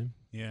 absolutely, nice, man.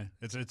 Yeah,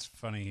 it's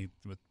funny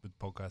with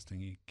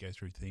podcasting. You go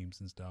through themes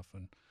and stuff.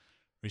 And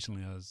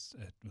recently, it was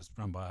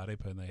run by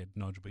Arepa, and they had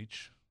Nigel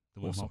Beach,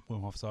 the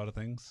Wim Hof side of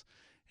things,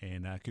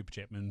 and Cooper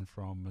Chapman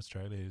from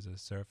Australia, who's a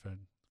surfer,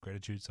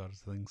 gratitude side of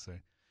things. So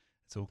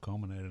it's all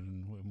culminated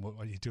in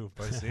what you do have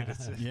both said.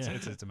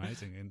 It's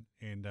amazing.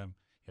 And I'd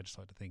just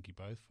like to thank you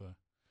both for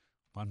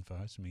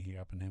hosting me here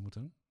up in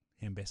Hamilton,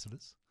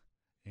 ambassadors,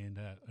 and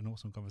an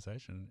awesome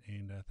conversation.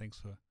 And thanks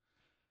for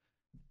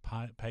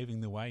paving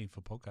the way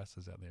for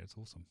podcasters out there. It's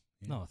awesome.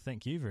 Yeah. No,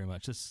 thank you very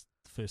much. This is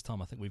the first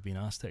time I think we've been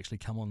asked to actually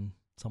come on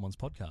someone's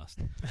podcast,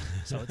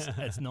 so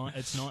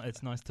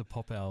it's nice to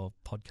pop our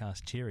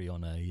podcast cherry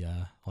on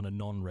a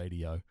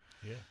non-radio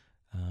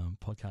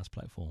podcast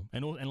platform,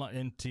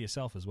 and to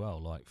yourself as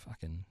well. Like,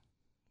 fucking,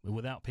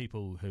 without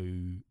people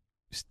who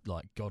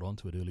got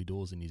onto it early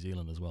doors in New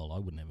Zealand as well, I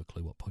wouldn't have a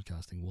clue what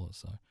podcasting was.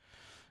 So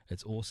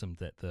it's awesome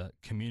that the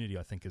community,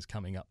 I think, is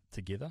coming up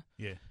together.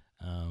 Yeah.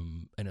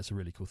 And it's a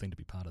really cool thing to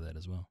be part of that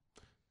as well.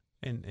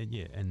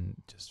 And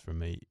just for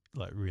me,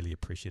 really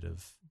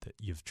appreciative that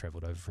you've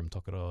travelled over from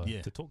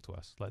Tokoroa to talk to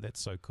us. That's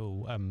so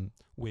cool.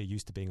 We're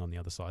used to being on the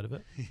other side of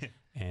it,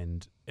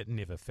 and it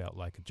never felt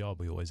like a job.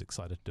 We're always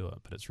excited to do it,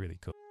 but it's really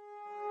cool.